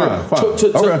perimeter fine.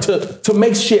 to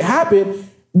make shit happen.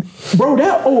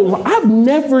 Bro, I've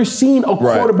never seen a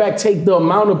quarterback take the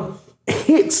amount of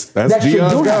hits That's that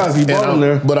Deion's Shador guys. He brought him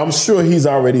there. But I'm sure he's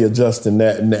already adjusting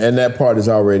that, and that part is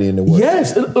already in the works.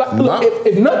 Yes. Look,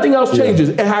 if nothing else changes,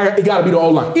 it got to be the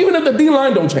O-line. Even if the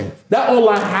D-line don't change, that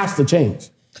O-line has to change.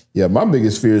 Yeah, my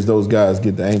biggest fear is those guys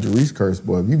get the Angel Reese curse,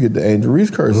 boy. If you get the Angel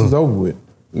Reese curse, it's over with.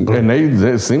 And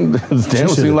they seem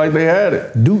like they had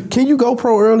it. Can you go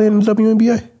pro early in the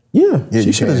WNBA? Yeah.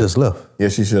 She should have just left. Yeah,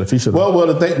 she should have. Well,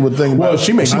 the thing about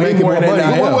she makes more money.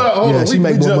 She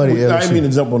make more money. I didn't mean to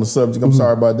jump on the subject. I'm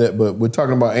sorry about that, but we're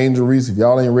talking about Angel Reese. If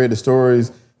y'all ain't read the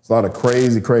stories, there's a lot of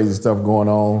crazy stuff going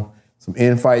on. Some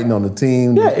infighting on the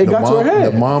team. Yeah, it got to her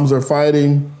head. The moms are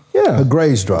fighting. Yeah. Her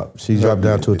grades dropped. She dropped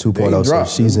down to a 2.0, so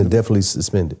she's definitely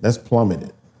suspended. That's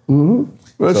plummeted. Mm-hmm.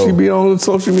 Well, she be on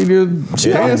social media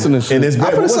dancing and shit. And it's bad.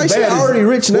 I'm gonna say she's already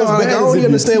rich now. Like, I don't even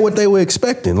understand what they were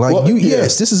expecting. Like,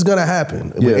 yes, this is gonna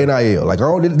happen with NIL. Like,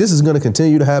 this is gonna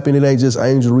continue to happen. It ain't just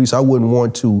Angel Reese. I wouldn't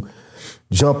want to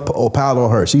jump or pile on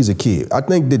her. She's a kid. I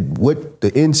think that what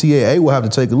the NCAA will have to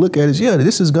take a look at is,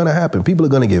 this is gonna happen. People are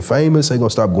gonna get famous. They're gonna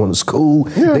stop going to school.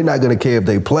 Yeah. They're not gonna care if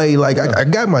they play. Like, I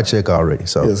got my check already.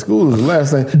 So school is the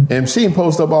last thing. And she didn't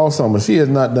post up all summer. She has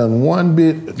not done one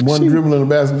dribble in the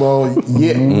basketball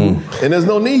yet. And there's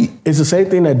no need. It's the same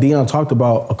thing that Deion talked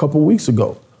about a couple weeks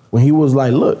ago when he was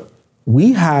like, look,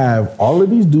 we have all of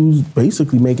these dudes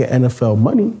basically making NFL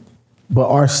money, but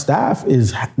our staff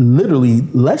is literally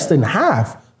less than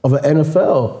half of an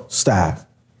NFL staff.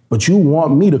 But you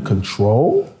want me to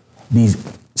control these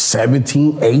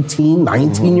 17, 18,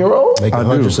 19-year-olds? Making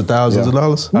hundreds of thousands of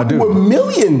dollars? I do. With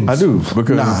millions. I do.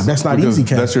 Because that's not easy,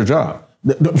 Ken. That's your job.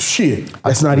 Shit,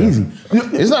 that's not easy.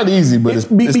 It's not easy, but it's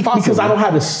possible. Because I don't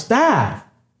have the staff.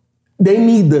 They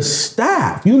need the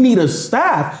staff. You need a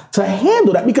staff to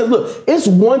handle that. Because look, it's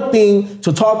one thing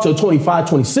to talk to a 25,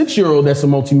 26-year-old that's a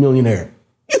multimillionaire.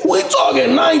 We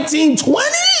talking 19, 20?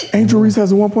 Angel Reese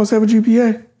has a 1.7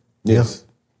 GPA. Yes.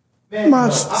 Man, My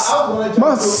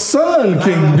son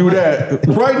can do that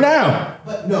right now.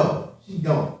 But no, she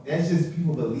don't. That's just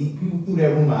people believe. People threw that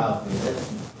rumor out there.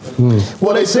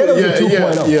 Well, they said it was a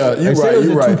 2.0. Yeah, you're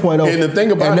right. 2.0. And the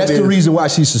thing about and that's it the is, reason why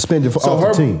she's suspended off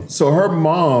the team. So her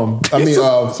mom,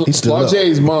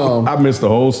 Flage's mom, I missed the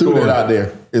whole story. Threw that out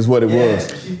there, is what it was.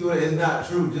 She threw it. It's not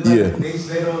true. Just like they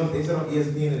said on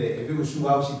ESPN today, if it was true,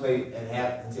 why would she play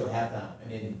until halftime?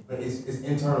 But it's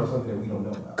internal, something that we don't know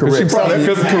about. Because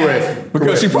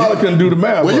she probably couldn't do the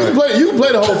math. Well, you can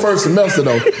play the whole first semester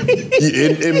though,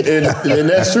 and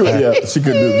that's true. Yeah, she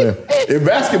couldn't do the math. In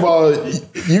basketball,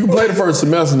 you can play the first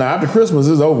semester. Now after Christmas,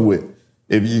 it's over with.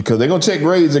 Because they're gonna check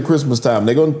grades at Christmas time.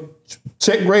 They're gonna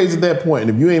check grades at that point,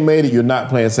 and if you ain't made it, you're not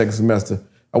playing second semester.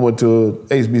 I went to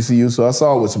HBCU, so I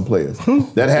saw it with some players.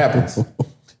 That happens.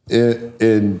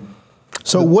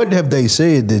 So what have they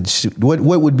said what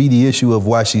would be the issue of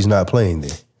why she's not playing then?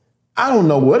 I don't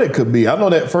know what it could be. I know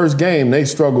that first game they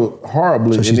struggled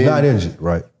horribly. So she's not injured,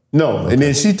 right? No, okay. And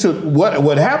then she took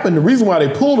what happened. The reason why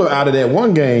they pulled her out of that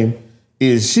one game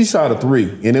is she shot a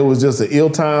 3, and it was just an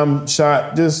ill-timed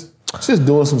shot, just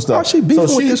doing some stuff. Oh, she beefing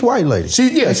with this white lady.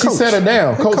 She sat her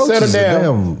down. Coach sat her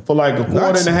down for like a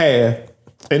quarter and a half,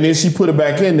 and then she put it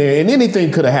back in there. And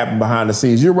anything could have happened behind the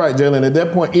scenes. You're right, Jalen. At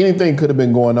that point, anything could have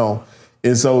been going on.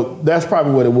 And so that's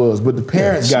probably what it was. But the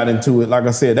parents got into it. Like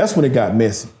I said, that's when it got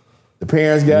messy. The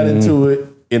parents got into it,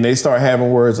 and they start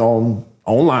having words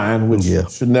online, which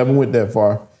should never went that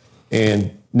far.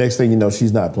 And next thing you know,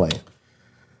 she's not playing.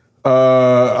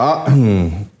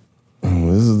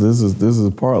 This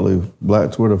is partly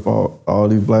Black Twitter fault. All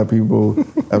these black people,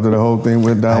 after the whole thing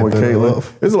went down with Caitlyn,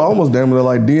 it's almost damn near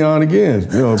like Deion again.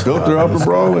 Built her up,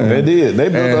 bro. And they did. They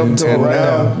built up to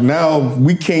her. Now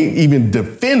we can't even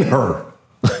defend her,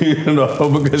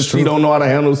 because she don't know how to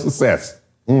handle success.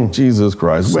 Jesus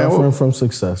Christ. Suffering from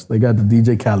success. They got the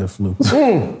DJ Khaled flu.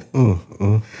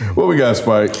 What we got,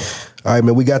 Spike? All right,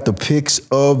 man, we got the picks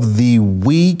of the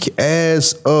week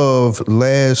as of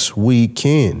last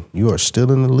weekend. You are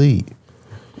still in the lead.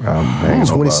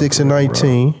 26 and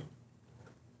 19.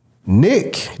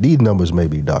 Nick, these numbers may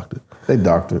be doctored. They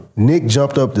doctored. Nick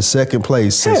jumped up to second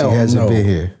place since he hasn't been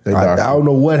here. I don't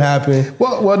know what happened.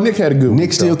 Well, Nick had a good week.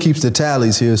 Nick still keeps the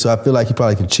tallies here, so I feel like he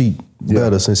probably can cheat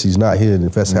better since he's not here and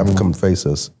if that's have to come and face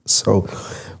us. So,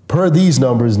 per these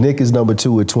numbers, Nick is number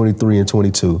 2 at 23 and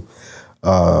 22.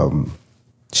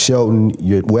 Shelton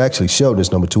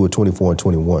is number 2 at 24 and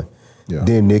 21. Yeah.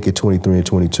 Then Nick at 23 and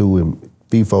 22, and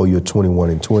FIFO, you're 21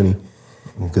 and 20.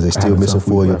 Because they're still missing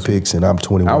 4 of your picks, and I'm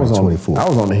 21 and 24. I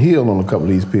was on the hill on a couple of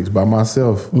these picks by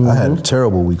myself. I had a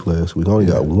terrible week last week. I only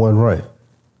got one right.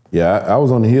 Yeah, I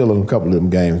was on the hill on a couple of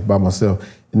them games by myself.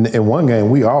 In one game,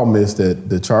 we all missed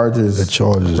the Chargers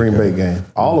Green Bay game.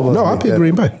 All of us. No, I picked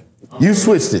Green Bay. You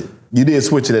switched it. You did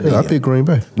switch it at the end. I picked Green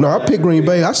Bay. No, I picked Green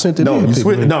Bay. I sent it in. You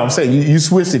switched. No, I'm saying you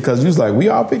switched it because you was like, we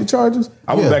all picked the Chargers.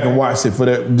 I went back and watched it for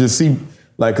that, just see,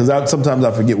 like, because sometimes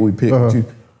I forget what we picked.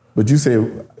 But you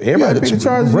said everybody picked the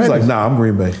Chargers. You was like, nah, I'm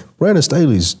Green Bay. Brandon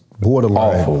Staley's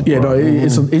borderline. Awful. Yeah, no,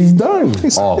 he's done.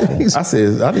 It's awful. I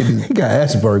said, he got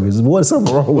Asperger's. What's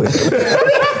something wrong with him?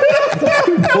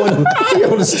 He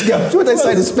on the spectrum. What they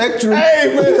say, the spectrum?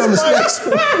 Hey, man, he on the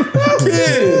spectrum.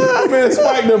 Man,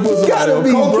 Spike done put some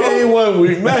cocaine 1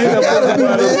 week. Man, he done put some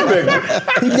on the spectrum.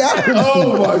 He got to be.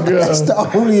 Oh, my God. That's the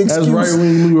only excuse. That's right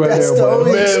when you right That's there, the bro.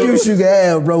 only excuse you can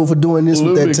have, bro, for doing this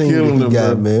with that team that you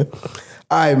got, man.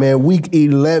 All right, man, week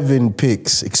 11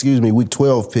 picks. Week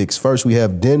 12 picks. First, we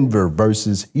have Denver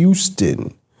versus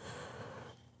Houston.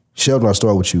 Sheldon, I'll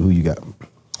start with you. Who you got?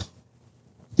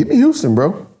 Give me Houston,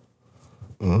 bro.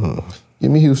 Give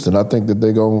me Houston. I think that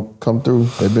they're gonna come through.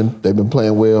 They've been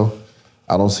playing well.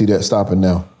 I don't see that stopping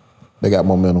now. They got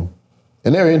momentum,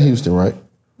 and they're in Houston, right?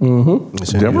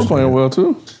 Denver playing well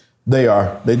too. They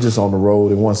are. They just on the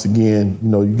road, and once again,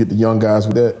 you get the young guys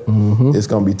with that. It's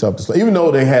gonna be tough to slow. Even though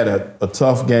they had a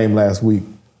tough game last week,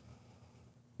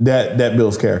 that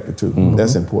builds character too.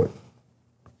 That's important.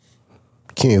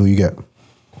 Ken, who you got?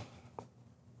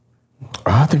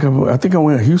 I think I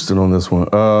went Houston on this one.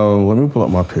 Let me pull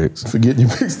up my picks. Forgetting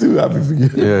your picks too. I be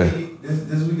forgetting. Yeah.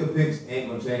 This week of picks ain't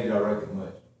gonna change our record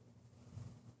much.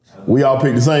 We all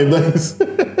picked the same things.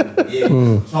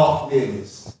 Chalk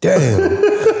niggas.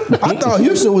 Damn. I thought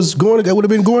Houston would have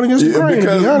been going against the grain.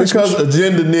 Because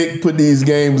Agenda Nick put these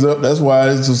games up. That's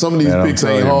why. So some of these picks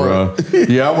ain't hard.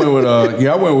 Yeah, I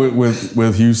went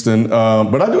with Houston.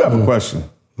 But I do have a question.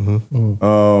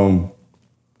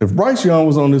 If Bryce Young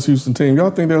was on this Houston team, y'all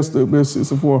think they'll still be a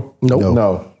 6-4?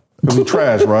 No. Because he's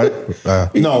trash, right?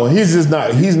 No, he's just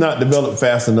not. He's not developed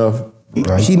fast enough.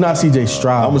 He's not C.J.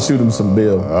 Stroud. I'm gonna shoot him some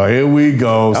bill. Here we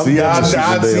go. I knew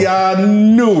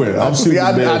it. I'm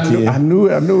shooting Bill. I knew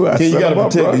it. Ken, you gotta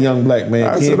protect the young black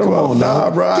man. Ken, come on now,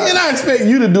 bro. Ken, I expect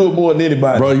you to do it more than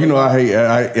anybody, bro. You know I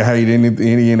hate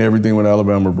any and everything with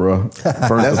Alabama, bro.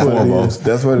 First and foremost.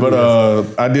 That's what it is. But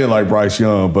I did like Bryce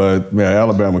Young, but man,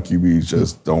 Alabama QBs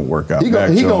just don't work out. He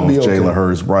gonna be okay. Jalen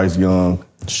Hurts, Bryce Young.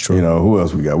 It's true. Who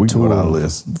else we got? We can go down the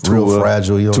list. Tua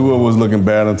fragile. Tua was looking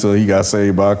bad until he got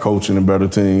saved by a coach and a better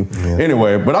team. Yeah.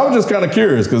 Anyway, but I was just kind of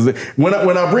curious because when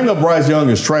I bring up Bryce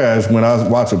Young as trash, when I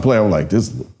watch him play, I'm like,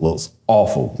 this looks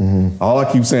awful. All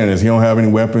I keep saying is he don't have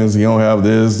any weapons. He don't have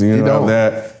this. He don't have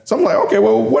that. So I'm like, okay,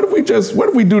 well, what if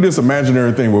we do this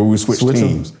imaginary thing where we switch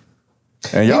teams?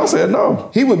 And y'all said no.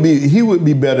 He would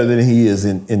be better than he is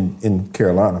in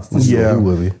Carolina. For sure. Yeah, he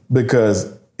would be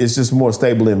because it's just a more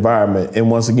stable environment. And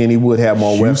once again, he would have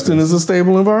more weapons. Houston is a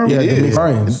stable environment? Yeah, it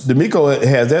is. D'Amico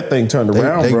has that thing turned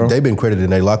around, bro. They've been credited in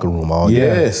their locker room all year.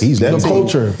 Yes. He's the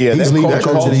culture. Yeah, he's leading for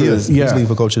coach of the year. He's leading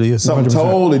for coach of the year. Something 100%.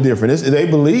 totally different. They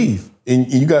believe.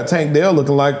 And you got Tank Dell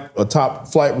looking like a top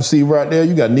flight receiver out there.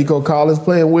 You got Nico Collins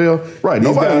playing well. Right.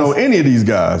 Nobody know any of these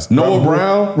guys. Noah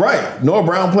Brown. Right. Noah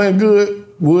Brown playing good.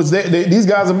 Woods. These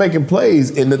guys are making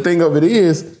plays. And the thing of it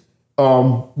is,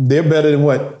 they're better than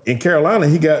what? In Carolina,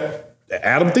 he got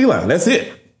Adam Thielen. That's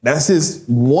it. That's his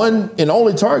one and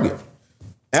only target.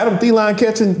 Adam Thielen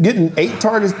getting 8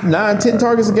 targets, 9, 10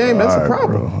 targets a game, that's a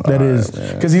problem. That is,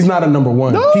 because he's not a number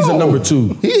one. No. He's a number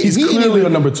 2. He's clearly a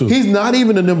number 2. He's not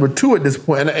even a number 2 at this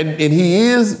point. And he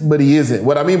is, but he isn't.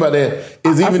 What I mean by that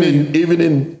is even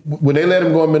in when they let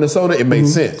him go in Minnesota, it made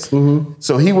sense.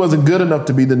 So he wasn't good enough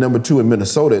to be the number 2 in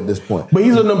Minnesota at this point. But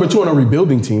he's a number 2 on a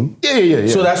rebuilding team. Yeah.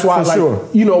 So that's why,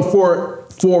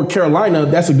 for Carolina,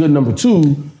 that's a good number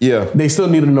 2. Yeah. They still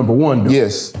need a number 1, though.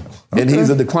 Yes. And he's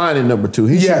a declining number 2.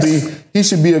 He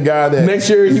should be a guy that next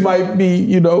year he might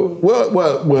be,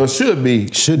 Well, should be.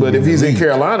 But if he's in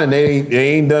Carolina and they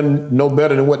ain't done no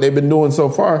better than what they've been doing so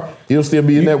far, he'll still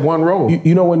be in that one role.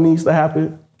 You know what needs to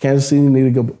happen? Kansas City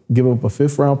need to give up a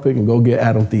 5th round pick and go get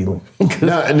Adam Thielen.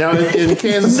 now in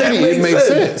Kansas City, it makes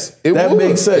sense. That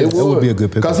makes sense. That would be a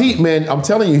good pick. Because I'm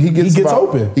telling you, he gets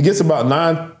open. He gets about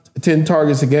 9, 10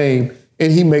 targets a game.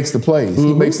 And he makes the plays.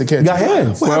 He makes the catches. Got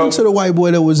hands. What happened to the white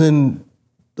boy that was in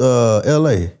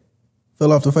L.A.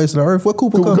 Fell off the face of the earth. What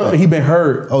Cooper Kupp? He been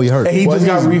hurt. Oh, he hurt. And he just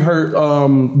got re-hurt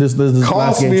this last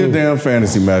Cost game me a too. damn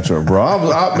fantasy matchup, bro.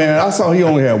 I saw he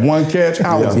only had one catch.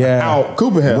 I was out.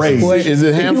 Cooper has. Is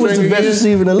it He was the best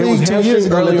receiver in the league 2 years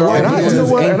ago. earlier on.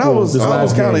 And I was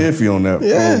kind of iffy on that.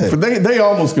 Yeah. But they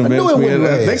almost convinced me.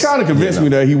 They kind of convinced me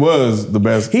that he was the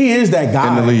best. He is that guy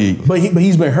in the league. but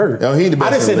he's been hurt. No, he the best.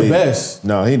 I didn't say in the the league. best.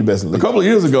 No, he the best in the A league. couple of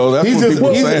years ago, that's what people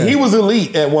were saying. He was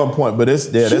elite at one point, but that's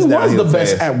He was downhill the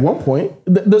best fast. at one point.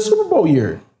 The Super Bowl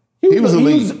year. He was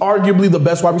arguably the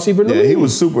best wide receiver in the league. he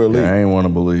was super elite. I ain't want to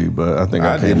believe, but I think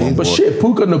I came on But board. shit,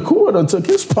 Puka Nacua done took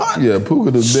his spot. Yeah,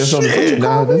 Puka the best on the team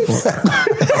now at this point.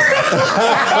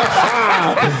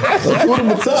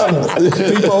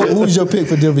 People, who's your pick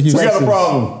for Denver Houston? We got a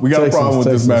problem. We got a problem with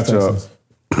this matchup.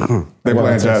 They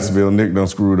playing Jacksonville. Nick done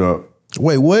screwed up.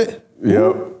 Wait, what?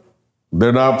 Yep.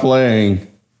 They're not playing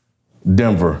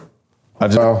Denver.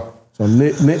 So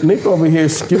Nick over here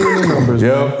skewing the numbers.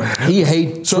 Yep. He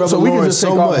hate Trevor So we can Lawrence just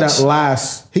take so off much. that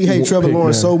last. He hate Trevor pick,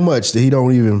 Lawrence man. so much that he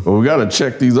don't even. Well, we got to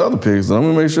check these other picks. Let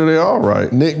me make sure they're all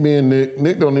right. Nick being Nick.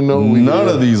 Nick don't even know who he None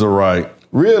is. of these are right.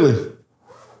 Really?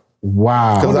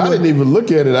 Wow. Because I didn't even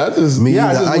look at it. I just Me I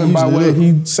either. just I went by usually what look.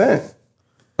 he sent.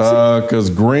 Because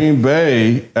Green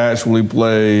Bay actually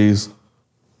plays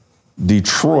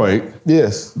Detroit,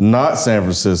 yes. not San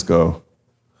Francisco.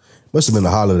 Must have been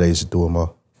the holidays to do them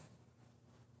all.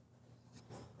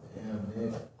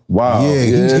 Wow. Yeah,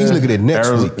 he's looking at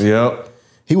next week. Yep.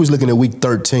 He was looking at week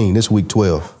 13. This week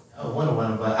 12. I was wondering why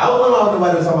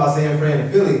nobody was talking about San Fran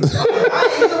and Philly. I ain't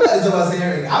nobody talking about San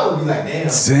Fran. I would be like, damn.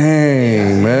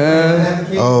 Dang, man.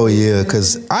 Oh yeah,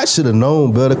 because I should have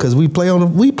known better because we play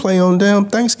on damn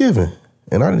Thanksgiving,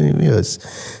 and I didn't even.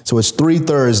 Yes. So it's 3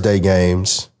 Thursday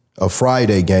games, a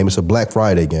Friday game. It's a Black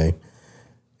Friday game,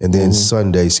 and then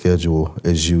Sunday schedule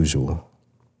as usual.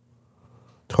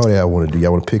 How do y'all want to do?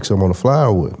 Y'all want to pick some on the fly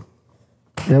or what?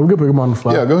 Yeah, we can pick him on the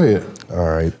fly. Yeah, go ahead. All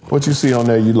right, What you see on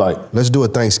there you like? let's do a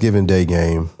Thanksgiving Day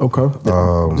game. Okay.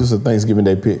 Just a Thanksgiving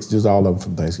Day picks. Just all of them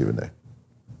from Thanksgiving Day.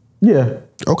 Yeah.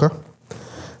 Okay.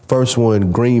 First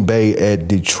one, Green Bay at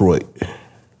Detroit.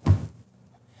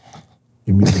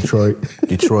 You mean Detroit?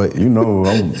 Detroit. You know,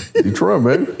 I'm Detroit,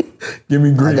 baby. Give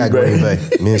me Green I got Bay. Green Bay.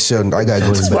 Me and Sheldon, I got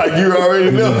Green Bay. Like you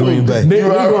already know. Green Bay. Nick,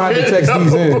 we're going to have to text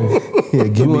these in. Yeah,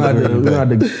 give me We're Green going Bay. to have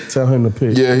to tell him to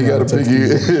pick. Yeah, he We're got to gonna pick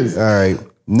text these in. you. All right.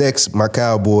 Next, my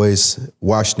Cowboys,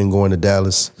 Washington going to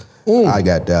Dallas. I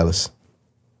got Dallas.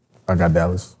 I got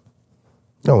Dallas.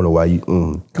 I don't know why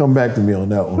you. Come back to me on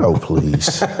that one. Oh,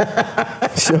 please.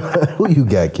 Who you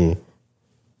got, Ken?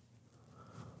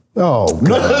 Oh,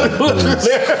 God. Please.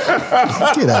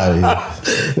 Get out of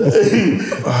here.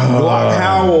 Block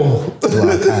Howell.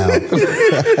 Block Howell.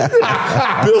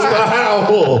 Bill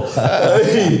Howell.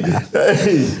 Hey.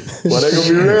 Well, they gonna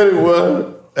be ready,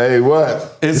 what? Hey,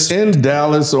 what? It's in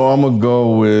Dallas, so I'm gonna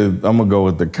go with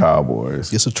the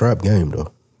Cowboys. It's a trap game,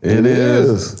 though. It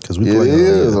is. Because we It play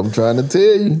is. I'm trying to tell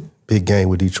you. big game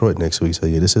with Detroit next week. So,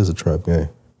 yeah, this is a trap game.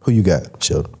 Who you got,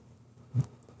 Sheldon?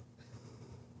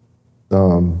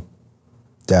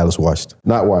 Dallas, Washington.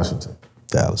 Not Washington.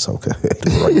 Dallas, okay.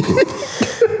 The right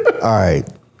pick. All right.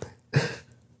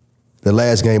 The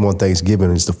last game on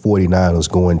Thanksgiving is the 49ers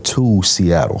going to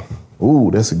Seattle.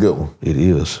 Ooh, that's a good one. It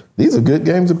is. These are good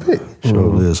games to pick.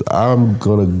 Sure it is. I'm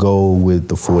going to go with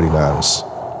the 49ers.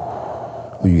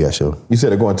 Who you got, Sheldon? You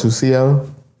said they're going to Seattle?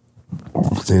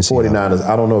 It's in Seattle. 49ers.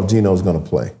 I don't know if Geno's going to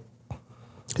play.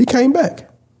 He came back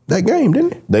that game,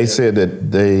 didn't he? They said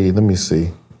that let me see.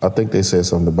 I think they said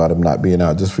something about him not being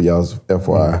out, just for y'all's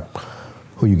FYI.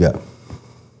 Who you got?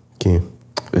 Ken?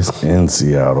 It's in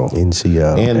Seattle. In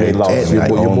Seattle. And they lost. Your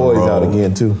boy's out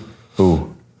again, too.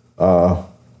 Who?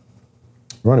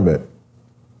 Running back.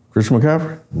 Christian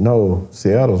McCaffrey? No,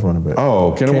 Seattle's running back.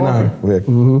 Oh, Kenny Walker. Yeah.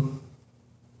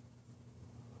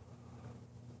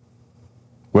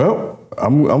 Well,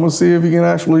 I'm gonna see if he can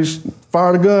actually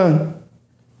fire the gun.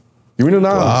 Give me the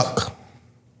knowledge.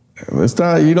 This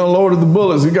time you don't load the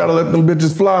bullets. You gotta let them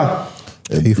bitches fly.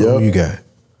 Who you got?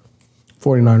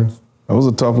 49ers. That was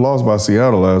a tough loss by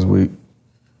Seattle last week.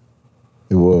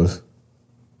 It was.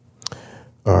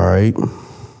 All right.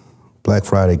 Black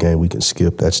Friday game we can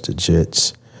skip. That's the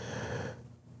Jets.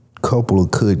 Couple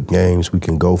of good games we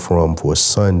can go from for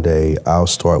Sunday. I'll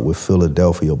start with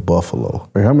Philadelphia, Buffalo.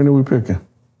 Wait, how many are we picking?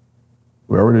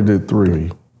 We already did 3. We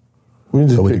can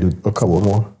just So we pick can do a couple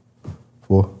more.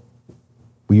 4?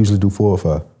 We usually do 4 or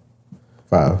 5.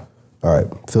 5. All right.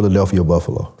 Philadelphia,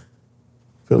 Buffalo.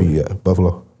 Philly. Who you got?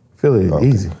 Buffalo? Philly, Okay.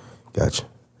 easy. Gotcha.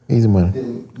 Easy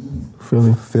money.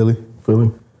 Philly.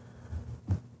 Philly?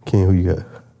 Ken, who you got?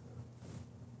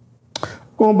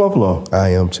 Going Buffalo. I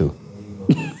am too.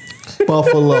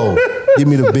 Buffalo. Give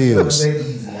me the Bills.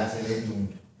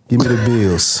 Give me the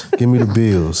Bills. Give me the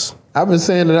Bills. I've been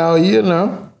saying it all year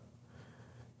now.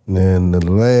 And then the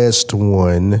last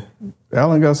one.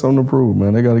 Allen got something to prove,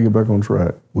 man. They got to get back on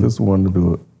track. This is the one to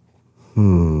do it.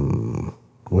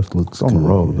 What looks on good? the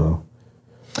road, though.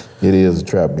 It is a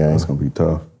trap game. It's going to be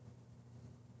tough.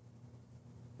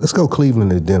 Let's go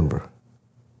Cleveland and Denver.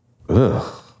 Ugh.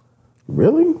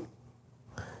 Really?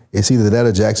 It's either that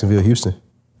or Jacksonville, Houston.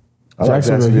 I like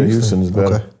Jacksonville, Houston is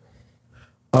better. Okay.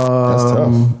 That's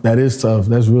tough. That is tough.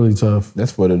 That's really tough.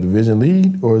 That's for the division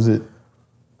lead, or is it?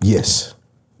 Yes.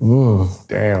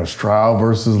 Damn, Stroud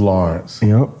versus Lawrence.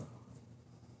 Yep.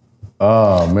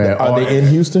 Oh, man. Are they in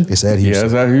Houston? It's at Houston. Yeah,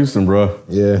 it's at Houston, bro.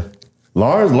 Yeah.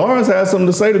 Lawrence had something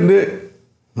to say to Nick.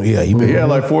 Yeah, he had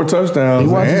like 4 touchdowns.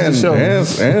 He watches the show.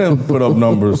 And put up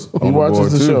numbers on He the board,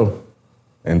 watches the too. show.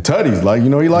 And tutties, like, he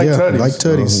like Yeah, tutties. like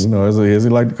tutties. So, as he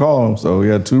like to call them. So he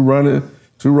had 2 running,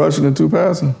 2 rushing, and 2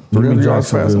 passing. 300 yards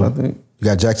passing, I think. You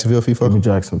got Jacksonville, FIFA? Give me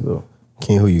Jacksonville.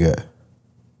 King, who you got?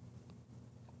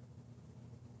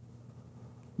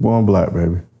 Born black,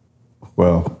 baby.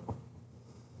 Well,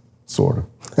 sort of.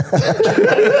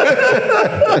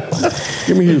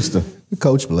 Give me Houston.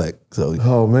 Coach Black. So,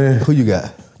 Oh, man. who you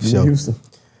got? Give me Houston.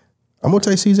 I'm going to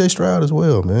take CJ Stroud as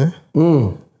well, man.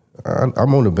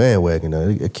 I'm on the bandwagon now.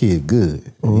 That kid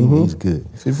good. He's good.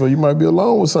 FIFA, you might be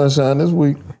alone with Sunshine this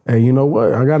week. Hey, you know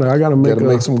what? I gotta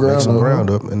make some ground, Make some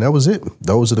ground up. And that was it.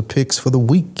 Those are the picks for the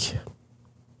week.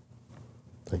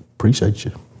 Appreciate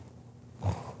you.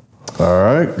 All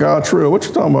right, God Trill, what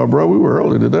you talking about, bro? We were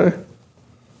early today.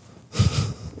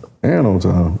 And on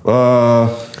time.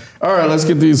 All right, let's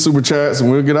get these super chats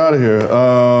and we'll get out of here.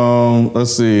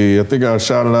 Let's see. I think I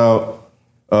shouted out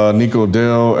Nico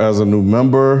Dale as a new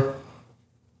member.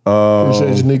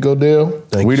 Appreciate you, Nico Dale.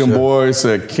 Weedham Boy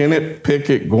said, Kenneth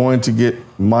Pickett going to get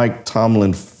Mike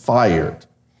Tomlin fired?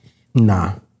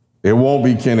 Nah. It won't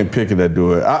be Kenneth Pickett that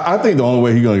do it. I think the only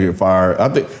way he's going to get fired, I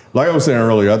think, like I was saying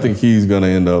earlier, I think he's going to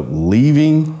end up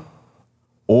leaving,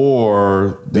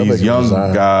 or these young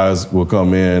guys will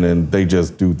come in and they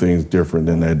just do things different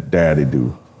than their daddy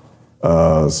do.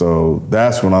 So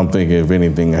that's what I'm thinking if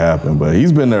anything happened. But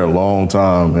he's been there a long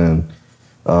time, and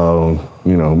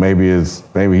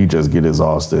maybe he just get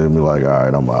exhausted and be like, all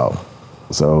right, I'm out.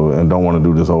 So, and don't want to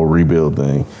do this whole rebuild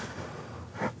thing.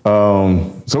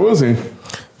 So we'll see.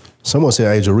 Someone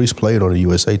said Angel Reese played on the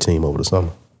USA team over the summer,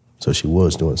 so she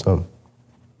was doing something.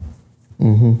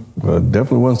 But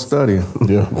definitely wasn't studying.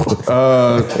 Yeah.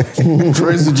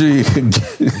 Tracy G,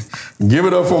 give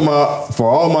it up for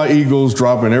all my Eagles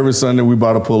dropping every Sunday we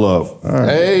about to pull up. All right.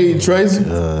 Hey, Tracy.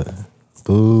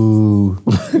 Boo.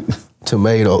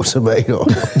 Tomato.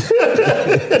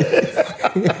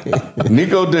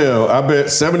 Nico Dale, I bet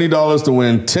 $70 to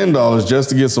win $10 just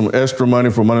to get some extra money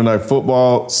for Monday Night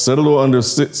Football. Settle under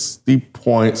 60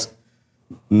 points.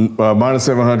 Minus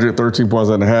 700, 13 points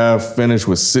and a half. Finish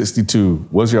with 62.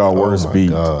 What's y'all worst beat?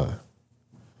 God.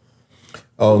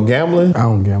 Oh, gambling? I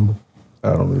don't gamble.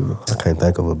 I don't either. I can't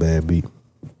think of a bad beat.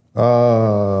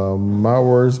 My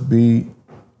worst beat.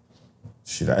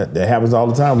 Shit, that happens all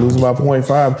the time. Losing by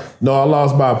 0.5. No, I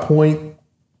lost by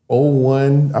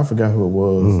 0.01. I forgot who it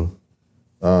was.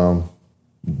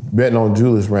 Betting on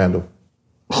Julius Randle.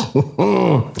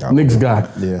 Knicks guy.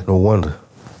 Yeah. No wonder.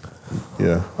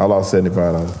 Yeah. I lost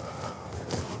 $75.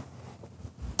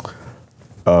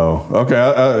 Oh, okay.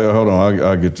 Hold on.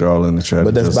 I'll get y'all in the chat.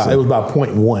 But it was about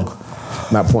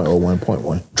 0.1. Not 0.01,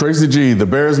 0.1. Tracy G, the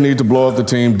Bears need to blow up the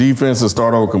team defense and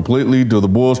start over completely. Do the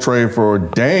Bulls trade for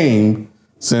Dame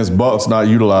since Buck's not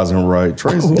utilizing him right?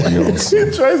 Tracy, You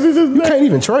can't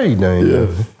even trade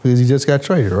Dame because he just got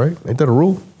traded, right? Ain't that a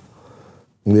rule?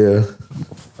 Yeah,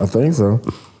 I think so.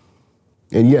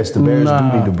 And yes, the Bears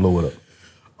do need to blow it up.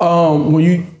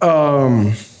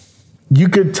 You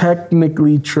could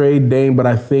technically trade Dame, but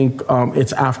I think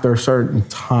it's after a certain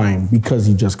time because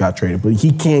he just got traded. But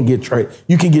he can't get traded.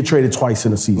 You can get traded twice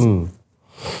in a season.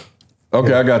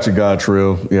 Okay, I got you, God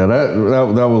Trill. Yeah,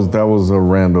 that was a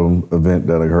random event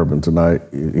that happened tonight.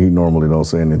 He normally don't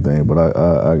say anything, but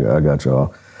I got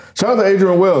y'all. Shout out to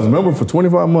Adrian Wells, member for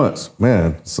 25 months.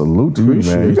 Man, salute to you,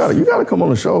 man. You gotta come on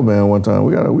the show, man. One time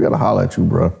we gotta holler at you,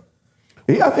 bro.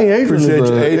 I think Adrian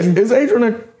is Adrian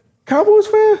a Cowboys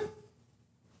fan?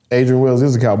 Adrian Wells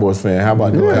is a Cowboys fan. How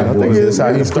about the Cowboys? That's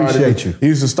how he started. Appreciate you. He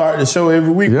used to start the show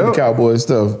every week with the Cowboys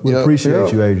stuff. We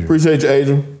appreciate you, Adrian. Appreciate you,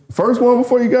 Adrian. First one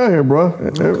before you got here, bro.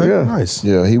 Okay, yeah. nice.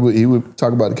 Yeah, he would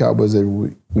talk about the Cowboys every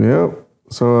week. Yep.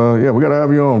 So we gotta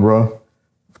have you on, bro.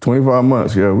 25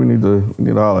 months. Yeah, we need to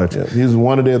holler at you. Yeah, he's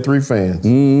one of their 3 fans.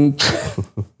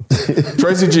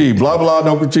 Tracy G, blah, blah,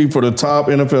 don't critique for the top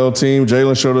NFL team.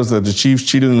 Jalen showed us that the Chiefs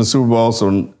cheated in the Super Bowl,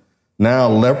 so now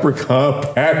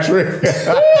Leprechaun Patrick.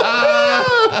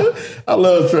 I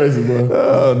love Tracy, bro.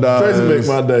 Tracy makes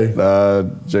my day.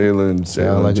 Jalen.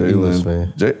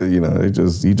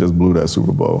 He just blew that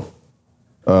Super Bowl.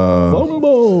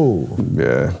 Fumble.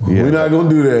 Yeah. We're not going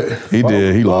to do that. He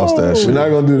did. He lost that shit. We're not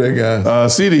going to do that,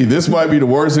 guys. CD, this might be the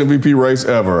worst MVP race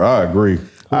ever. I agree.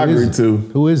 I agree, too.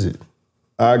 Who is it?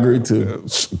 I agree, too.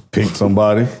 Pick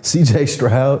somebody. CJ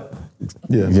Stroud.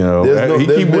 Yeah. You know, he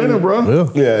keep winning,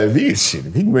 bro. Yeah, if he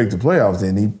can make the playoffs,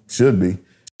 then he should be.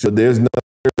 So there's no.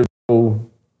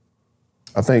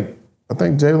 I think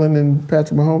Jalen and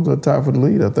Patrick Mahomes are tied for the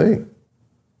lead. I think.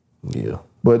 Yeah.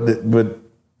 But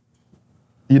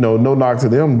you know, no knock to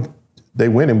them. They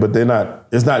winning, but they're not.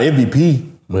 It's not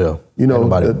MVP. Yeah. You know,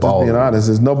 just being honest,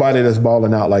 there's nobody that's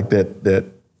balling out like that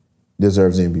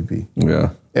deserves MVP. Yeah.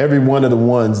 Every one of the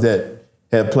ones that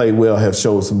have played well have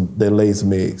showed they laid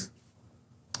some eggs.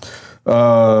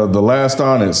 The last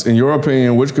honest. In your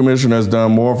opinion, which commissioner has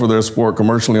done more for their sport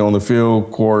commercially on the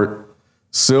field, court,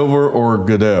 Silver or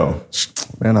Goodell?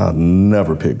 Man, I'll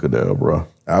never pick Goodell, bro.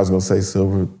 I was going to say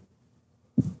Silver.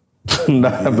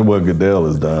 Not after what Goodell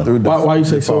has done. Why you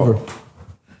say Silver?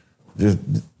 Just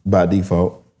by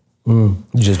default. You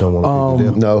just don't want to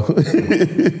pick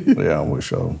Goodell? No. Yeah, I'm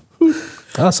with you.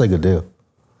 I'll say Goodell.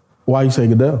 Why you say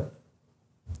Goodell?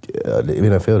 The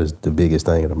NFL is the biggest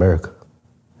thing in America.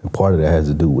 And part of that has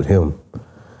to do with him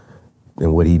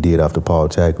and what he did after Paul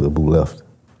Tagliabue left.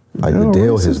 Like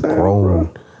Goodell has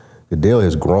grown. Goodell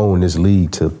has grown this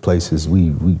league to places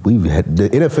we've had the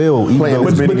NFL playing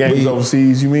as many games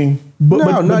overseas. You mean?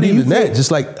 But not even that.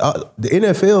 Just like the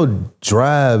NFL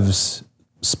drives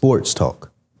sports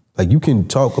talk. Like you can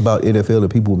talk about NFL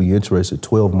and people will be interested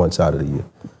 12 months out of the year.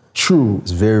 True.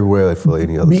 It's very rare for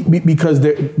any other. Because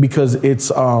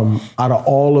it's out of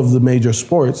all of the major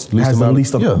sports, has the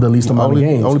least amount of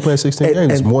games. Only playing 16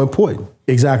 games is more important.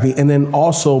 Exactly. And then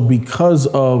also because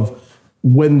of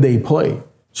when they play.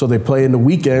 So they play in the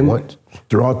weekend.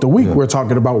 Throughout the week, we're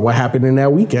talking about what happened in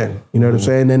that weekend. You know what I'm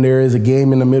saying? Then there is a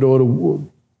game in the middle of the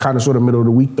middle of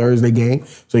the week, Thursday game.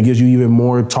 So it gives you even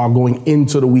more talk going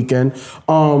into the weekend.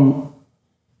 Also,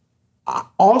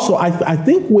 I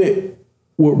think with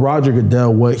Roger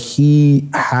Goodell, what he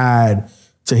had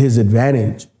to his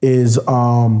advantage is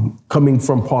coming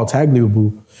from Paul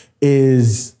Tagliabue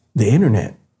is the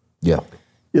internet. Yeah.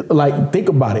 Like, think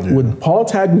about it. When Paul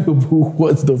Tagliabue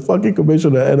was the fucking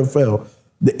commissioner of the NFL,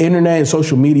 the internet and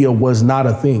social media was not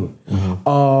a thing.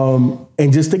 Mm-hmm.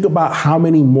 And just think about how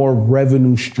many more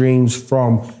revenue streams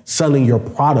from selling your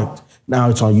product. Now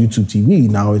it's on YouTube TV.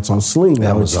 Now it's on Sling.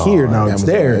 Now Amazon, it's here. Now it's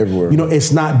there. Everywhere. You know,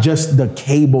 it's not just the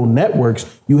cable networks.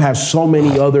 You have so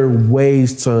many other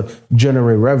ways to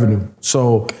generate revenue.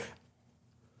 So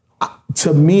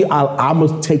to me, I'm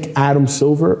going to take Adam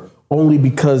Silver only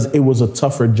because it was a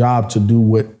tougher job to do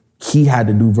what he had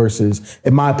to do versus,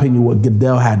 in my opinion, what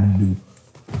Goodell had to do.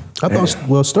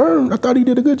 Stern, I thought he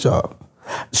did a good job.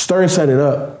 Stern set it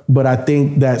up, but I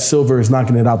think that Silver is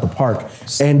knocking it out the park.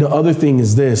 And the other thing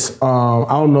is this, I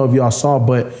don't know if y'all saw,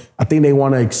 but I think they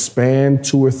want to expand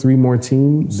 2 or 3 more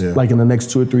teams, like in the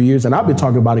next 2 or 3 years. And I've been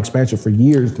talking about expansion for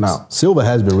years now. Silver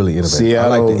has been really innovative.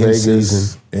 Seattle, I like the Vegas,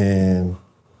 in-season. And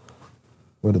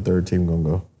where the third team going to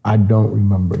go? I don't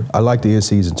remember. I like the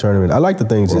in-season tournament. I like the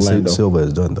things that Silver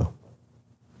has done, though.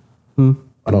 No.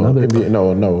 Okay,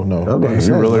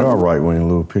 you really are right when you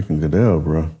little picking Goodell,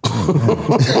 bro.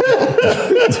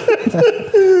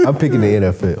 I'm picking the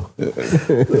NFL.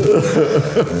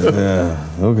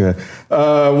 Yeah, okay.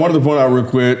 Wanted to point out real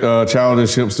quick,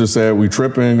 Childish Hipster said, we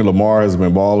tripping. Lamar has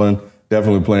been balling,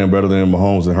 definitely playing better than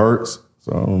Mahomes and Hurts.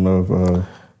 So I don't know if...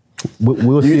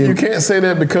 we'll see. You can't say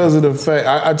that because of the fact,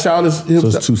 I Childish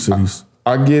Hipster... So it's 2 cities.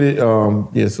 I get it.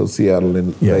 So Seattle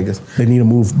and Vegas. They need to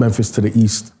move Memphis to the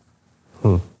east.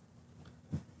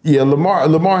 Yeah,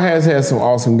 Lamar has had some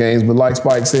awesome games, but like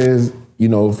Spike says, you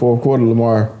know, fourth quarter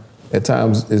Lamar at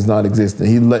times is not existent.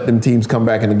 He let them teams come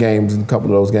back in the games in a couple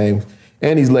of those games,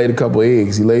 and he's laid a couple of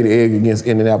eggs. He laid an egg against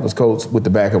Indianapolis Colts with the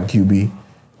backup QB,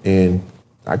 and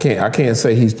I can't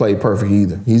say he's played perfect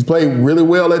either. He's played really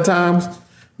well at times,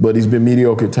 but he's been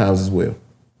mediocre at times as well.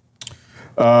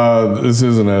 This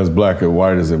isn't as black and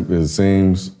white as it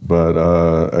seems, but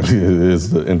it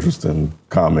is an interesting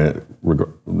comment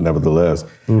nevertheless.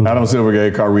 Adam Silver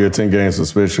gave Kyrie a 10-game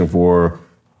suspension for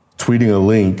tweeting a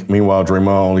link. Meanwhile, Draymond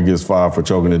only gets 5 for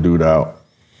choking the dude out.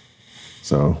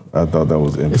 So I thought that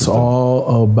was interesting. It's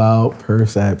all about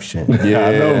perception. Yeah,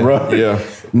 I know, bro. Yeah.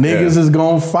 Niggas is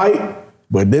gonna fight,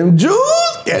 but them Jews,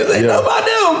 can't say nothing about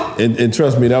them. And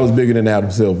trust me, that was bigger than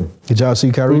Adam Silver. Did y'all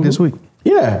see Kyrie this week?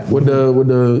 Yeah, with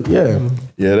the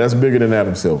Yeah, that's bigger than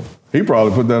Adam Silver. He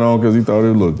probably put that on because he thought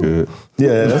it looked good.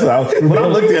 Yeah, that's how. When I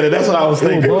looked at it, that's what I was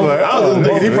thinking. Like, I was just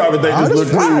thinking he probably think this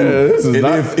looked good. And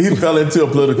then he fell into a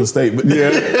political statement.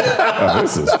 Yeah, oh,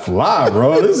 this is fly,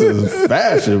 bro. This is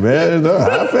fashion, man.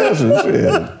 High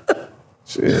fashion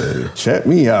shit. Check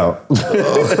me out.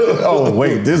 Oh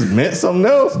wait, this meant something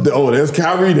else. Oh, that's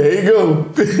Kyrie. There you go.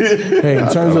 Hey, in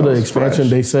terms of the expansion,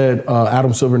 they said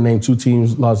Adam Silver named 2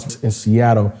 teams lost in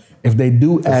Seattle. If they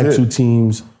do add 2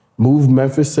 teams, move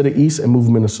Memphis to the east and move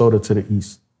Minnesota to the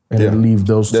east. And then leave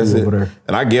those 2 over there.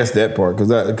 And I guess that part,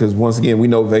 because once again, we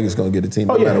know Vegas going to get a team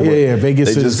no matter what. Yeah.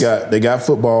 Vegas they got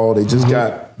football, they just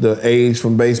got the age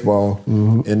from baseball,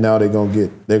 and now they're going to get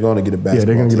a basketball team. Yeah,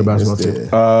 they're going to get a basketball team.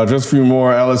 Just a few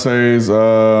more. Alice Hayes,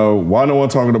 why no one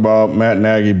talking about Matt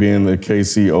Nagy being the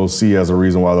KC OC as a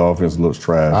reason why the offense looks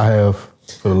trash? I have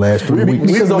for the last 3 weeks.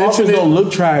 Because the offense don't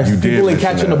look trash. People ain't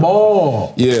catching the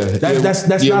ball. Yeah.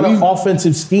 That's not an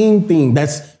offensive scheme thing.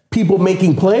 That's people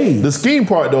making plays. The scheme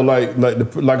part, though, like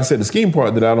I said, the scheme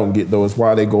part that I don't get, though, is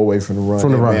why they go away from the run.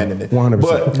 From the run,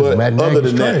 100%. But other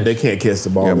than that, they can't catch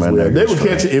the ball as well.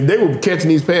 If they were catching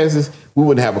these passes, we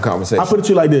wouldn't have a conversation. I'll put it to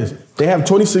you like this. They have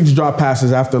 26 drop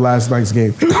passes after last night's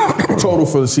game, total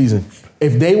for the season.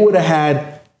 If they would have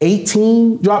had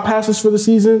 18 drop passes for the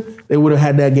season, they would have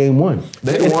had that game won.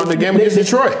 They won the game against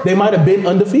Detroit. They might have been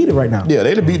undefeated right now. Yeah,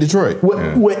 they'd have beat Detroit.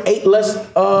 With 8 less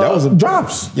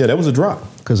drops. Yeah, that was a drop.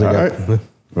 Because they got. Right.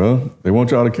 Well, they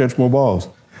want y'all to catch more balls.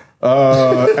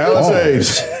 Alice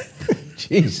Hayes.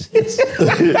 Jesus.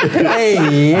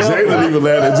 Hey, Jalen even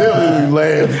laughed. Jalen even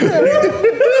laughed.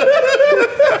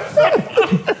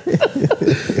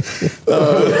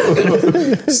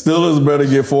 Steelers better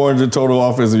get 400 total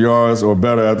offensive yards or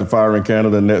better after firing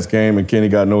Canada next game, and Kenny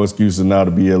got no excuses now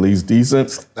to be at least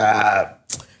decent.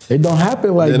 It don't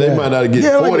happen like that. They might not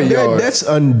get 40 yards.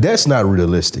 That's not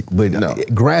realistic, but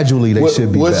gradually they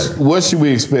should be better. What should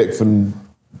we expect from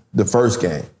the first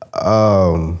game?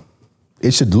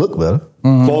 It should look better.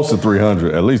 Close to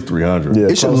 300, at least 300. Yeah,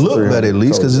 it should look better at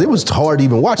least because it was hard to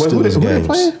even watch Steelers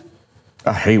games.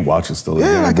 I hate watching Steelers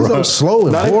games. Yeah, because I'm slow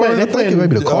and boring. I think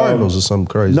maybe the Cardinals or something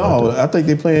crazy. No, like that. I think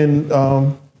they're playing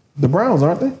the Browns,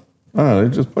 aren't they? Oh, they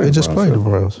just played the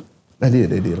Browns. They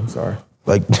did. I'm sorry.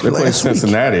 Like they played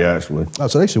Cincinnati actually. Oh,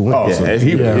 so they should win.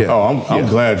 Oh, I'm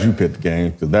glad you picked the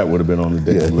game because that would have been on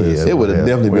the list. It would have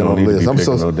definitely been on the list. I'm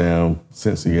so no damn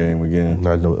Cincy game again.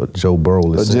 I know Joe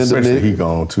Burrow is especially he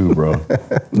gone too, bro.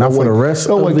 Not for the rest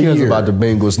of the year. No one cares about the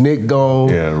Bengals. Nick gone.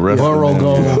 Yeah, the rest Burrow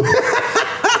gone.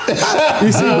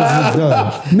 You see what's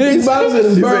done. Nick Bowser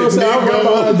and Burrow said, "I'm right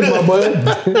behind you, my boy."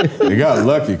 They got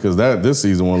lucky because this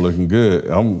season wasn't looking good.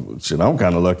 I'm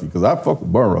kind of lucky because I fuck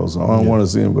with Burrow, so I don't want to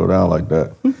see him go down like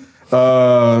that.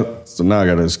 So now I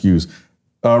got an excuse.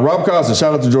 Rob Costin,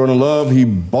 shout out to Jordan Love. He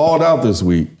balled out this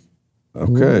week.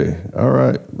 Okay, all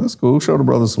right, that's cool. Show the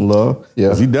brother some love.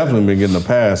 Yeah, he definitely been getting a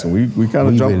pass, and we kind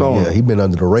of jumped on. Yeah, he been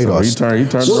under the radar. So he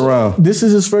turned it around. This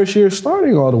is his first year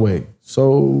starting all the way.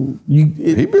 So he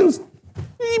been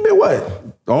what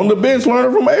on the bench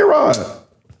learning from A-Rod.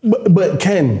 But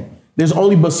Ken, there's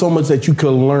only but so much that you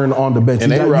can learn on the bench.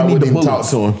 And A-Rod wouldn't even talk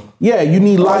to him. Yeah, you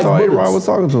need live bullets. A-Rod was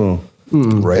talking to him.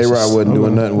 A-Rod wasn't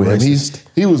doing nothing with him.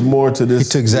 He was more to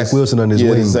this. He took Zach Wilson under his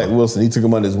wing. Zach Wilson. He took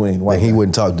him under his wing. And he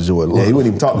wouldn't talk to Jordan Love. Yeah, he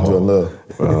wouldn't even talk to Jordan Love.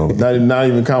 Not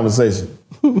even conversation.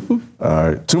 All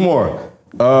right, 2 more.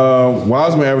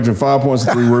 Wiseman averaging 5 points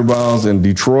and 3 rebounds in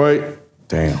Detroit.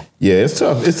 Damn. Yeah, it's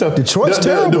tough. Detroit's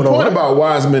terrible. The point about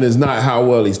Wiseman is not how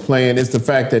well he's playing. It's the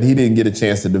fact that he didn't get a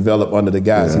chance to develop under the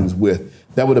guys he was with.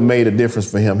 That would have made a difference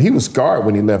for him. He was scarred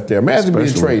when he left there. Imagine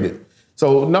being traded.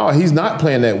 So, no, he's not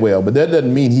playing that well, but that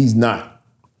doesn't mean he's not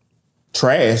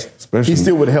trash. He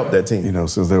still would have helped that team. You know,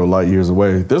 since they were light years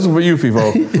away. This is for you,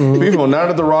 FIFO. FIFO, now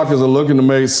that the Rockets are looking to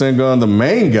make Sengun the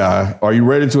main guy, are you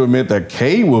ready to admit that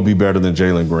Cade will be better than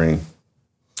Jalen Green?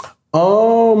 I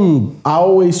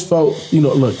always felt,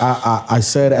 look, I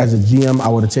said as a GM, I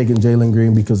would have taken Jalen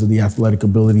Green because of the athletic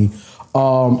ability.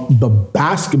 The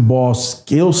basketball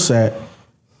skill set,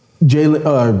 Cade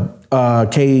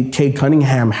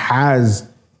Cunningham has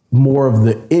more of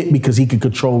the it because he could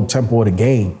control tempo of the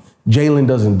game. Jalen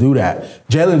doesn't do that.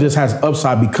 Jalen just has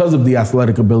upside because of the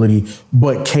athletic ability,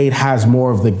 but Cade has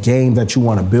more of the game that you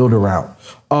want to build around.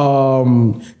 I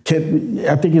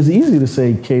think it's easy to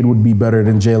say Cade would be better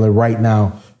than Jalen right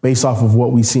now based off of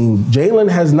what we've seen. Jalen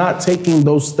has not taken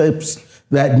those steps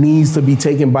that needs to be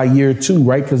taken by year 2,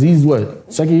 right? Because he's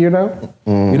what, second year now?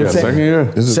 Second year.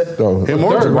 Him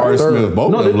or Jabari Smith,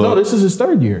 both No, this is his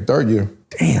third year. Third year.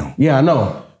 Damn. Yeah, I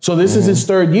know. So this is his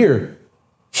third year.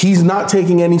 he's not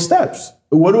taking any steps.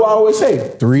 What do I always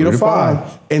say? 3 to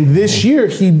 5. And this year,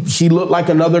 he looked like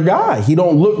another guy. He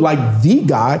don't look like the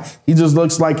guy. He just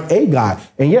looks like a guy.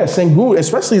 And yeah, Sengun,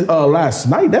 especially last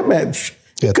night, that man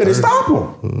couldn't stop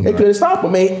him. They couldn't stop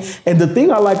him, man. And the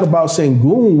thing I like about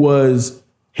Sengun was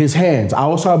his hands. I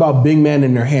always talk about big men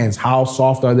in their hands. How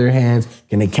soft are their hands?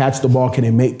 Can they catch the ball? Can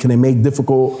they make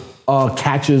difficult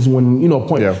catches when,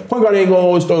 point guard ain't gonna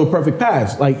always throw a perfect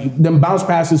pass. Like them bounce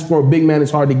passes for a big man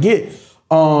is hard to get.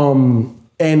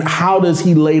 And how does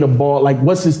he lay the ball? Like,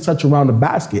 what's his touch around the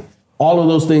basket? All of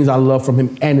those things I love from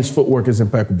him, and his footwork is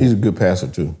impeccable. He's a good passer,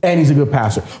 too. And he's a good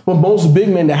passer. But most big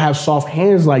men that have soft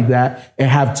hands like that and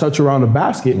have touch around the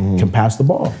basket can pass the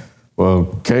ball. Well,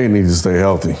 K needs to stay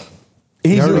healthy.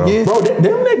 He's again? Bro, them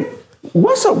niggas.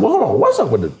 What's up? Hold on. What's up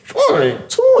with the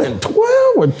 2-12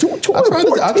 or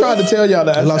 2-14? I tried to tell y'all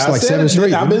that. They lost like 7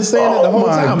 straight. I've been saying it the whole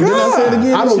time. God. Didn't I say it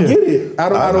again? I don't get it. I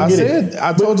don't get it.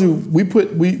 I told you we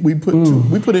put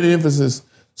an emphasis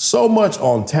so much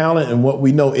on talent and what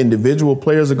we know individual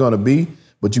players are going to be,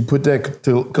 but you put that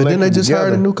to But didn't they just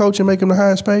hire a new coach and make him the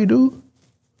highest paid dude?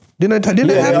 Didn't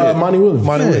they have Monty Williams?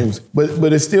 Monty Williams.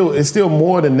 But it's still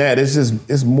more than that.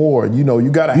 It's more.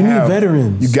 You got to have. You need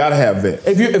veterans. You got to have vets.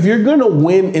 If you're gonna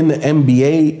win in the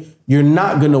NBA, you're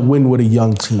not gonna win with a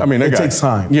young team. I mean, it takes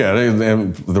time. Yeah,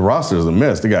 the roster is a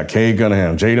mess. They got Cade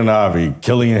Cunningham, Jaden Ivey,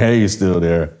 Killian Hayes still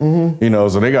there.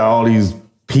 So they got all these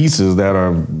pieces that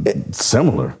are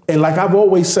similar. And like I've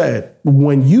always said,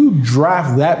 when you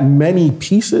draft that many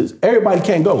pieces, everybody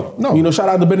can't go. No. Shout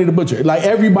out to Benny the Butcher. Like,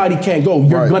 everybody can't go.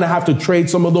 You're going to have to trade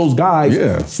some of those guys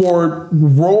for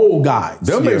role guys.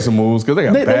 They'll make some moves because they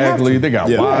got Bagley, they got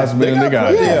Wiseman, they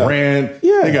got Durant,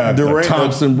 they got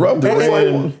Thompson.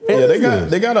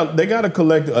 They got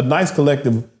a nice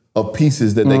collective of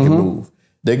pieces that they can move.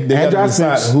 They got to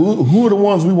decide who are the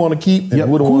ones we want to keep and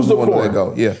who are the ones we want to let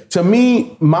go. Yeah. To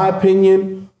me, my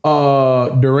opinion,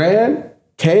 Durant,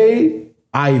 Cade,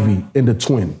 Ivy, and the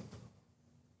Twin.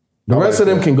 The rest of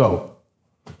them can go.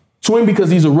 Twin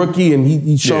because he's a rookie and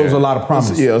he shows a lot of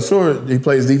promise. Sure. He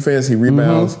plays defense, he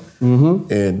rebounds,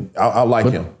 and I like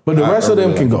him. But the rest of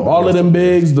them can go. All of them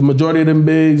bigs, the majority of them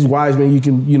bigs, Wiseman, you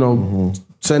can,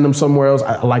 send them somewhere else.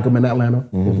 I like him in Atlanta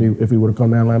if he would have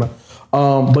come to Atlanta.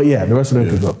 But yeah, the rest of them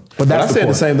could go. But I said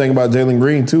the same thing about Jalen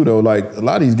Green too, though. Like, a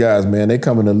lot of these guys, man, they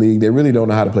come in the league, they really don't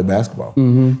know how to play basketball.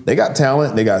 They got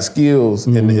talent, they got skills,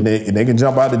 and they can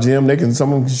jump out the gym.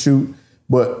 Some of them can shoot,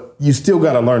 but you still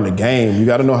got to learn the game. You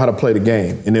got to know how to play the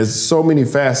game, and there's so many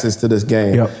facets to this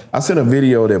game. Yep. I sent a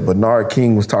video that Bernard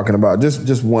King was talking about,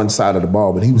 just one side of the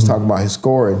ball, but he was talking about his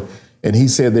scoring, and he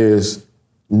said there's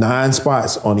 9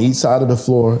 spots on each side of the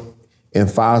floor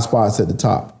and 5 spots at the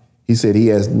top. He said he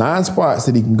has 9 spots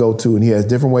that he can go to, and he has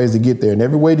different ways to get there. And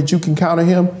every way that you can counter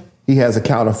him, he has a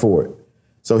counter for it.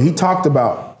 So he talked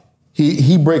about,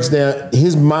 he breaks down,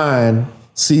 his mind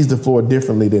sees the floor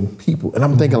differently than people. And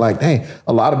I'm thinking like, dang,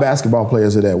 a lot of basketball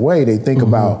players are that way. They think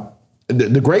about,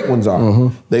 the great ones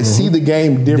are. They see the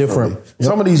game differently.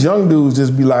 Some of these young dudes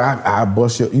just be like, I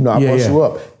bust you, bust you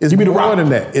up. It's more than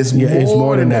that. It's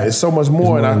more than that. It's so much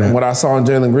more. And what I saw in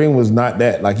Jalen Green was not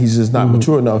that. Like, he's just not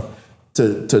mature enough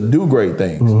to do great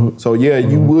things. So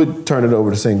you would turn it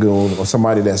over to Sengun or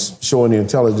somebody that's showing the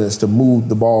intelligence to move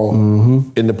the ball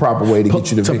in the proper way to get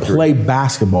you the victory. To play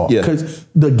basketball. Because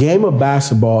the game of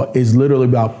basketball is literally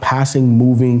about passing,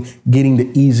 moving, getting the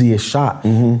easiest shot.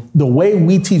 The way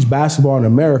we teach basketball in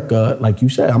America, like you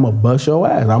said, I'm going to bust your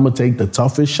ass. I'm going to take the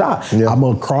toughest shot. I'm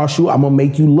going to cross you. I'm going to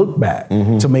make you look bad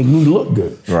to make me look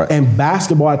good. And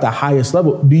basketball at the highest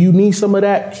level, do you need some of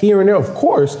that here and there? Of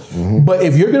course. But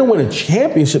if you're going to win a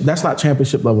championship, that's not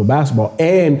championship level basketball.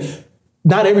 And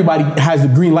not everybody has the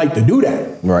green light to do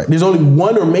that. There's only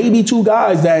 1 or maybe 2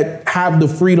 guys that have the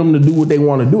freedom to do what they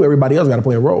want to do. Everybody else got to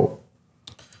play a role.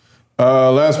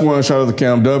 Last one, shout out to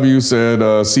Cam W. Said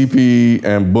CP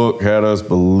and Book had us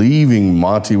believing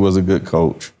Monty was a good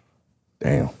coach.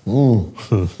 Damn.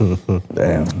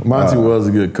 Damn. Monty was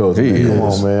a good coach. Come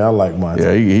on, man. I like Monty.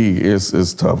 Yeah,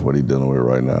 it's tough what he's dealing with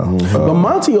right now. But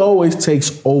Monty always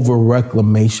takes over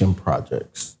reclamation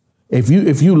projects. If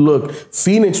you look,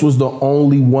 Phoenix was the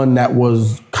only one that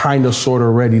was kind of sort of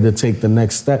ready to take the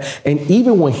next step. And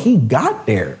even when he got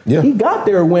there, he got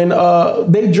there when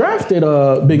they drafted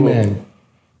big man.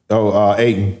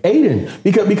 Aiden.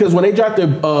 Because when they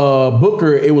drafted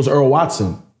Booker, it was Earl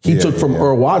Watson. He took from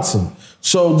Earl Watson.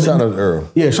 So shout out to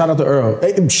Earl. Yeah, shout out to Earl.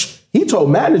 He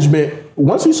told management,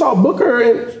 once he saw Booker,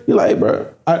 and he's like,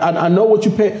 bro, I know what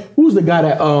you pay. Who's the guy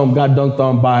that got dunked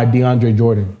on by DeAndre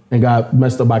Jordan and got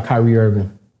messed up by Kyrie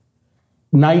Irving?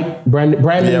 Brandon Knight.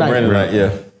 Brandon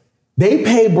Knight, They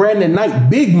paid Brandon Knight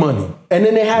big money. And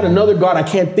then they had another guard, I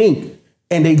can't think.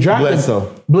 And they drafted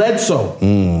Bledsoe.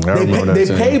 They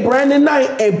paid Brandon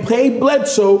Knight and paid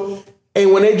Bledsoe.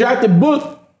 And when they drafted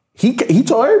Book, he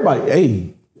told everybody,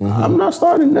 hey, I'm not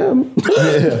starting them.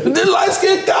 This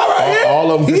light-skinned guy right here,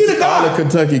 all of them, he the guy. all the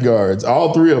Kentucky guards,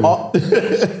 all three of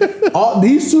them. All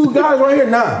these two guys right here,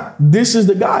 nah, this is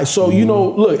the guy. So, you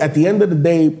know, look, at the end of the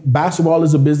day, basketball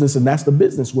is a business, and that's the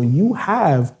business. When you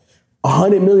have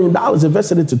 $100 million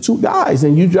invested into two guys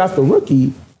and you draft a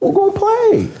rookie, who's going to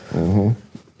play?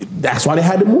 That's why they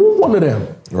had to move one of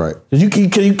them. Right. Because you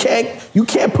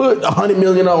can't put $100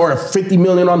 million or $50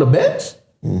 million on the bench.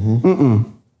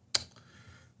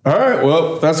 All right,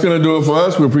 well, that's going to do it for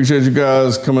us. We appreciate you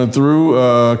guys coming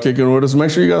through, kicking with us.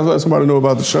 Make sure you guys let somebody know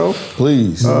about the show.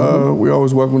 Please. We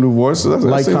always welcome new voices.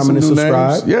 Like, comment, and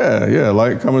subscribe. Yeah,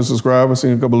 like, comment, subscribe. I've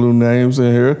seen a couple of new names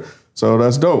in here. So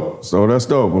that's dope.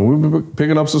 And we've been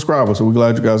picking up subscribers, so we're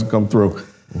glad you guys can come through.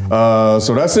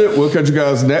 So that's it. We'll catch you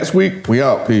guys next week. We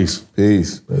out. Peace.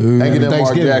 Thank you,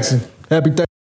 Mark Jackson. Happy Thanksgiving.